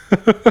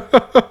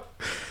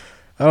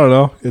 I don't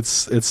know.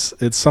 It's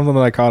something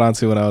that I caught on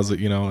to when I was, a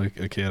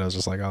kid. I was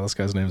just like, oh, this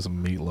guy's name is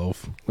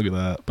Meatloaf. Look at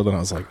that. But then I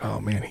was like, oh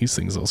man, he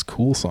sings those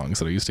cool songs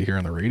that I used to hear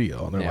on the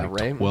radio, and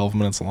they're 12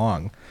 minutes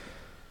long.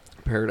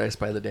 Paradise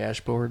by the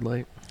Dashboard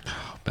Light.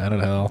 Bad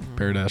at Hell.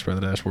 Paradise by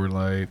the Dashboard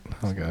Light.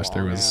 Oh gosh,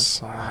 there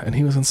was, and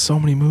he was in so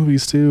many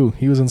movies too.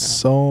 He was in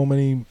so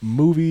many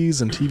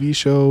movies and TV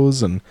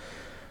shows, and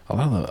a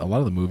lot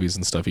of the movies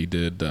and stuff he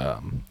did.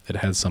 It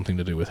had something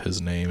to do with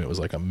his name. It was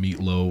like a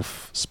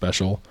Meatloaf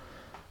special.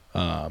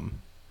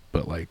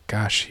 But like,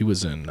 gosh, he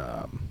was in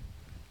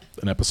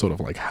an episode of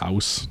like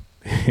House,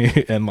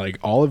 and like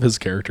all of his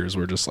characters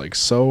were just like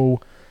so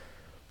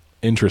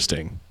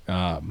interesting.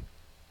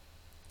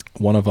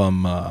 One of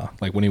them,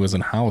 like when he was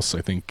in House,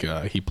 I think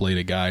he played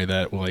a guy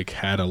that like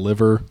had a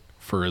liver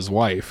for his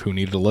wife who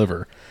needed a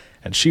liver,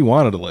 and she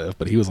wanted to live,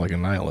 but he was like a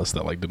nihilist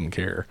that like didn't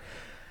care,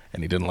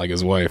 and he didn't like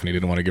his wife, and he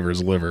didn't want to give her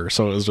his liver.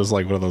 So it was just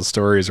like one of those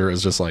stories where it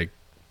was just like,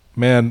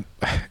 man,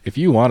 if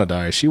you want to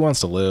die, she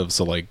wants to live,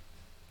 so like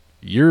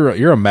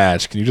you're a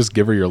match. Can you just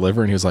give her your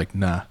liver? And he was like,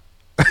 nah.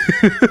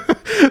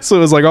 So it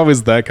was like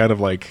always that kind of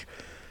like,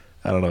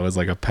 I don't know, it was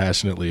like a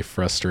passionately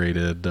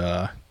frustrated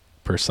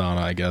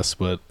persona, I guess,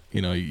 but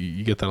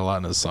you get that a lot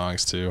in his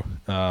songs too.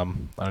 I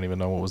don't even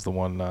know what was the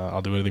one,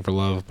 I'll do anything for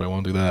love, but I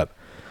won't do that.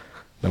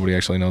 Nobody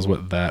actually knows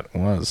what that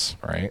was,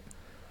 right?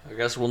 I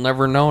guess we'll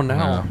never know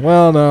now.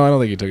 Well, no, I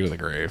don't think he took it to the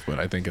grave, but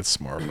I think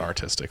it's more of an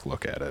artistic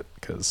look at it,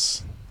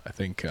 because I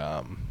think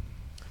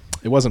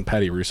it wasn't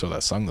Patty Russo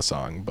that sung the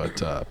song,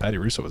 but Patty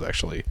Russo was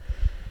actually,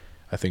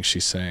 I think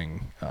she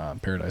sang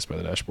Paradise by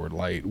the Dashboard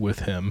Light with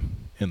him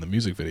in the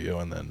music video,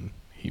 and then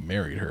he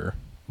married her.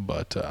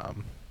 But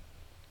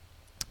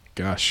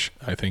gosh,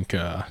 I think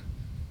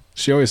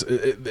she always,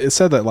 it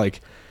said that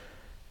like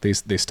they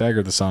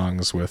staggered the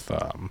songs with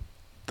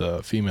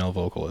the female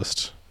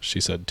vocalist. She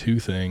said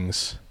two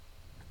things,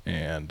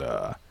 and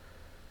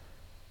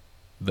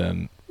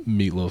then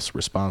Meatloaf's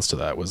response to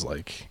that was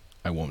like,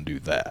 I won't do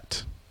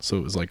that. So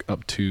it was like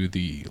up to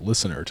the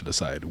listener to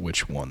decide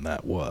which one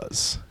that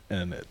was.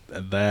 And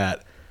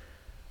that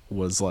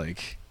was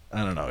like,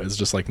 I don't know, it's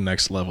just like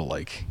next level,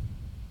 like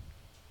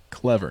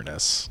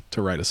cleverness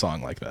to write a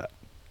song like that.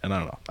 And I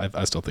don't know,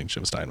 I still think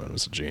Jim Steinman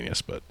was a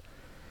genius, but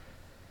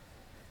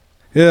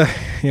yeah,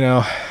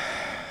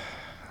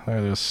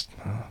 they're just,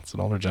 it's an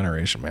older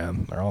generation,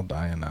 man. They're all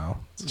dying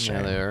now. It's a shame.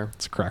 Yeah, they are.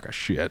 It's a crock of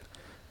shit.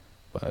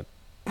 But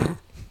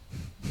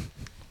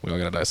we all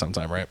gotta die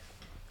sometime, right?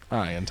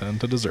 I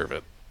intend to deserve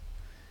it.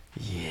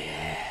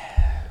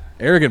 Yeah.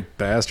 Arrogant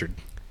bastard.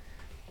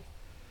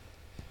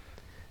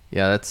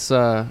 Yeah, that's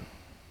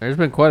there's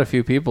been quite a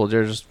few people.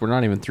 We're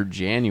not even through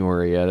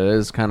January yet. It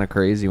is kind of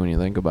crazy when you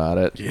think about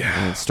it.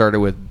 Yeah. And it started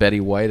with Betty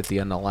White at the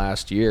end of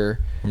last year.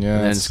 Yeah.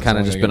 And then it's kind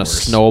of just been a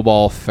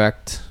snowball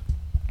effect.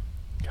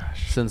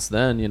 Gosh. Since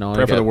then,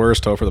 Pray for the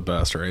worst, hope for the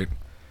best, right?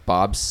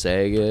 Bob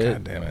Saget.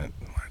 God damn it.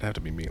 Why'd it have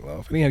to be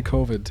Meatloaf? And he had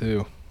COVID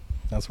too.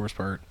 That's the worst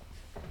part.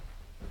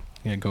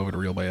 He had COVID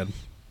real bad.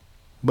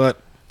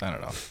 But I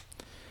don't know.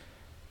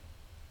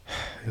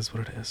 It is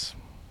what it is.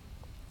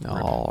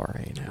 All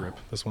right. Now. Rip.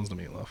 This one's the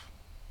Meatloaf.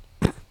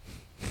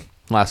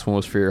 Last one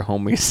was for your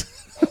homies.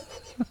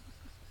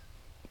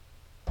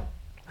 I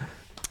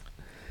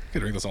could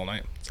drink this all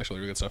night. It's actually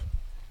really good stuff.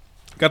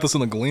 Got this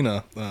in the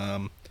Galena.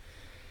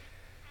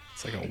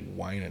 It's like a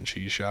wine and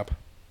cheese shop.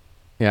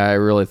 Yeah, I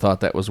really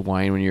thought that was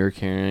wine when you were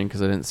carrying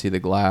because I didn't see the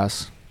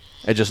glass.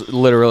 It just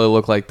literally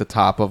looked like the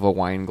top of a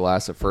wine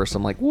glass at first.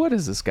 I'm like, what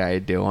is this guy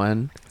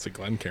doing? It's a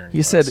Glencairn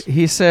glass.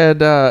 He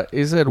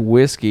said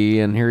whiskey,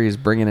 and here he's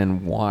bringing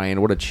in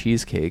wine. What a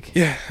cheesecake.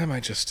 Yeah, I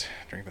might just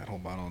drink that whole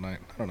bottle all night.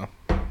 I don't know.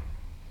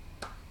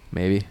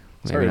 Maybe.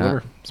 Sorry, not.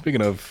 liver.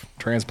 Speaking of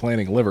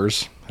transplanting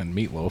livers and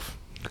meatloaf,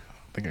 I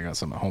think I got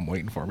some at home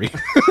waiting for me.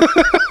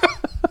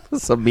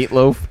 Some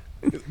meatloaf.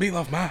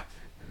 Meatloaf, ma.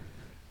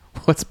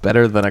 What's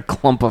better than a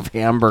clump of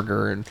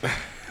hamburger and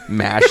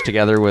mashed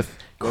together with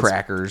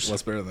crackers?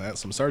 What's better than that?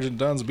 Some Sergeant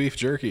Dunn's beef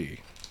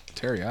jerky,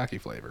 teriyaki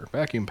flavor,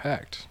 vacuum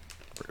packed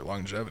for your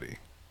longevity.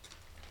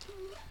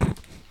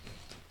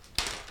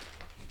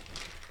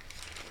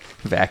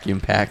 Vacuum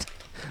packed.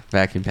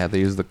 They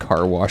use the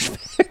car wash.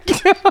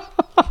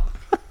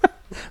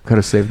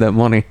 Gotta save that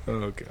money.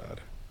 Oh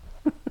God.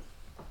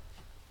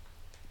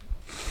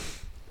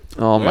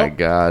 Oh my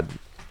God.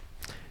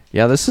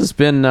 Yeah, this has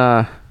been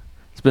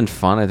it's been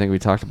fun. I think we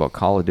talked about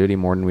Call of Duty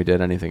more than we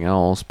did anything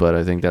else, but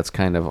I think that's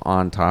kind of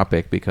on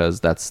topic because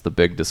that's the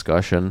big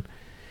discussion.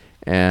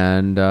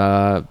 And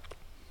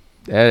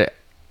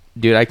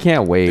dude, I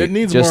can't wait. It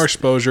needs more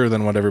exposure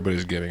than what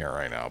everybody's giving it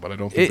right now, but I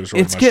don't think there's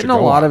really much to go on. It's getting a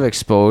lot of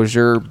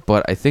exposure,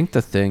 but I think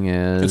the thing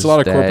is it's a lot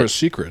of corporate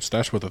secrets.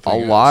 That's what the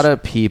thing is. A lot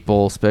of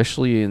people,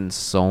 especially in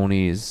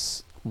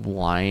Sony's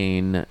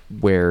line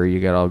where you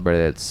got everybody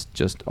that's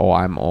just, oh,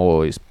 I'm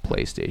always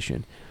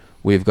PlayStation.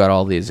 We've got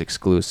all these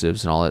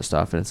exclusives and all that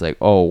stuff, and it's like,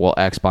 oh, well,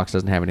 Xbox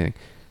doesn't have anything.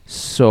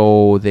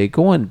 So they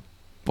go and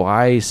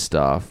buy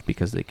stuff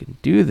because they can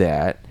do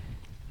that,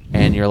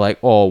 and you're like,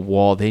 oh,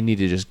 well, they need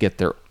to just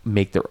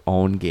make their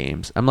own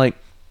games. I'm like,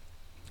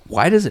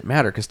 why does it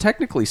matter? Because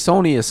technically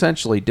Sony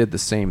essentially did the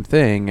same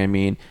thing. I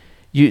mean,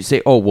 you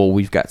say, oh, well,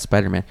 we've got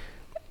Spider-Man.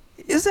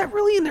 Is that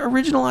really an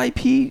original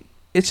IP?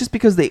 It's just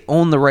because they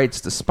own the rights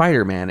to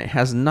Spider-Man. It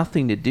has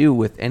nothing to do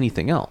with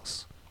anything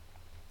else.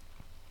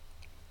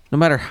 No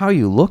matter how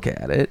you look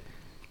at it.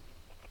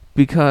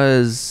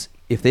 Because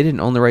if they didn't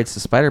own the rights to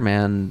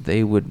Spider-Man,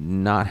 they would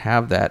not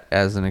have that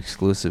as an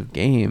exclusive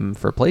game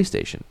for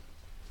PlayStation.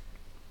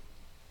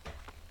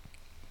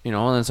 You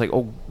know, and it's like,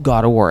 oh,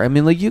 God of War. I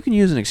mean, like, you can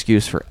use an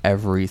excuse for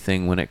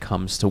everything when it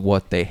comes to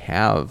what they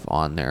have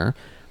on there.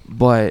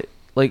 But,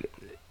 like,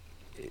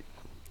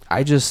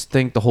 I just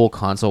think the whole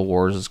console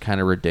wars is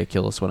kind of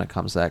ridiculous when it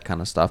comes to that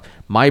kind of stuff.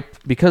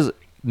 Because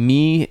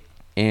me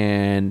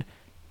and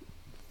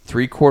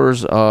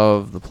 3/4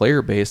 of the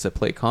player base that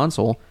play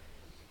console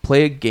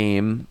play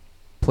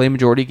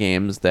majority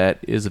games that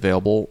is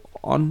available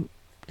on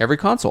every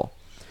console.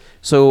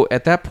 So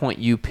at that point,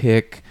 you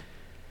pick,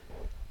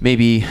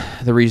 maybe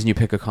the reason you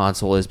pick a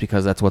console is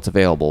because that's what's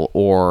available,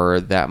 or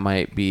that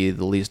might be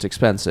the least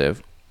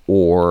expensive,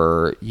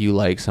 or you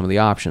like some of the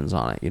options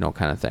on it, you know,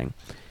 kind of thing.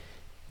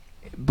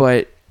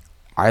 But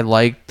I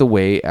liked the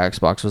way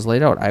Xbox was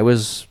laid out. I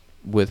was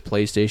with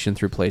PlayStation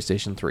through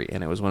PlayStation 3,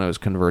 and it was when I was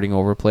converting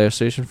over to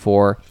PlayStation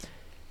 4.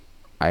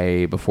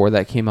 Before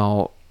that came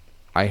out,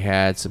 I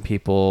had some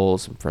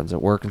friends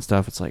at work and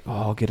stuff. It's like,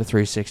 oh, get a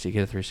 360.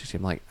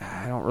 I'm like,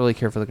 I don't really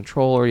care for the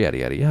controller, yada,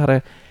 yada,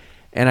 yada.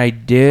 And I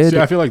did. See,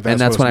 I feel like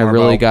that's when I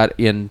really got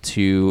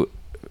into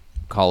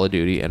Call of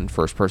Duty and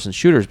first-person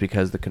shooters,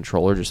 because the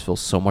controller just feels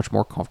so much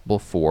more comfortable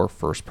for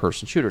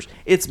first-person shooters.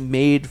 It's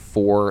made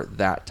for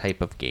that type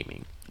of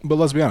gaming. But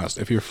let's be honest.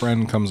 If your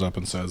friend comes up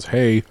and says,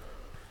 hey,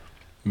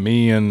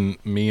 me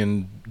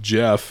and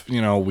Jeff,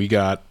 you know, we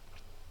got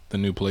the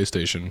new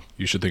PlayStation.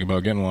 You should think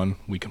about getting one.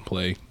 We can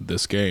play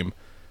this game.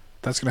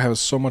 That's going to have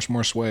so much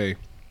more sway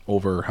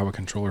over how a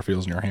controller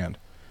feels in your hand.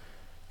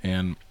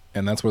 And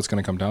that's what it's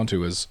going to come down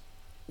to, is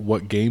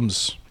what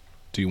games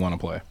do you want to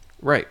play?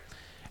 Right.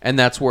 And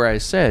that's where I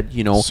said,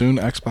 you know, soon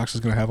Xbox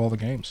is going to have all the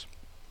games.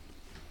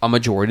 A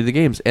majority of the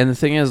games. And the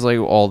thing is, like,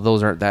 all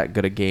those aren't that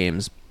good of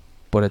games,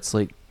 but it's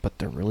like, but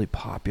they're really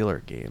popular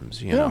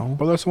games, you know?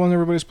 But that's the one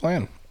everybody's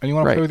playing. And you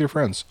want to play with your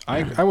friends.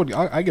 I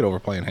get over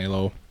playing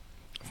Halo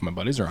if my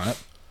buddies are on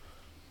it.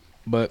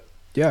 But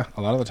yeah,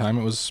 a lot of the time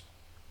it was,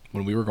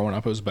 when we were growing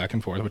up, it was back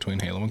and forth between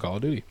Halo and Call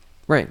of Duty.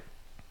 Right.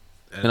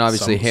 And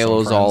obviously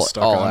Halo's all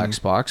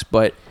Xbox,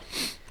 but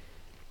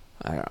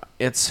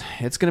it's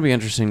going to be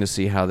interesting to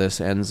see how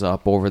this ends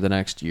up over the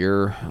next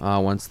year,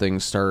 once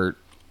things start,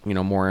 you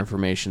know, more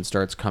information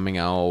starts coming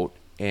out.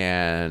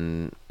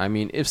 And I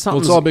mean, if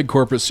something, it's all a big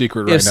corporate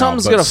secret right now,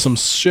 but some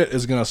shit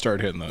is gonna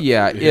start hitting the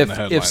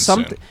if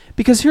something,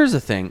 because here's the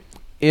thing,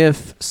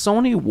 if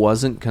Sony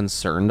wasn't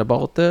concerned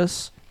about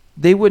this,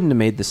 they wouldn't have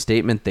made the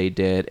statement they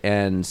did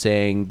and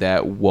saying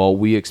that, well,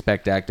 we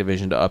expect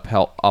Activision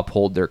to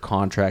uphold their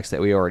contracts that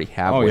we already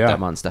have with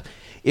them on stuff.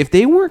 If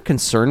they weren't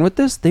concerned with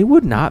this, they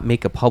would not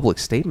make a public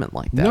statement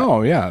like that.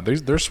 No, yeah,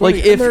 they're like,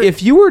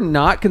 if you were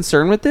not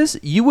concerned with this,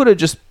 you would have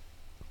just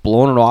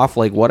blown it off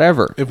like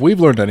whatever. If we've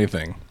learned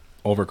anything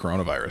over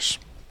coronavirus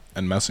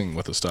and messing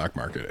with the stock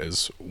market,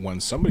 is when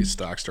somebody's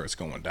stock starts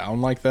going down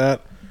like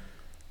that,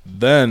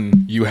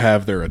 then you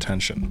have their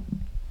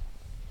attention.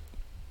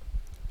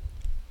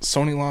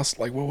 Sony lost,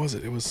 like, what was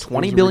it? It was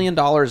 $20 billion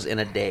in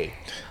a day.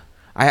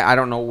 I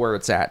don't know where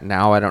it's at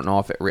now. I don't know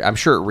if I'm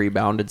sure it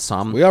rebounded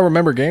some. We all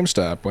remember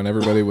GameStop when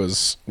everybody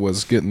was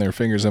getting their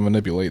fingers and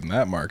manipulating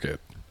that market.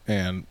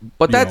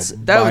 But that's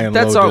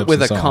out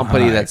with a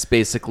company that's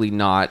basically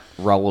not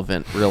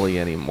relevant really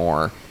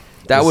anymore.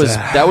 Is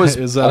that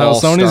how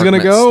Sony's going to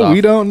go? Stuff.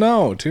 We don't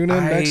know. Tune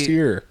in next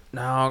year.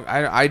 No,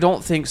 I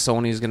don't think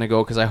Sony's going to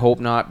go, because I hope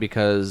not,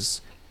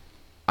 because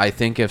I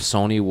think if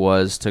Sony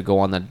was to go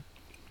on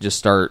just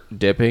start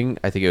dipping,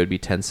 I think it would be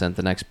Tencent,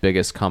 the next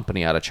biggest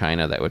company out of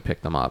China, that would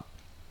pick them up,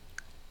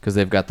 because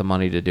they've got the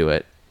money to do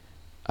it.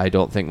 I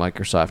don't think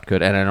Microsoft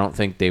could, and I don't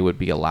think they would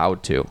be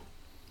allowed to.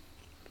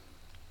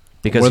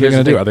 Because what are they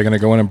going to do? Are they going to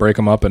go in and break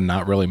them up and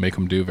not really make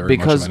them do very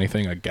much of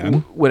anything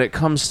again? When it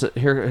comes to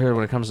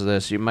when it comes to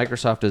this,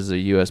 Microsoft is a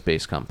U.S.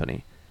 based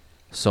company.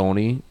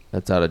 Sony,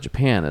 that's out of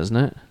Japan, isn't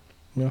it?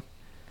 Yeah.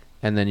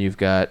 And then you've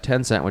got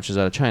Tencent, which is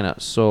out of China.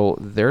 So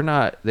they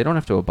don't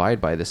have to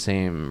abide by the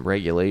same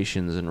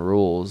regulations and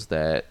rules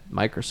that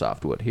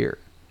Microsoft would here.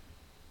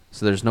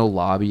 So there's no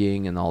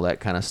lobbying and all that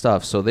kind of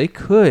stuff. So they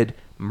could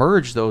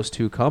merge those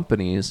two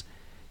companies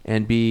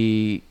and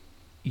be,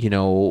 you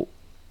know,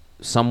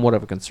 somewhat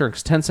of a concern,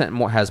 because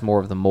Tencent has more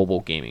of the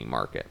mobile gaming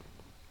market.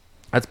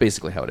 That's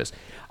basically how it is.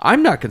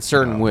 I'm not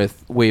concerned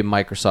with the way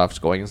Microsoft's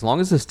going. As long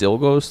as this deal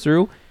goes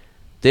through,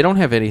 they don't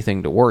have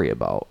anything to worry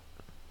about.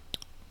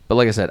 But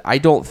like I said, I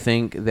don't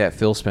think that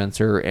Phil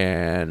Spencer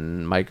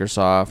and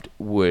Microsoft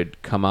would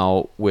come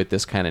out with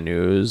this kind of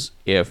news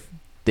if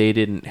they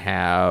didn't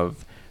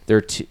have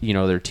their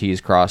their T's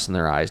crossed and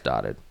their I's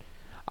dotted.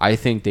 I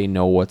think they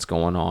know what's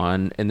going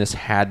on, and this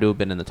had to have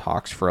been in the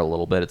talks for a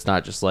little bit. It's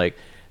not just like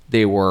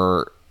they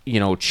were,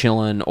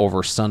 chilling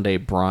over Sunday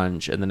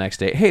brunch and the next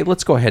day, hey,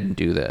 let's go ahead and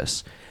do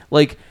this.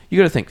 Like, you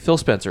got to think, Phil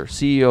Spencer,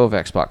 CEO of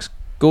Xbox,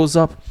 goes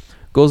up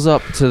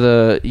to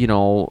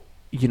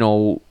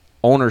the,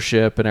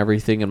 ownership and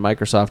everything in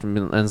Microsoft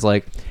and is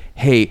like,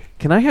 hey,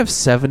 can I have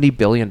 $70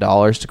 billion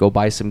to go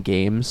buy some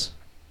games?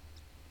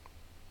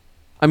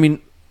 I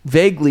mean,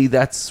 vaguely,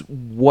 that's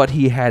what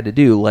he had to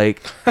do.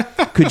 Like,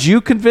 could you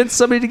convince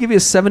somebody to give you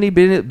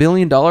 $70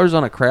 billion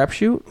on a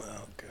crapshoot?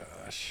 Oh,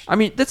 gosh. I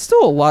mean, that's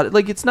still a lot.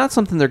 Like, it's not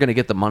something they're going to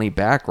get the money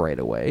back right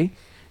away.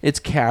 It's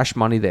cash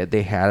money that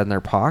they had in their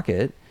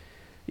pocket,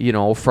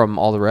 from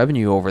all the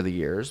revenue over the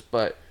years.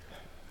 But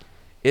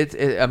it's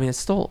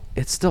still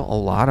a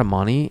lot of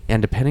money.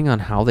 And depending on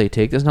how they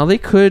take this, now they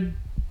could,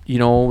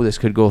 this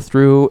could go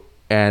through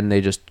and they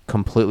just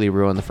completely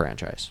ruin the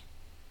franchise.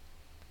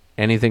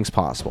 Anything's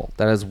possible.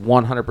 That is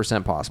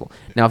 100% possible.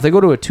 Now, if they go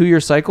to a 2-year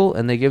cycle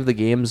and they give the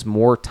games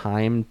more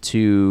time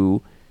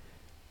to,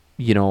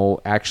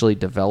 actually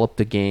develop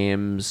the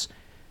games,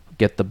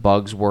 get the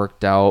bugs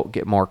worked out,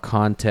 get more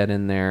content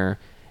in there,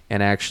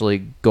 and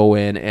actually go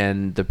in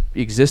and the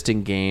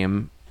existing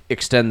game,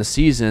 extend the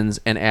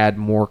seasons and add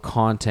more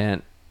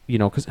content,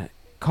 because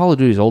Call of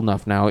Duty is old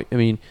enough now. I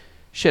mean,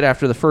 shit,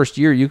 after the first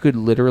year, you could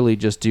literally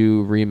just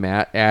do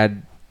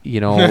add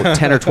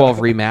 10 or 12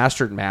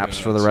 remastered maps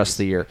for the rest of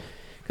the year,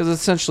 because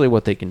it's essentially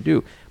what they can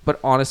do. But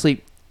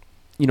honestly,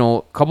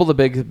 a couple of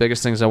the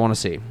biggest things I want to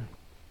see.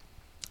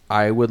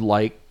 I would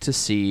like to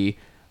see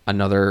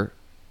another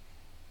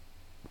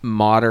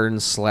modern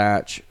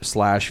slash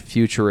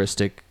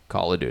futuristic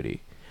Call of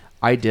Duty.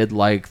 I did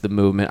like the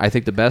movement. I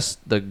think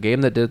the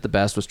game that did it the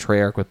best was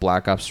Treyarch with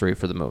Black Ops 3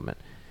 for the movement.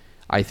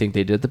 I think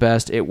they did the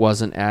best. It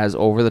wasn't as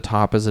over the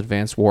top as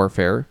Advanced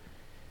Warfare.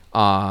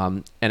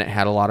 And it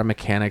had a lot of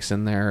mechanics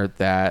in there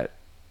that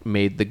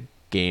made the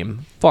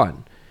game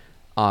fun.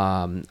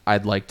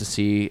 I'd like to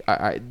see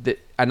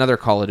another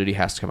Call of Duty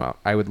has to come out.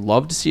 I would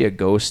love to see a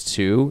Ghost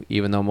 2,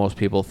 even though most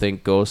people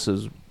think Ghost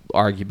is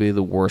arguably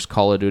the worst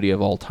Call of Duty of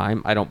all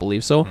time. I don't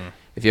believe so.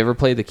 If you ever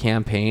played the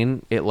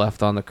campaign, it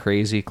left on the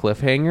crazy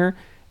cliffhanger,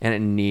 and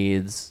it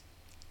needs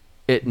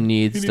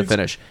to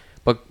finish.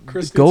 But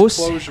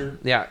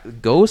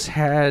Ghost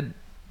had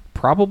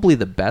probably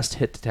the best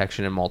hit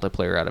detection in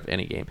multiplayer out of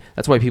any game.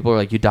 That's why people are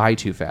like, you die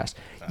too fast.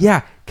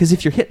 Yeah, because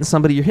if you're hitting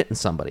somebody, you're hitting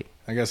somebody.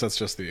 I guess that's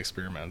just the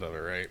experiment of it,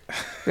 right?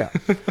 Yeah,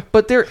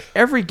 but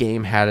every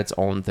game had its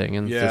own thing,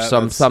 and there's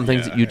some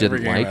things that you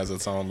didn't like. Has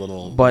its own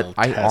little. But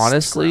I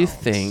honestly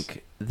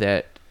think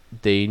that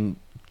they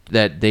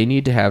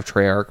need to have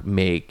Treyarch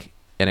make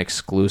an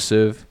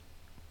exclusive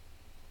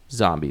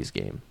zombies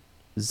game.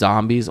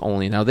 Zombies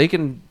only. Now they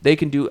can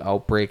do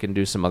Outbreak and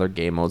do some other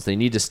game modes. They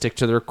need to stick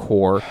to their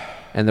core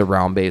and the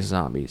round-based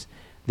zombies.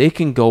 They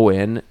can go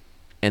in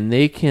and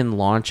they can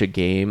launch a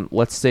game.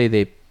 Let's say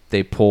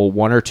they pull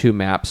 1 or 2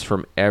 maps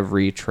from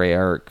every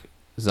Treyarch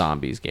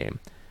zombies game,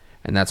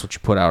 and that's what you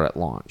put out at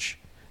launch.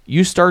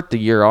 You start the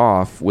year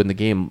off when the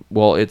game,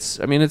 it's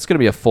going to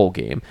be a full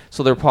game,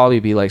 so there'll probably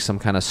be like some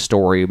kind of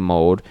story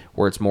mode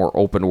where it's more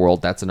open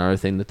world. That's another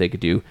thing that they could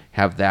do.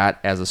 Have that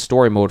as a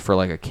story mode for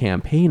like a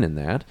campaign in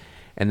that,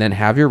 and then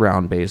have your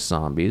round-based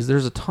zombies.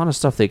 There's a ton of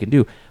stuff they can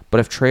do. But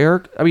if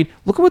Treyarch,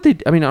 look at what they.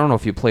 I don't know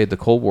if you played the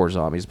Cold War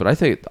zombies, but I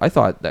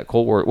thought that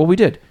Cold War. Well, we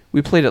did.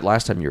 We played it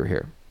last time you were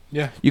here.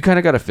 Yeah. You kind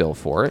of got a feel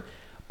for it.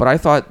 But I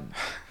thought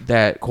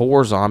that Cold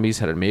War Zombies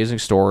had an amazing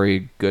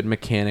story, good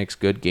mechanics,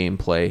 good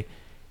gameplay.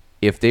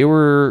 If they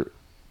were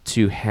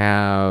to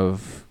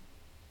have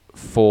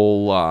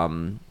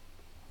full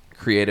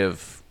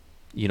creative,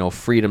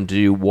 freedom to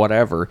do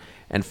whatever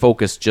and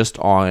focus just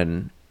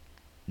on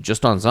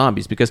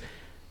zombies, because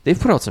they've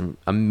put out some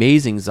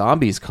amazing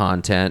zombies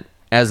content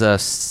as a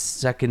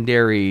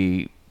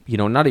secondary,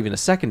 not even a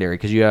secondary,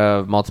 because you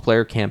have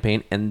multiplayer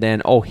campaign, and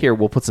then, here,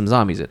 we'll put some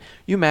zombies in.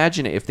 You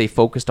imagine if they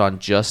focused on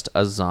just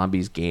a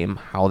zombies game,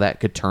 how that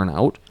could turn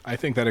out? I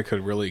think that it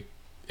could really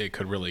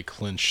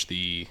clinch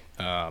the...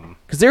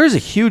 Because there is a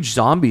huge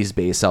zombies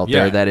base out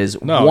there that is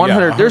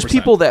 100... Yeah, there's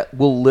people that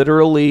will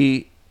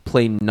literally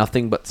play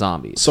nothing but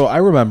zombies. So I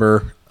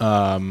remember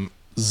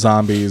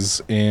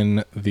zombies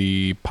in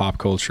the pop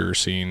culture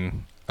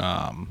scene.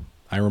 I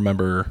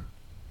remember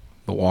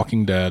The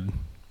Walking Dead,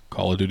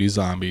 Call of Duty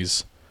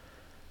Zombies.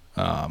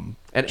 And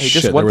hey,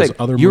 just one thing,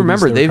 you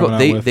remember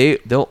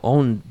they'll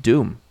own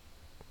Doom.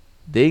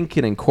 They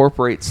can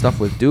incorporate stuff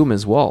with Doom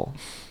as well.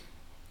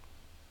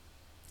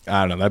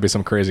 I don't know, that'd be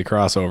some crazy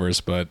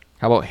crossovers, but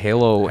how about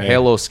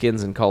Halo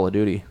skins in Call of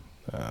Duty?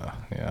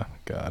 Yeah,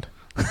 God.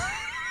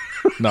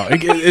 No,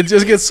 it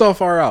just gets so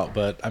far out.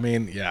 But I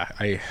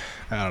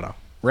don't know.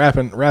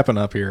 Wrapping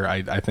up here,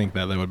 I think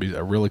that would be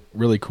a really,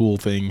 really cool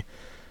thing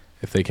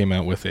if they came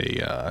out with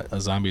a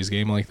zombies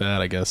game like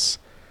that. I guess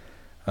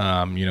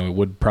It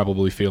would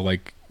probably feel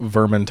like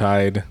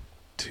Vermintide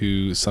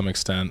to some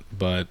extent,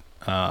 but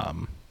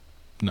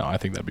no, I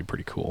think that'd be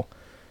pretty cool.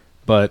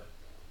 But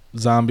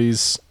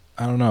zombies,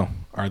 I don't know.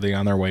 Are they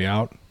on their way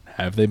out?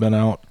 Have they been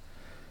out?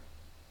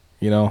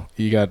 You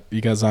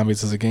got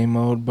zombies as a game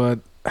mode, but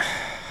I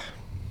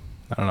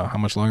don't know how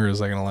much longer is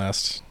that going to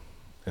last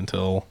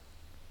until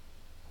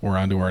we're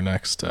on to our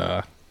next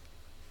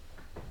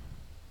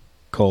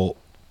cult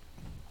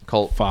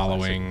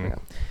following.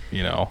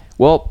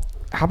 Well,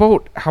 how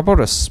about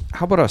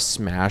a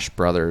Smash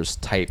Brothers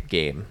type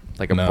game,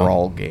 like a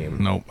brawl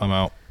game? Nope, I'm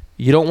out.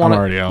 You don't want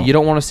already out. You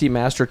don't want to see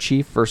Master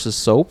Chief versus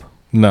Soap?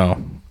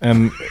 No.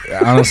 And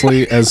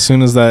honestly, as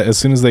soon as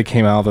they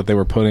came out that they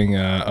were putting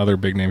other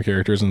big name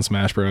characters in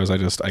Smash Bros,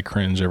 I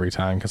cringe every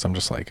time because I'm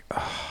just like,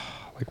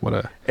 what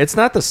a. It's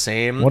not the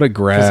same. What a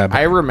grab!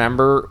 I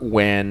remember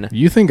when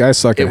you think I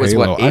suck at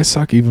Halo. I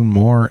suck even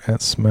more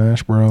at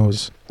Smash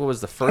Bros. What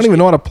was the first? I don't even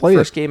know how to play it.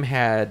 First game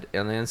had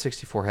on the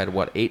N64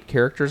 had 8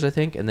 characters, I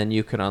think, and then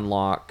you could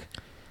unlock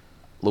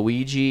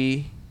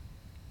Luigi,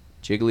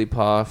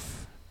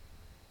 Jigglypuff.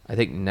 I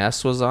think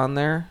Ness was on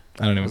there.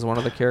 I don't know. Was one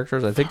of the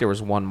characters. I think there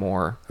was one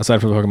more. Aside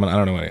from Pokemon, I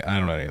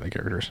don't know any of the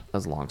characters. That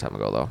was a long time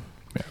ago, though.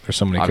 Yeah, there's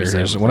so many Obviously,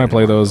 characters. When I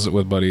play those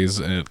with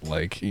buddies at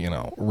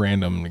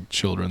random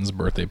children's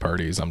birthday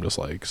parties, I'm just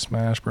like,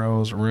 Smash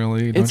Bros.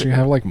 Really? Don't you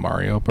have like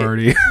Mario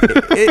Party?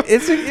 It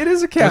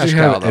is a cash Don't you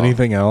cow. have Though.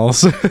 anything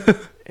else?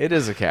 It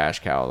is a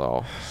cash cow,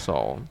 though.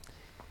 So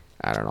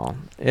I don't know.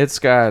 It's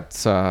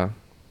got. We're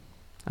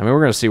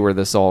gonna see where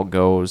this all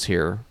goes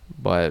here,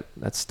 but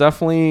that's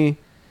definitely.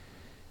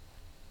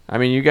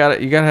 You gotta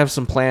have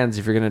some plans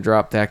if you're gonna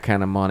drop that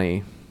kind of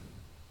money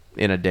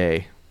in a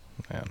day.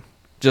 Man.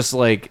 Just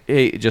like,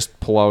 hey, just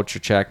pull out your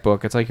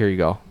checkbook. It's like, here you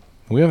go.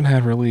 We haven't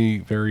had really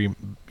very,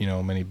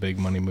 many big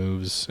money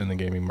moves in the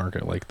gaming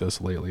market like this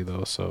lately,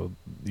 though. So,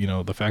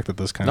 the fact that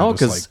this kind of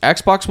because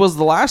Xbox was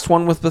the last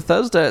one with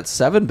Bethesda at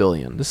 $7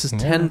 billion. This is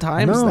 10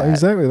 times that. No,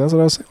 exactly. That's what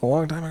I was saying a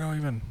long time ago.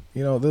 Even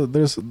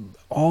there's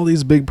all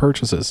these big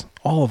purchases,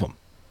 all of them.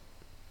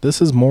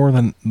 This is more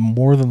than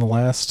the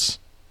last,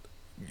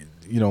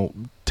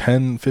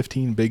 10,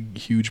 15 big,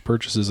 huge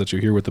purchases that you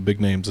hear with the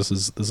big names. This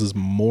is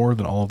more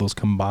than all of those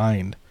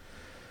combined.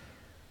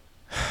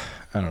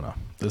 I don't know.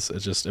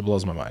 It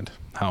blows my mind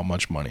how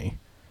much money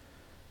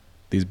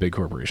these big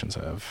corporations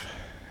have.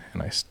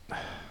 And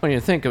when you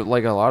think of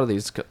like a lot of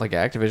these, like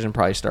Activision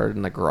probably started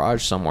in the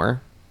garage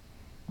somewhere,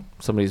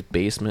 somebody's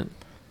basement.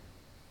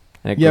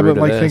 Yeah, but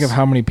think of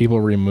how many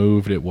people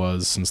removed it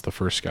was since the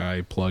first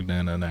guy plugged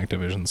in an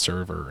Activision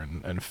server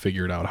and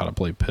figured out how to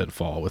play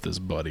Pitfall with his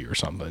buddy or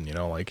something.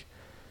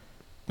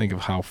 Think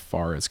of how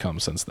far it's come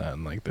since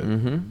then. Like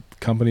the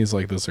companies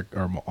like this are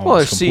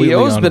almost completely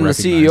CEO's been the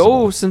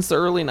unrecognizable. CEO since the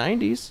early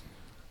 90s.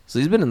 So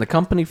he's been in the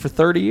company for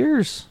 30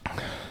 years.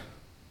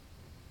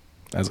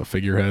 As a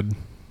figurehead.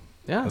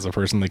 Yeah. As a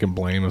person they can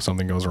blame if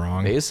something goes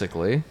wrong.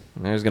 Basically.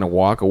 And he's going to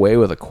walk away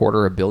with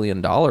 $250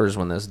 million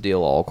when this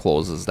deal all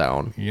closes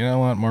down. You know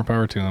what? More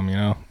power to him,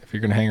 If you're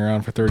going to hang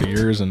around for 30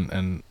 years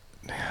and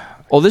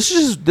well, this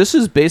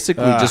is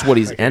basically just what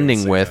he's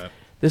ending with. That.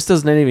 This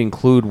doesn't even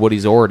include what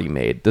he's already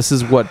made. This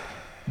is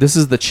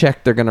the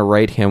check they're going to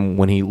write him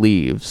when he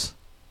leaves.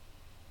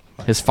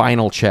 His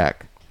final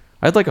check.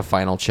 I'd like a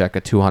final check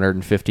of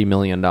 $250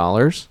 million.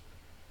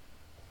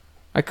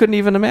 I couldn't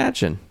even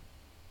imagine.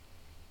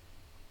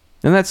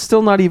 And that's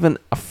still not even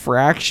a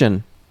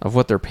fraction of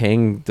what they're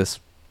paying this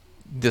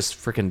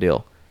freaking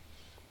deal.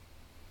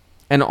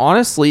 And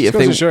honestly, if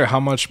they show you how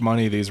much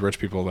money these rich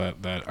people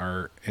that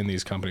are in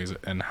these companies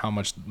and how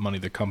much money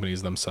the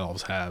companies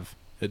themselves have,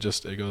 it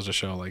goes to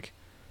show like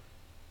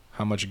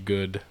how much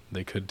good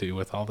they could do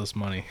with all this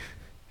money,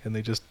 and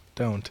they just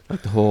don't.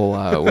 Like the whole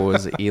what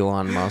was it,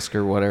 Elon Musk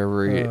or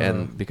whatever,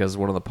 and because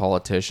one of the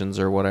politicians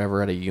or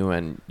whatever at a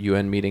UN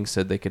meeting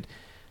said they could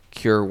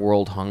cure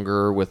world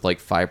hunger with like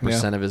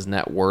 5% of his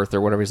net worth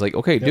or whatever. He's like,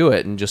 okay, do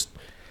it, and just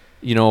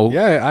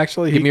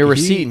actually, give me a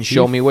receipt and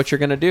show me what you're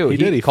gonna do. He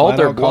did. He called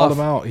their called bluff. them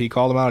out. He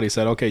called them out. He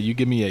said, okay, you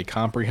give me a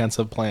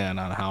comprehensive plan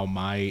on how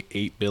my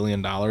 $8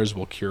 billion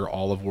will cure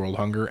all of world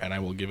hunger, and I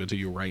will give it to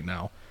you right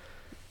now.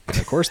 And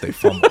of course they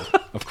fumbled.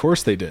 Of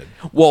course they did.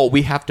 Well,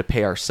 we have to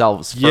pay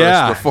ourselves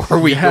first before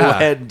we go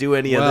ahead and do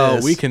any of this.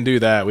 Well, we can do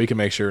that. We can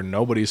make sure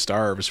nobody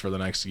starves for the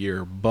next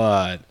year.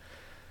 But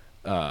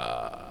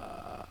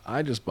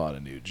I just bought a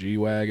new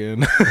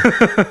G-Wagon.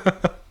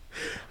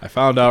 I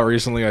found out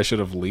recently I should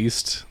have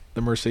leased the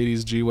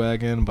Mercedes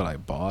G-Wagon, but I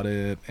bought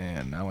it,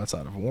 and now it's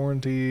out of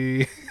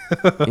warranty.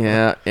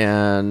 Yeah,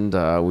 and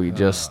we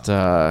just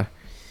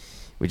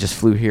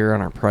flew here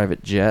on our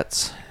private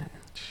jets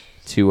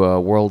to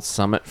a World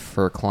Summit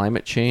for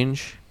Climate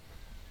Change.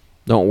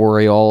 Don't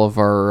worry, all of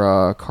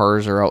our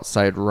cars are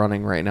outside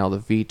running right now. The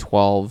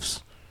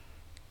V12s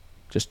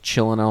just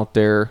chilling out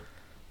there.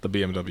 The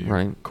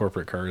BMW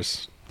corporate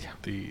cars. Yeah.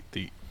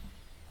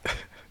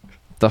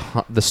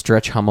 The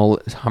stretch Hummer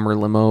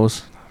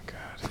limos.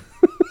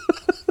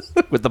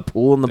 With the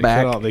pool in the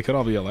back. They could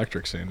all be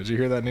electric soon. Did you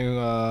hear that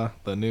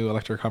the new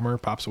electric Hummer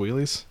pops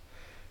wheelies?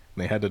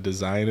 They had to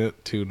design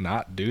it to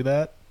not do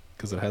that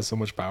because it has so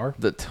much power.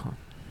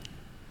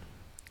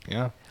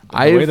 Yeah. The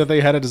way that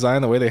they had it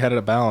designed, the way they had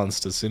it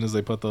balanced, as soon as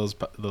they put those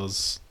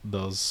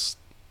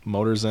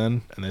motors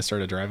in and they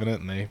started driving it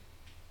and they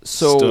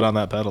stood on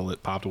that pedal,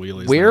 it popped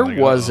wheelies. Where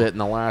was it in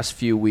the last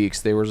few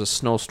weeks? There was a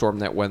snowstorm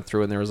that went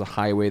through, and there was a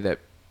highway that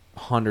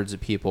hundreds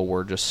of people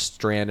were just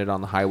stranded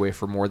on the highway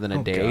for more than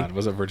a day. God.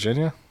 Was it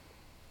Virginia?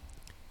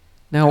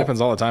 Now, It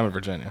happens all the time in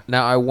Virginia.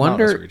 Now, I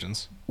wonder,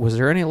 regions. Was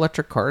there any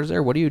electric cars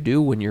there? What do you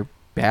do when your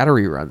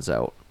battery runs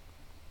out?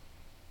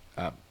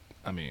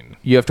 I mean,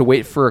 you have to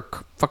wait for a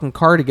fucking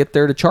car to get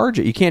there to charge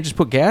it. You can't just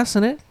put gas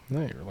in it. No,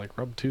 you're like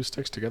rub two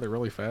sticks together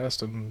really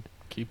fast and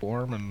keep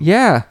warm. And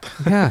yeah.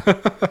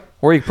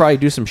 Or you could probably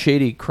do some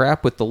shady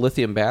crap with the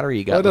lithium battery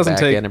you got in the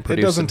back end and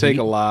produce. It doesn't take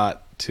a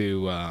lot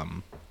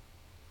to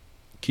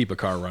keep a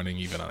car running,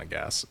 even on a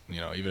gas.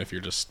 Even if you're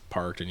just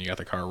parked and you got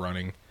the car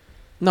running.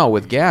 No,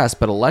 with gas,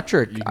 but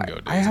electric. You can go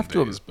days I have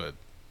and days, but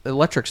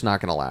electric's not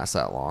going to last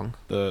that long.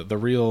 The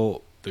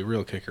real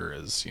kicker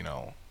is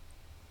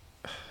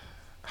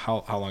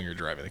how long you're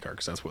driving the car,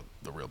 because that's what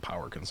the real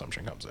power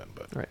consumption comes in.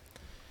 But right.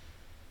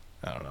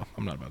 I don't know.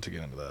 I'm not about to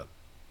get into that.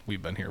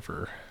 We've been here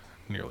for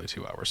nearly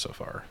 2 hours so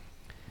far.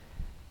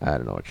 I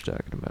don't know what you're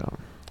talking about.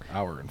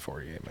 Hour and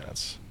 48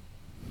 minutes.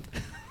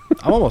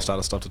 I'm almost out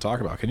of stuff to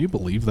talk about. Can you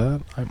believe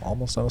that? I'm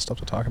almost out of stuff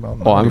to talk about.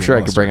 Oh, I'm sure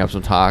I could bring up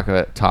some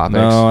topics.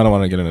 No, I don't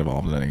want to get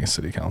involved in any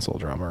city council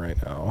drama right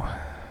now.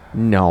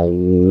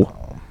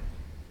 No.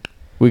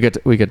 We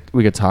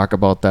could talk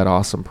about that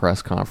awesome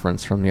press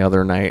conference from the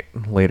other night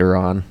later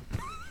on.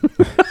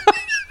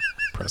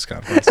 Press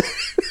conference.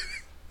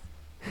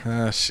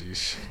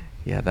 Sheesh.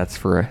 Yeah, that's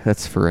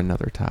for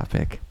another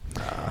topic.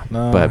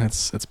 No, but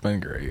it's been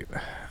great.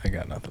 I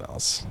got nothing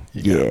else.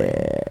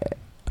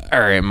 All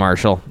right,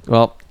 Marshall.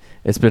 Well,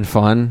 it's been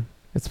fun.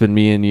 It's been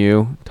me and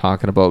you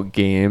talking about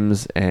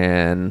games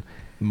and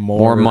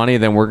more money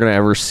than we're gonna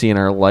ever see in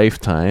our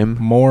lifetime.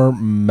 More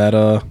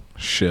meta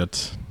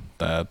shit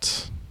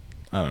that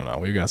I don't know.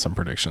 We've got some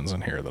predictions in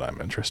here that I'm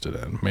interested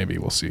in. Maybe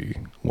we'll see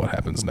what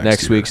happens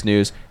next year. Week's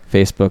news: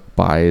 Facebook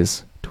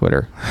buys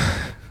Twitter.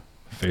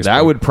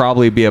 That would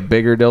probably be a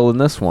bigger deal than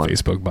this one.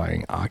 Facebook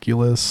buying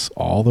Oculus,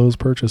 all those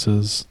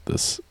purchases,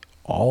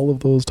 all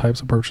of those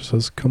types of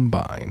purchases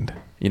combined.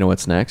 You know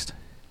what's next?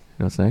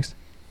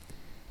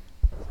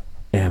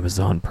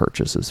 Amazon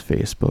purchases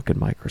Facebook and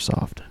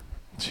Microsoft.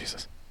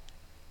 Jesus.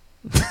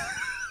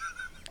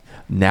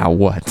 Now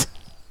what?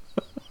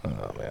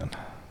 Oh, man.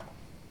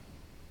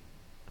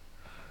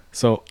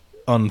 So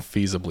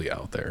unfeasibly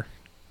out there.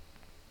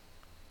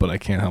 But I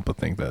can't help but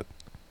think that,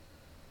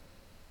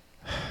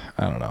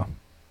 I don't know,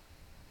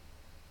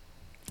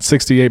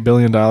 $68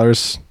 billion.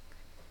 0.7.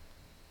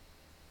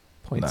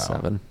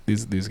 No,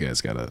 these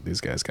guys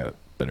got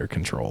better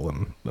control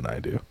than I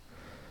do.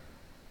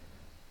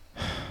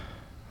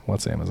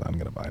 What's Amazon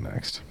gonna buy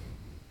next?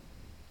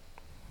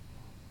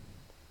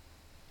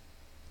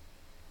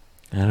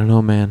 I don't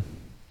know, man.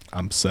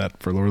 I'm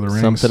set for Lord of the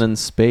Rings. Something in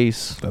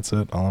space. That's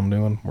it. All I'm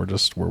doing. We're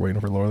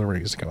waiting for Lord of the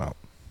Rings to come out.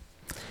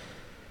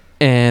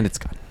 And it's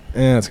gone.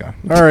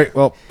 All right.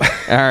 Well. All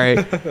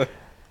right.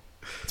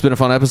 It's been a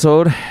fun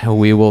episode.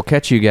 We will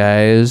catch you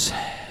guys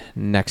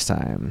next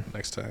time.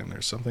 Next time,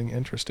 there's something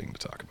interesting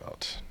to talk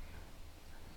about.